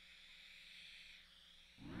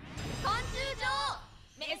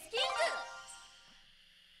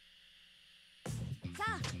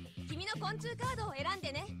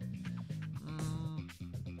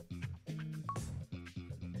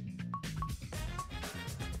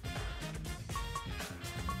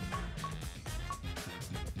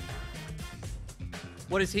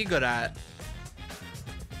 What is he good at?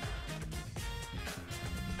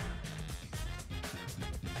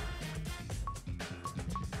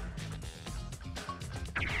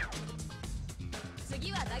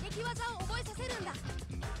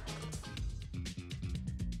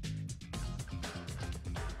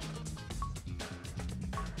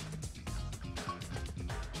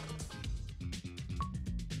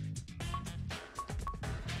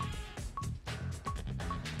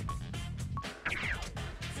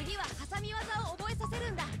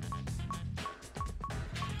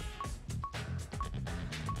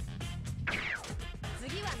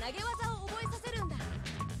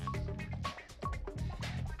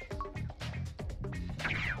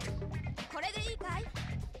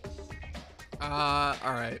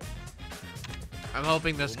 Alright. I'm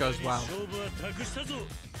hoping this goes well.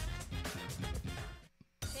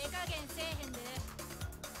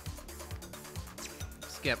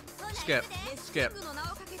 Skip, skip, skip.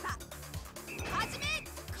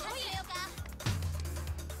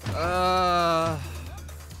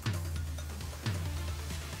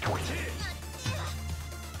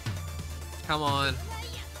 Come on.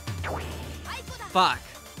 Fuck.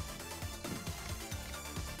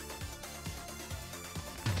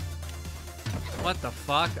 What the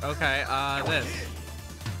fuck? Okay, this.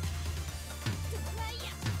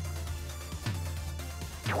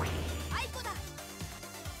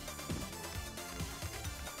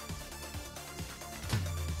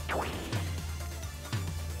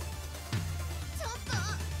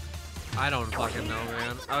 I don't fucking know,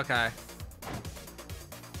 man. Okay.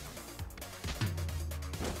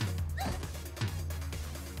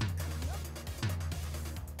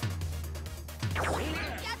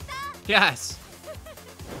 Yes.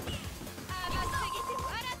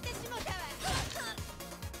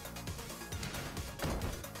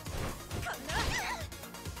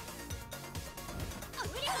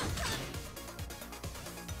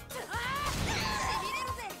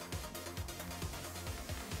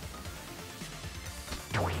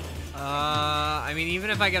 I mean, even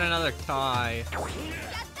if I get another tie.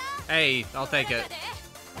 Hey, I'll take it.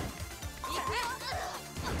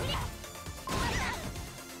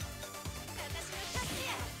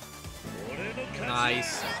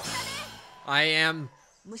 Nice. I am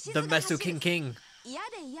the Mesu King.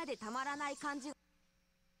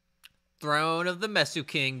 Throne of the Mesu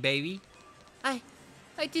King, baby. I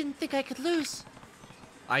didn't think I could lose.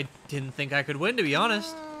 I didn't think I could win, to be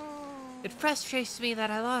honest. It frustrates me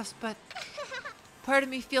that I lost, but part of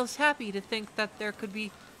me feels happy to think that there could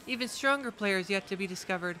be even stronger players yet to be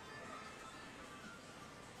discovered.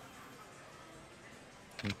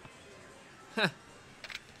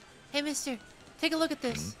 Hey, mister, take a look at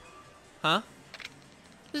this. Huh?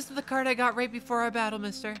 This is the card I got right before our battle,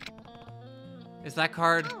 mister. Is that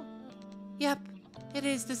card? Yep, it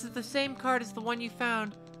is. This is the same card as the one you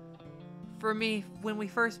found for me when we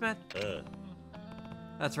first met.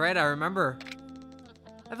 That's right, I remember.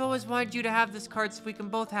 I've always wanted you to have this card so we can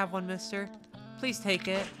both have one, mister. Please take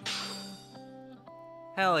it.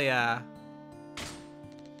 Hell yeah.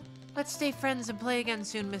 Let's stay friends and play again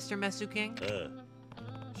soon, Mr. Mesu King.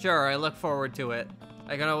 Sure, I look forward to it.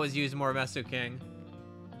 I can always use more Mesu King.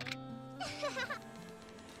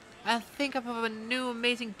 I'll think up of a new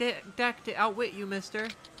amazing deck to outwit you, mister.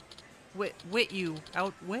 Wit you.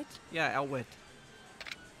 Outwit? Yeah, outwit.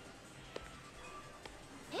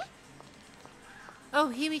 Oh,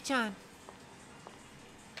 Himi-chan.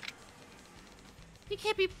 You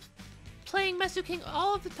can't be playing Mesu King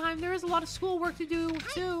all of the time. There is a lot of schoolwork to do,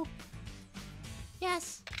 too.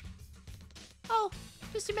 Yes. Oh,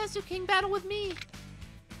 Mr. Mesu King, battle with me.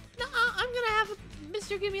 No, I'm gonna have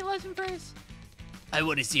Mr. give me a lesson first. I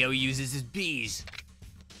want to see how he uses his bees.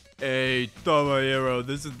 Hey, Tomohiro,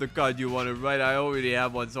 this is the card you wanted, right? I already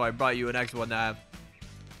have one, so I brought you an extra one to have.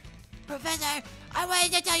 Professor, I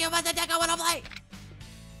wanted to tell you about the deck I want to play.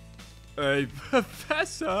 Hey,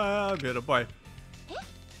 Professor, I'm here to play.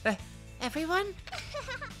 Everyone?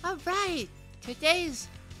 All right, today's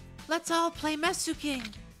Let's All Play Mesu King.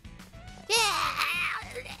 Yeah!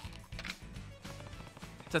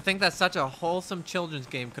 To think that such a wholesome children's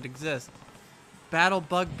game could exist. Battle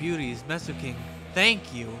Bug Beauties, Mesu King.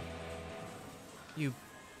 Thank you. You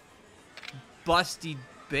busty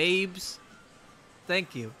babes.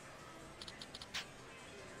 Thank you.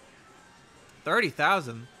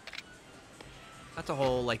 30,000. That's a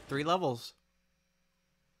whole, like, 3 levels.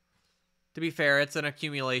 To be fair, it's an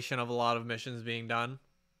accumulation of a lot of missions being done.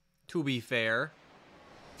 To be fair.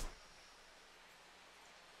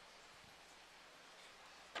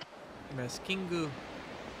 Meskingu.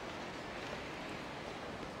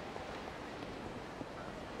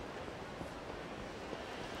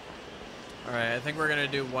 Alright, I think we're gonna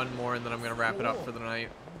do one more and then I'm gonna wrap it up for the night.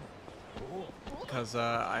 Because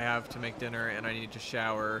I have to make dinner and I need to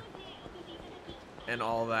shower and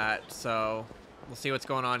all that, so we'll see what's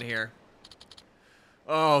going on here.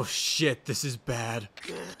 Oh shit, this is bad.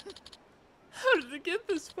 How did it get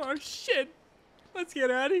this far? Shit. Let's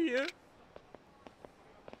get out of here.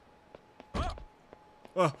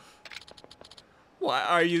 Oh. What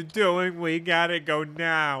are you doing? We gotta go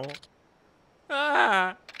now.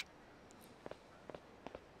 Ah.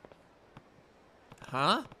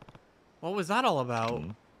 Huh? What was that all about?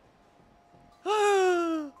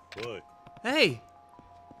 What? Hey,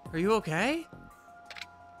 are you okay?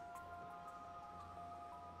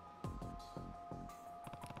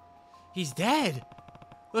 He's dead.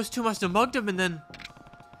 Those two must have mugged him and then...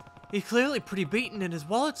 He's clearly pretty beaten and his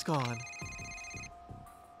wallet's gone.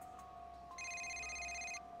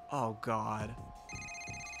 Oh, God.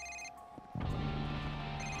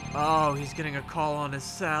 Oh, he's getting a call on his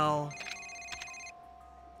cell.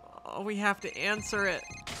 Oh, we have to answer it.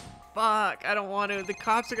 Fuck, I don't want to. The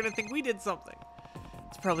cops are gonna think we did something.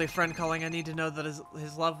 It's probably a friend calling. I need to know that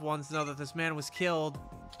his loved ones know that this man was killed.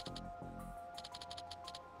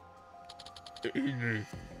 I'll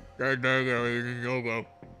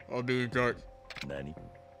be in touch. Nani?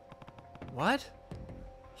 What?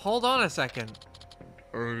 Hold on a second.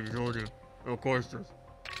 I already told you. No questions.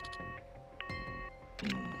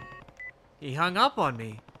 He hung up on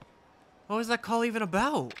me. What was that call even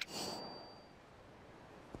about?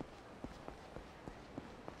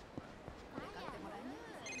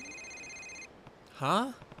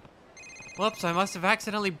 Huh? Whoops, I must have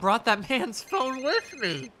accidentally brought that man's phone with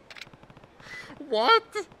me. What?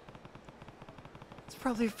 It's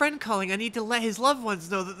probably a friend calling. I need to let his loved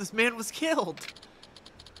ones know that this man was killed.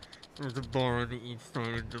 There's a bar on the east side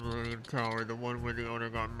of the Millennium Tower, the one where the owner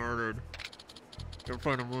got murdered. You'll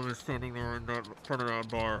find a woman standing there in front of that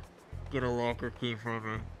bar. Get a locker key from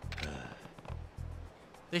me.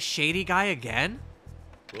 This shady guy again?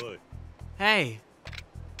 What? Hey.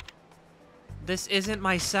 This isn't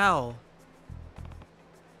my cell.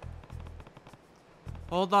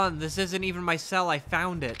 Hold on, this isn't even my cell. I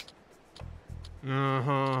found it.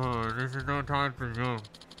 This is no time for you.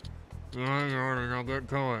 I'll get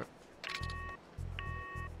to it.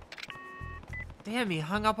 Damn, he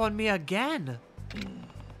hung up on me again.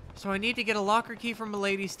 So I need to get a locker key from a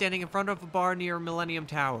lady standing in front of a bar near Millennium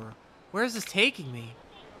Tower. Where is this taking me?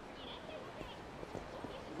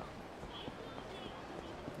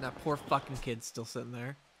 That poor fucking kid's still sitting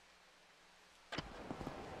there.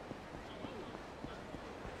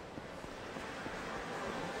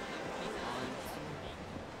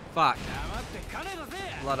 Fuck.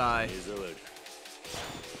 Blood-eye. These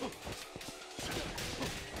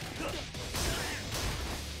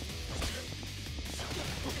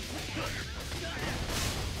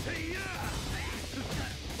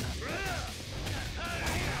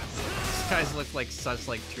guys look like such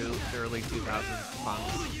like early 2000s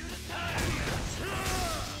punks.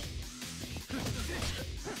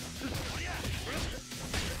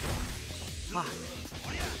 Fuck.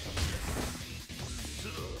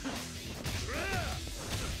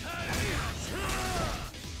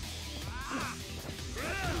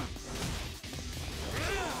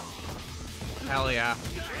 Hell yeah.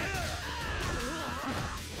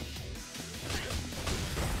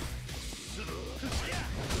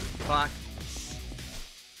 Fuck.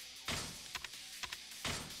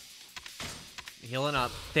 Healing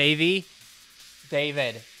up. Davey?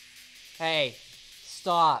 David. Hey.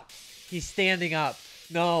 Stop. He's standing up.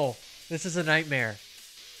 No. This is a nightmare.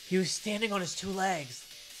 He was standing on his two legs.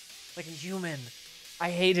 Like a human.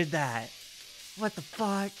 I hated that. What the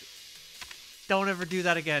fuck? Don't ever do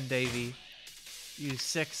that again, Davey. You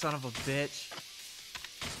sick son of a bitch.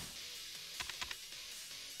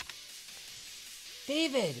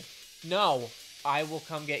 David! No. I will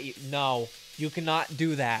come get you. No. You cannot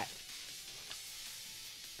do that.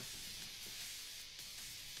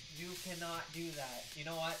 You cannot do that. You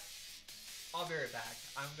know what? I'll be right back.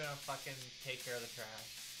 I'm gonna fucking take care of the trash.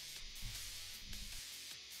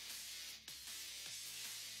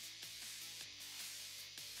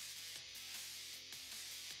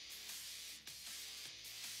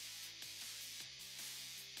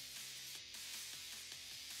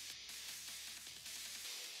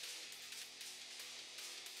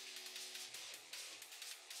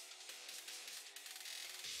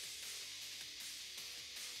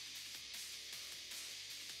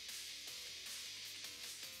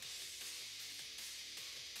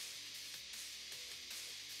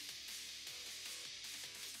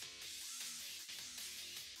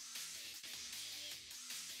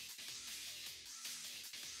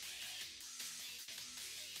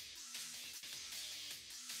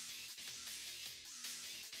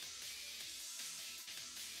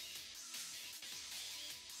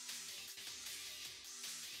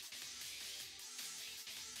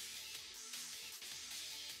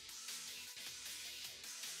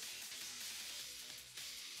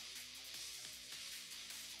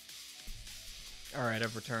 Alright,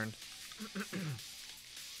 I've returned.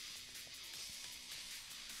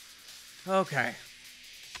 Okay.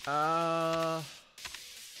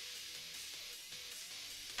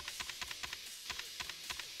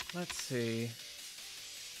 Let's see.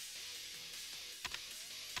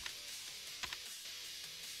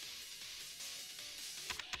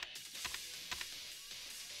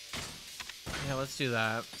 Yeah, let's do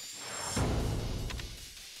that.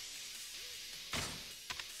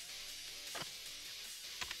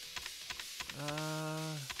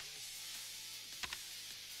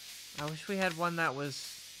 I wish we had one that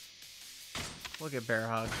was... Look at Bear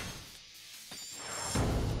Hug.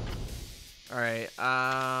 Alright,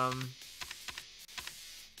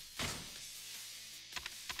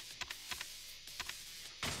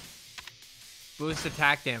 boost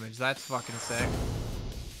attack damage, that's fucking sick.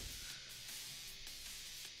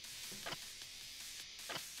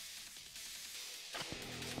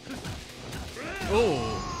 Ooh.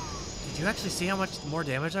 Did you actually see how much more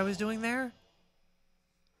damage I was doing there?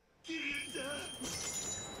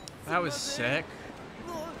 That was sick.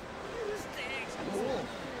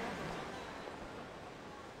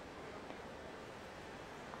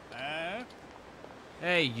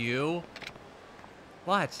 Hey, you.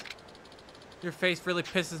 What? Your face really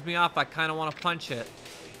pisses me off. I kind of want to punch it.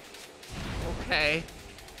 Okay.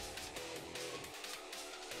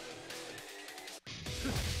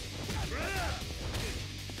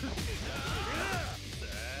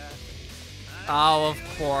 Oh,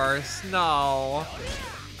 of course. No.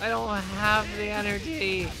 I don't have the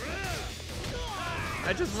energy.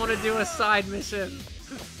 I just want to do a side mission.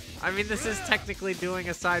 I mean, this is technically doing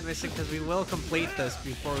a side mission because we will complete this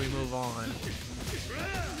before we move on.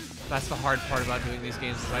 That's the hard part about doing these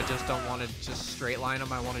games is I just don't want to just straight line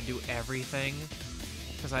them. I want to do everything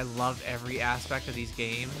because I love every aspect of these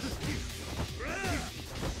games.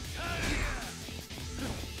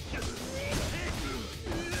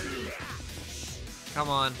 Come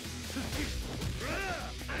on.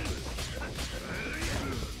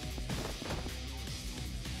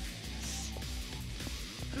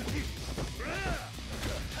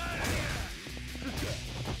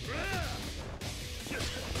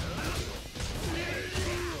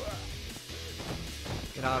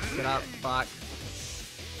 Get up, fuck.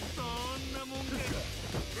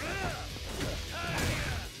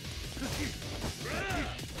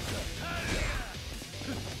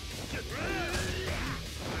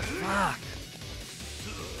 Fuck.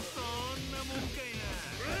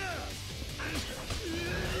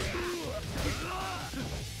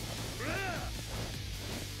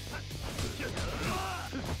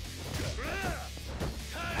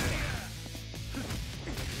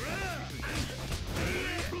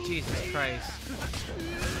 Jesus Christ.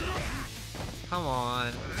 Come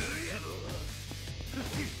on.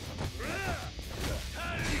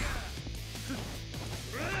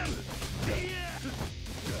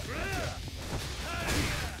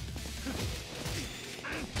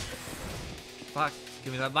 Fuck,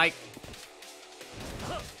 give me that mic.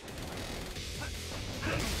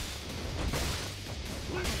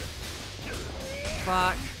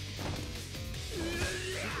 Fuck.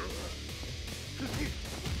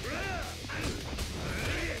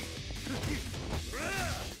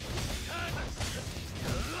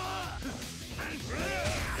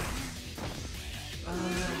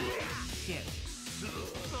 Shit.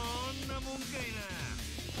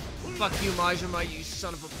 Fuck you, Majima, you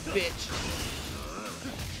son of a bitch.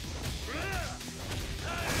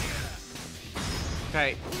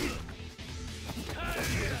 Okay.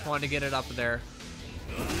 Just wanted to get it up there.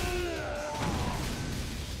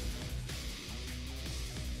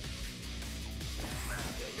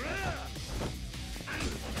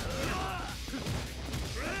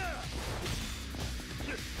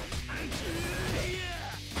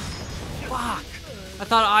 Fuck! I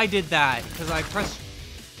thought I did that because I pressed.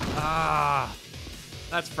 Ah,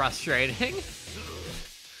 that's frustrating.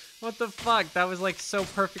 What the fuck? That was like so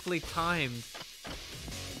perfectly timed.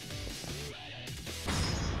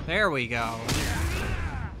 There we go.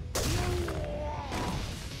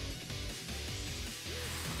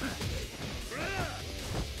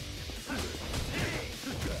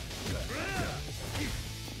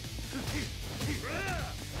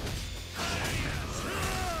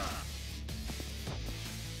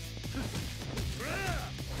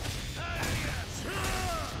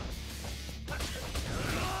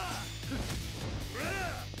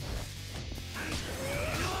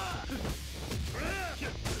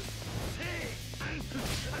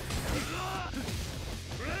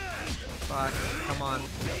 Fuck, come on.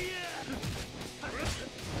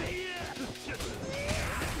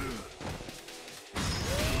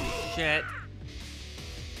 Shit.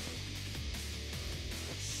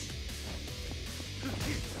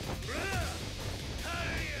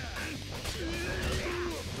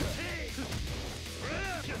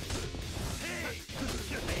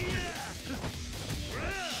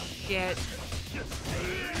 Shit.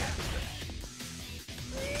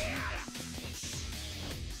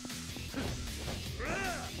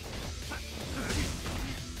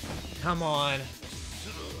 Come on.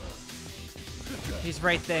 He's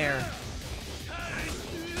right there.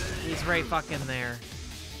 He's right fucking there.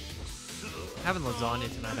 Having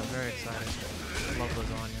lasagna tonight, I'm very excited. I love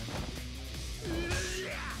lasagna.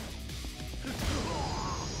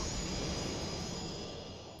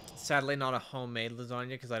 Sadly not a homemade lasagna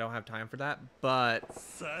because I don't have time for that, but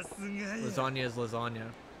lasagna is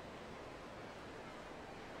lasagna.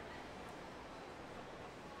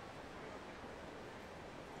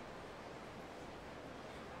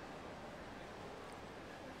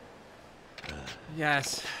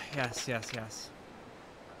 Yes, yes, yes, yes.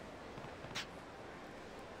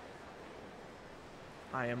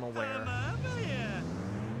 I am aware.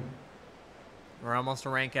 We're almost to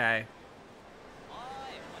rank A.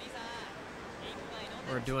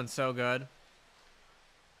 We're doing so good.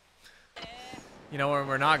 You know where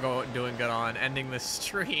we're not doing good on? Ending this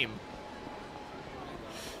stream.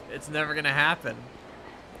 It's never gonna happen.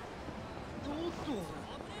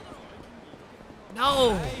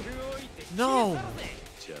 No! No!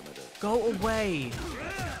 Go away!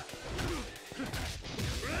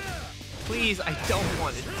 Please, I don't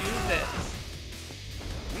want to do this.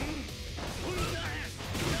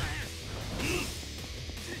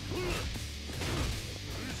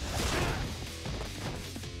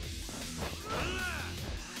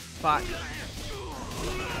 Fuck.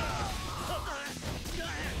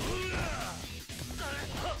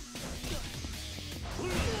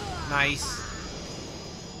 Nice.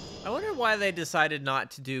 I wonder why they decided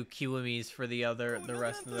not to do Kiwamis for the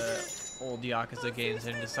rest of the old Yakuza games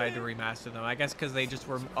and decided to remaster them. I guess because they just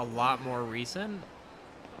were a lot more recent.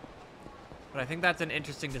 But I think that's an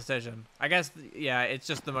interesting decision. I guess, yeah, it's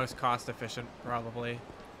just the most cost efficient, probably.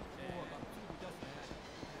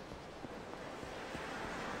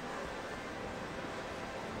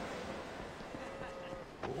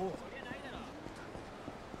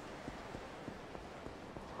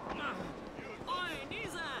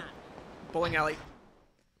 Bowling alley.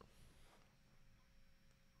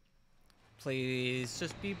 Please,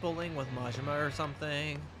 just be bowling with Majima or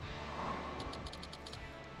something.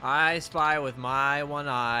 I spy with my one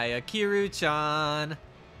eye, Akiru-chan.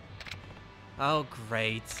 Oh,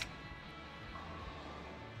 great.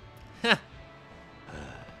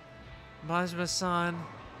 Majima-san.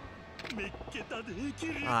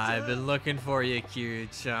 I've been looking for you,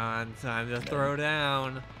 Akiru-chan. Time to throw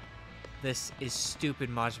down. This is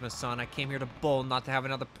stupid, Majima-san. I came here to bowl, not to have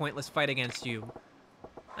another pointless fight against you.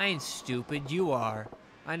 I ain't stupid, you are.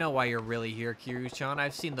 I know why you're really here, Kiryu-chan.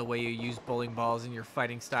 I've seen the way you use bowling balls in your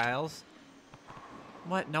fighting styles.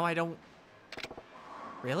 What? No, I don't...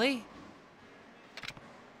 Really?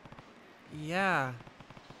 Yeah.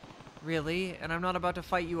 Really? And I'm not about to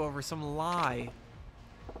fight you over some lie.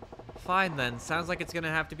 Fine then. Sounds like it's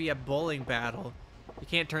gonna have to be a bowling battle. You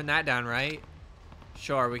can't turn that down, right?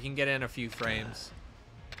 Sure, we can get in a few frames.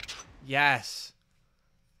 Yes.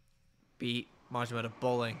 Beat Majima to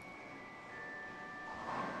bowling.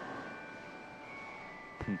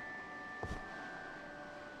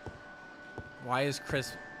 Why is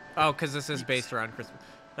Chris... Oh, because this is based around Christmas.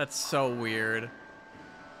 That's so weird.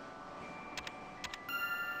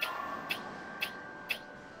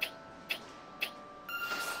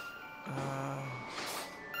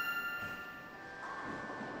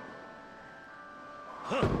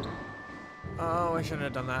 Oh, I shouldn't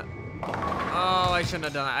have done that. Oh, I shouldn't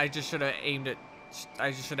have done that. I just should have aimed it.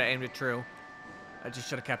 I just should have aimed it true. I just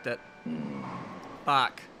should have kept it.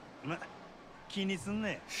 Fuck.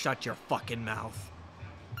 Shut your fucking mouth.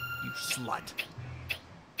 You slut.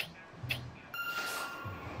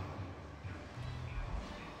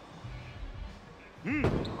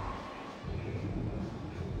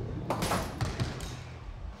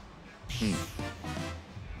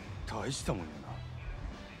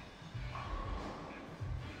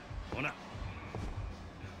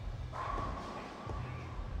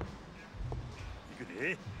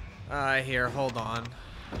 Here, hold on.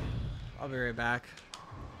 I'll be right back.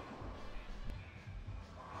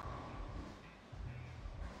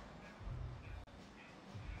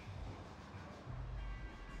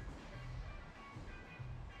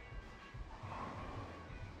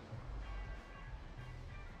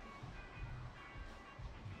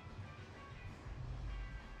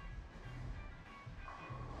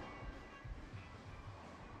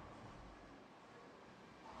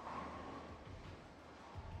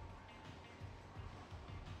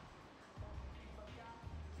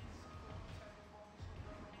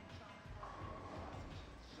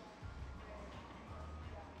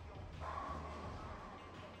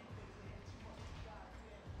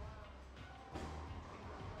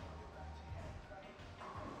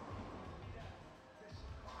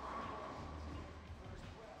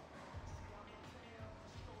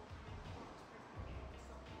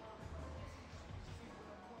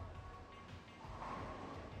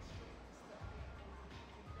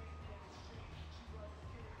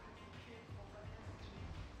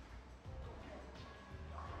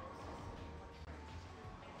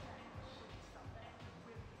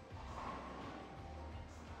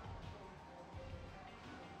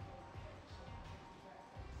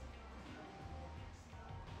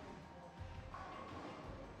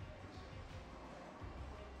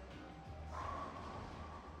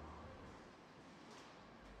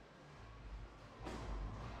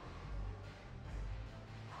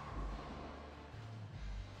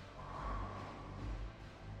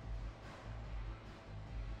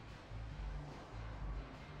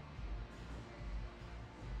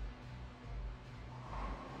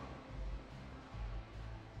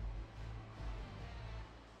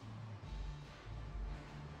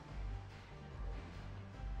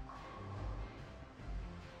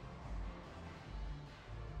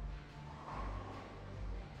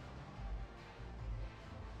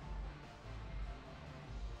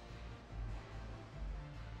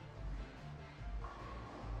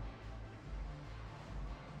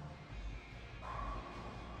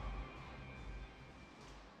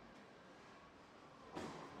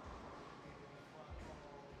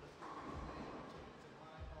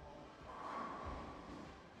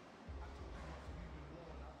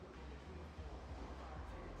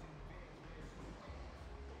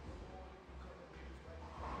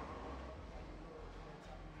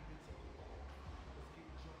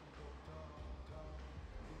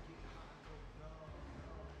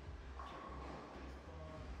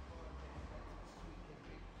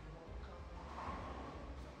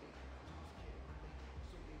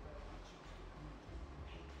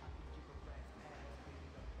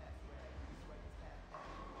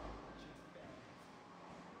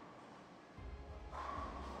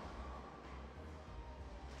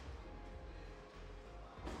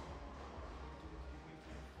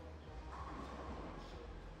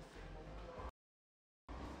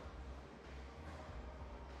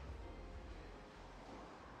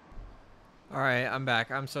 Alright, I'm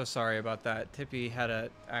back. I'm so sorry about that. Tippy had an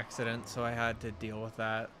accident, so I had to deal with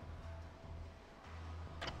that.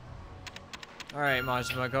 Alright,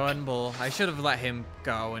 Majima, go ahead and bull. I should have let him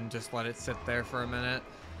go and just let it sit there for a minute.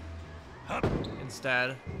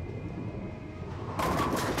 Instead.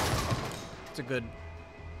 It's a good...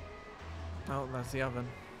 Oh, that's the oven.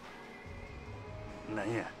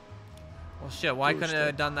 Well, shit, why couldn't I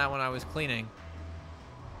have done that when I was cleaning?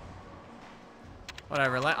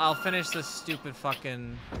 Whatever, I'll finish this stupid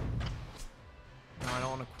fucking... No, I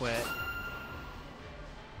don't want to quit.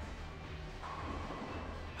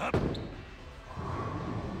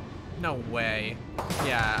 No way.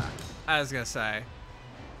 Yeah, I was gonna say.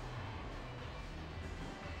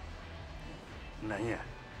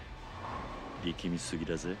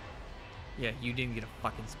 Yeah, you didn't get a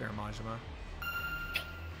fucking spare Majima.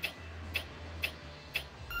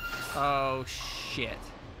 Oh, shit.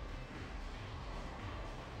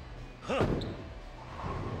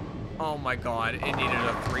 Oh my god, it needed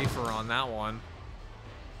a 3-fer on that one.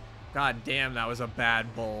 God damn, that was a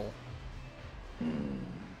bad bowl.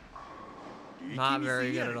 Not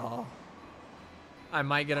very good at all. I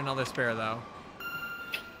might get another spare though.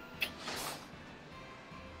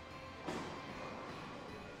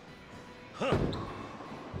 Oh,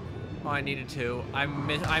 I needed to. I'm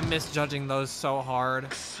misjudging those so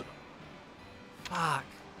hard. Fuck.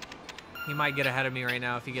 He might get ahead of me right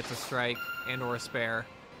now if he gets a strike and or a spare.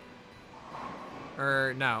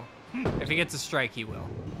 Or no. If he gets a strike, he will.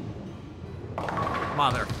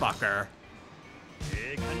 Motherfucker.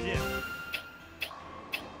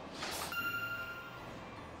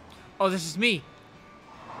 Oh, this is me.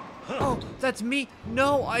 Oh, that's me.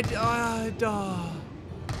 No, I didn't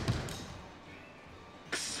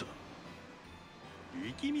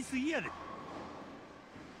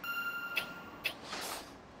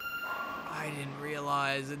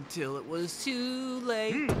realize until it was too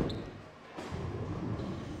late.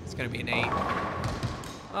 It's gonna be an 8.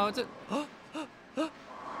 Oh, it's a... Oh.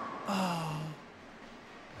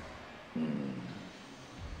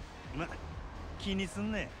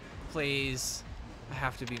 Please. I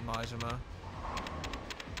have to beat Majima.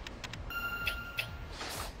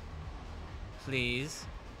 Please.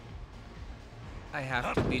 I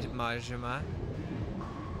have to beat Majima.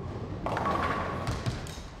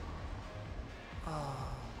 Oh.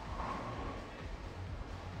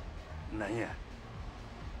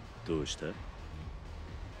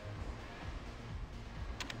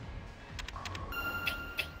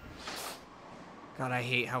 God, I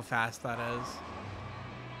hate how fast that is.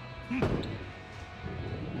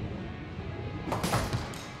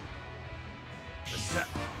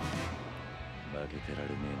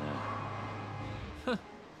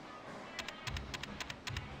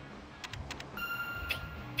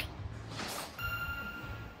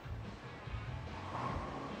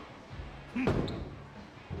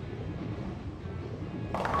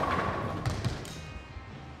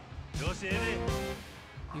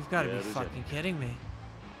 You've got to be fucking kidding me.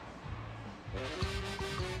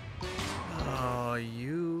 Oh,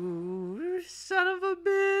 you son of a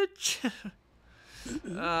bitch.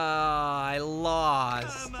 Oh, I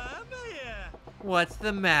lost. What's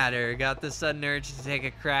the matter? Got the sudden urge to take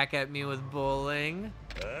a crack at me with bowling?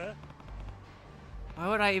 Why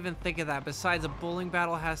would I even think of that? Besides, a bowling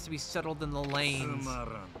battle has to be settled in the lanes.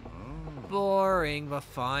 Boring, but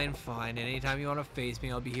fine, fine. Anytime you want to face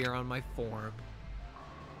me, I'll be here on my form.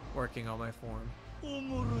 Working on my form.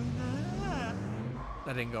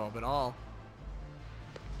 That didn't go up at all.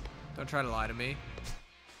 Don't try to lie to me.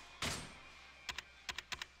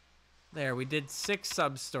 There, we did 6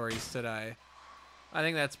 sub-stories today. I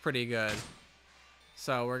think that's pretty good.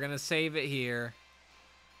 So we're gonna save it here.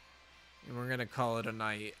 And we're gonna call it a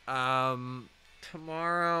night.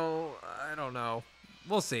 Tomorrow, I don't know.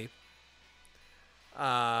 We'll see.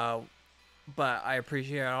 But I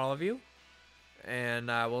appreciate all of you. And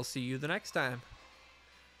we'll see you the next time.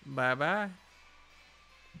 Bye-bye.